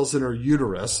cancerous cells in her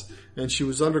uterus, and she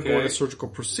was undergoing a surgical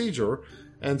procedure,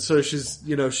 and so she's,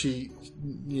 she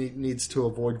needs to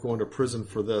avoid going to prison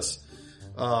for this.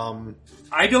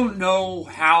 I don't know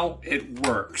how it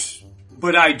works,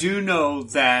 but I do know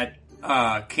that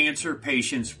cancer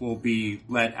patients will be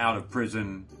let out of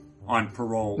prison on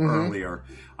parole earlier.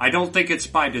 I don't think it's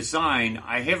by design.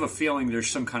 I have a feeling there's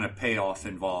some kind of payoff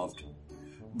involved.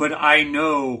 But I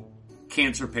know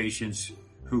cancer patients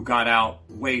who got out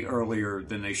way earlier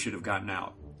than they should have gotten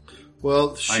out.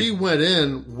 Well, she went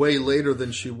in way later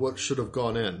than she should have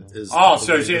gone in. So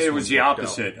it was the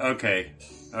opposite. Out. Okay.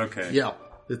 Yeah,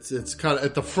 it's kind of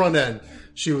at the front end.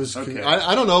 She was. Okay.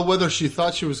 I don't know whether she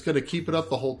thought she was going to keep it up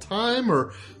the whole time,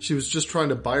 or she was just trying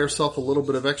to buy herself a little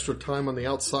bit of extra time on the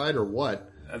outside, or what.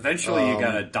 Eventually, you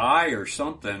got to die or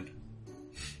something.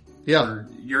 Yeah, or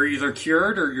you're either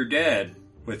cured or you're dead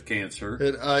with cancer.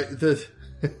 And the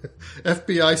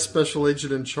FBI special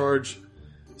agent in charge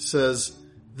says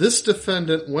this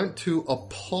defendant went to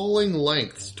appalling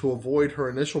lengths to avoid her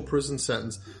initial prison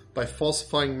sentence by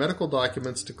falsifying medical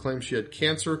documents to claim she had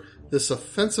cancer. This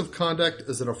offensive conduct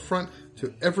is an affront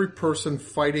to every person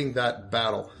fighting that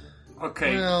battle.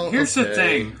 Okay, well, here's the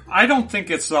thing. I don't think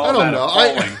it's all that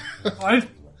appalling.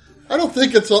 I don't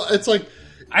think it's all. It's like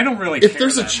I don't really. If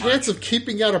there's a chance of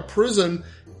keeping out of prison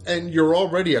and you're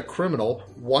already a criminal,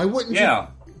 why wouldn't you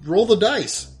roll the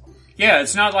dice? Yeah,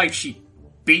 it's not like she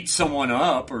beat someone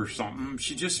up or something.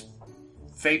 She just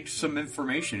faked some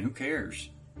information. Who cares?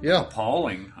 Yeah,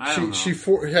 appalling. I don't know.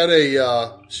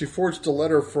 She forged a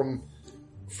letter from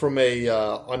a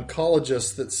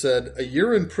oncologist that said a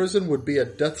year in prison would be a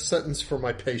death sentence for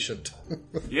my patient.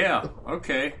 Yeah.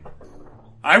 Okay.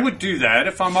 I would do that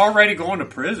if I'm already going to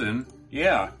prison.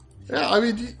 Yeah. Yeah. I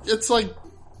mean, it's like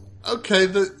okay.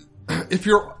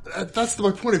 That's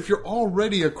my point. If you're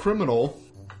already a criminal,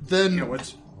 then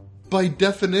by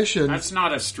definition, that's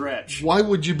not a stretch. Why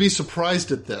would you be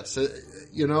surprised at this?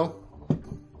 You know.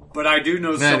 But I do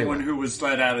know someone who was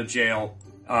let out of jail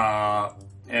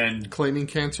and claiming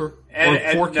cancer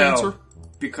or cancer,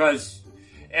 because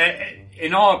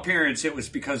in all appearance it was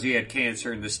because he had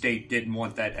cancer and the state didn't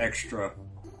want that extra.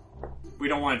 We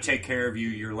don't want to take care of you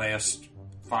your last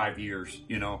 5 years,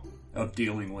 of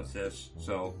dealing with this.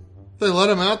 So they let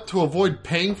him out to avoid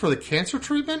paying for the cancer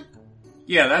treatment.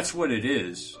 Yeah, that's what it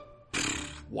is.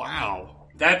 Wow,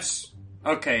 that's.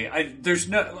 Okay,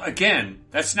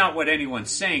 that's not what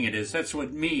anyone's saying it is. That's what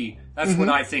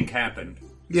I think happened.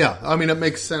 Yeah, I mean, it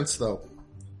makes sense, though.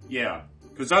 Yeah,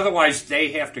 because otherwise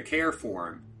they have to care for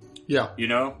him. Yeah.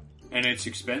 And it's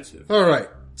expensive. All right.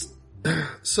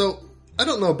 So, I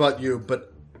don't know about you,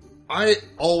 but I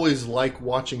always like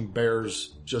watching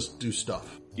bears just do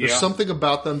stuff. There's something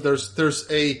about them. There's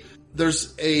a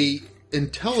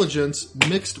intelligence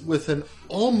mixed with an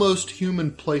almost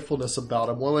human playfulness about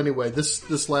him. Well, anyway,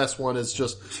 this last one is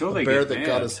just a bear that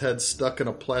got his head stuck in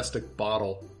a plastic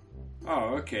bottle.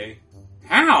 Oh, okay.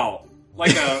 How?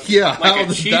 Like a how a did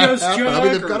Cheetos that happen? jug? I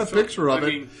mean, they've got a picture of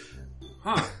it.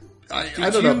 I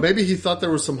don't know. Maybe he thought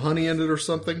there was some honey in it or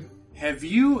something. Have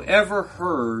you ever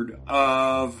heard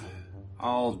of?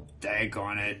 Oh,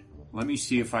 daggone it! Let me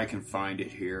see if I can find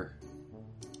it here.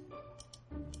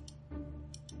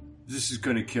 This is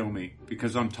going to kill me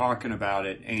because I'm talking about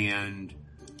it, and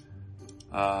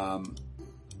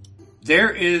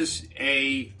there is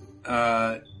a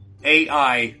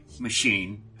AI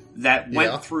machine that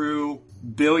went through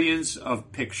billions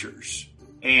of pictures,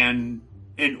 and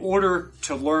in order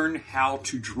to learn how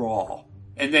to draw,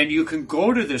 and then you can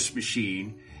go to this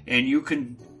machine and you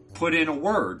can put in a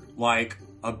word like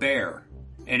a bear,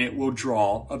 and it will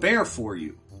draw a bear for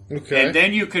you. Okay, and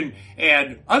then you can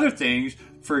add other things.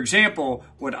 For example,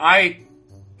 what I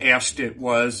asked it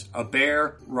was a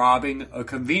bear robbing a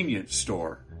convenience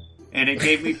store. And it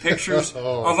gave me pictures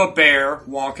of a bear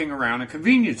walking around a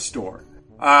convenience store.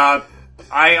 We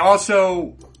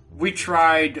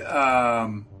tried gay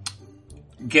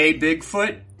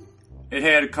Bigfoot. It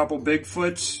had a couple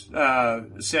Bigfoots,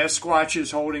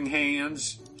 Sasquatches holding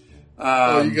hands.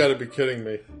 You gotta be kidding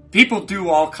me. People do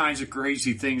all kinds of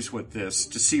crazy things with this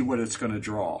to see what it's going to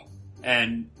draw.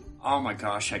 And oh my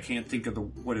gosh, I can't think of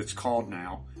what it's called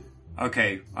now.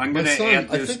 Okay, I'm going to add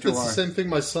this I think it's the same thing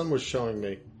my son was showing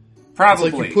me. Probably.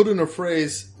 It's like you put in a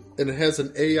phrase and it has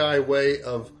an AI way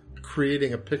of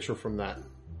creating a picture from that.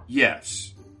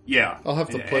 Yes. Yeah. I'll have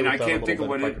to play with that. And I can't think of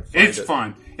what it's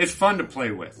fun. It's fun to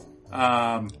play with.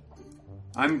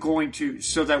 I'm going to,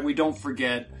 so that we don't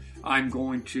forget, I'm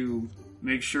going to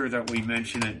make sure that we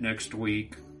mention it next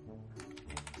week.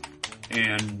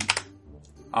 And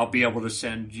I'll be able to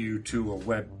send you to a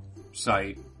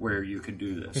website where you can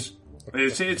do this.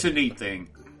 It's a neat thing.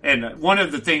 And one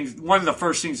of the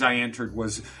first things I entered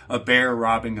was a bear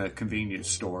robbing a convenience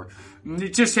store.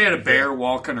 It just had a bear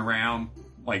walking around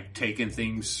like taking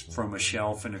things from a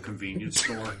shelf in a convenience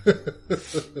store.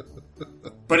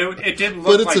 But it didn't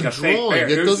look like a fake bear.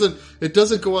 It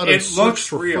doesn't go out and search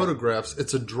for real. photographs.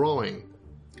 It's a drawing.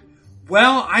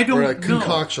 Well, I don't know. Or a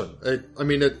concoction.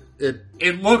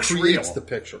 It looks creates real. the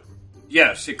picture.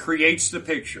 Yes, it creates the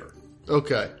picture.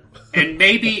 Okay. And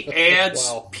maybe adds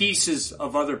Wow. pieces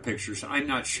of other pictures. I'm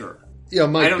not sure. Yeah, it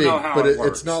might I don't be, know how but it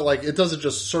works. it's not like it doesn't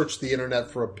just search the internet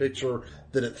for a picture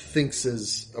that it thinks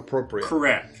is appropriate.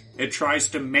 Correct. It tries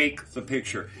to make the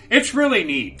picture. It's really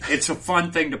neat. It's a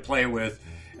fun thing to play with.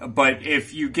 But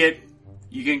if you can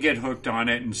get hooked on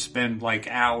it and spend like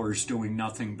hours doing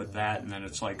nothing but that, and then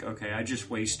it's like, okay, I just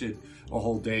wasted a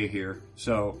whole day here.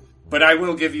 So, but I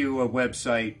will give you a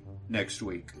website next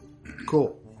week.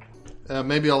 Cool.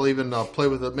 Maybe I'll even play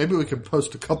with it. Maybe we can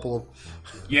post a couple of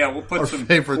we'll put our some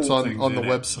favorites cool on things the in it.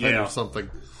 website or something.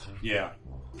 Yeah.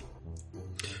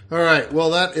 All right.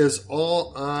 Well, that is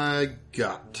all I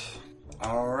got.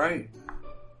 All right.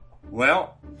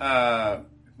 Well,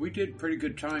 we did pretty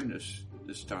good time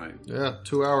this time. Yeah,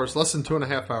 2 hours, less than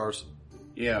 2.5 hours.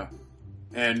 Yeah,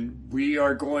 and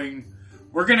we're going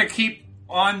to keep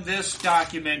on this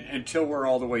document until we're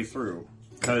all the way through,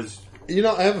 because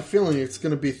I have a feeling it's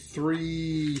going to be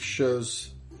 3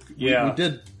 shows. Yeah, we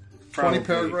did 20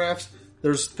 paragraphs.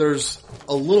 There's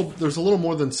a little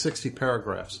more than 60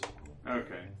 paragraphs.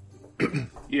 Okay.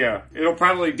 Yeah, it'll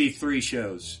probably be 3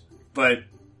 shows, but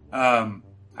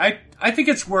I think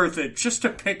it's worth it just to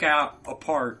pick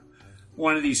apart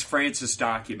one of these Francis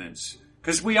documents,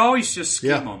 because we always just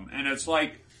skim them, and it's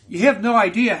like you have no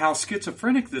idea how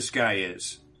schizophrenic this guy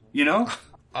is.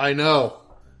 I know.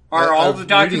 Are all the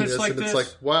documents like this? It's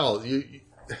like, wow,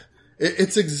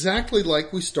 it's exactly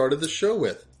like we started the show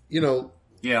with.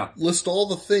 List all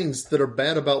the things that are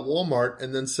bad about Walmart,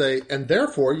 and then say, and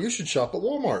therefore you should shop at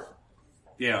Walmart.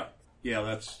 Yeah,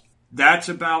 that's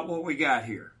about what we got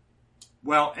here.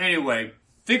 Well, anyway,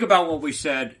 think about what we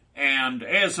said, and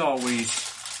as always,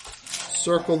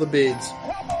 circle the beads.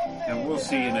 And we'll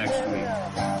see you next week.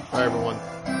 Bye, everyone.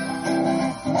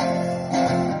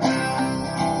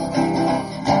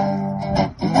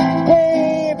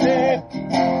 Baby,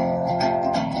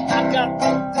 I got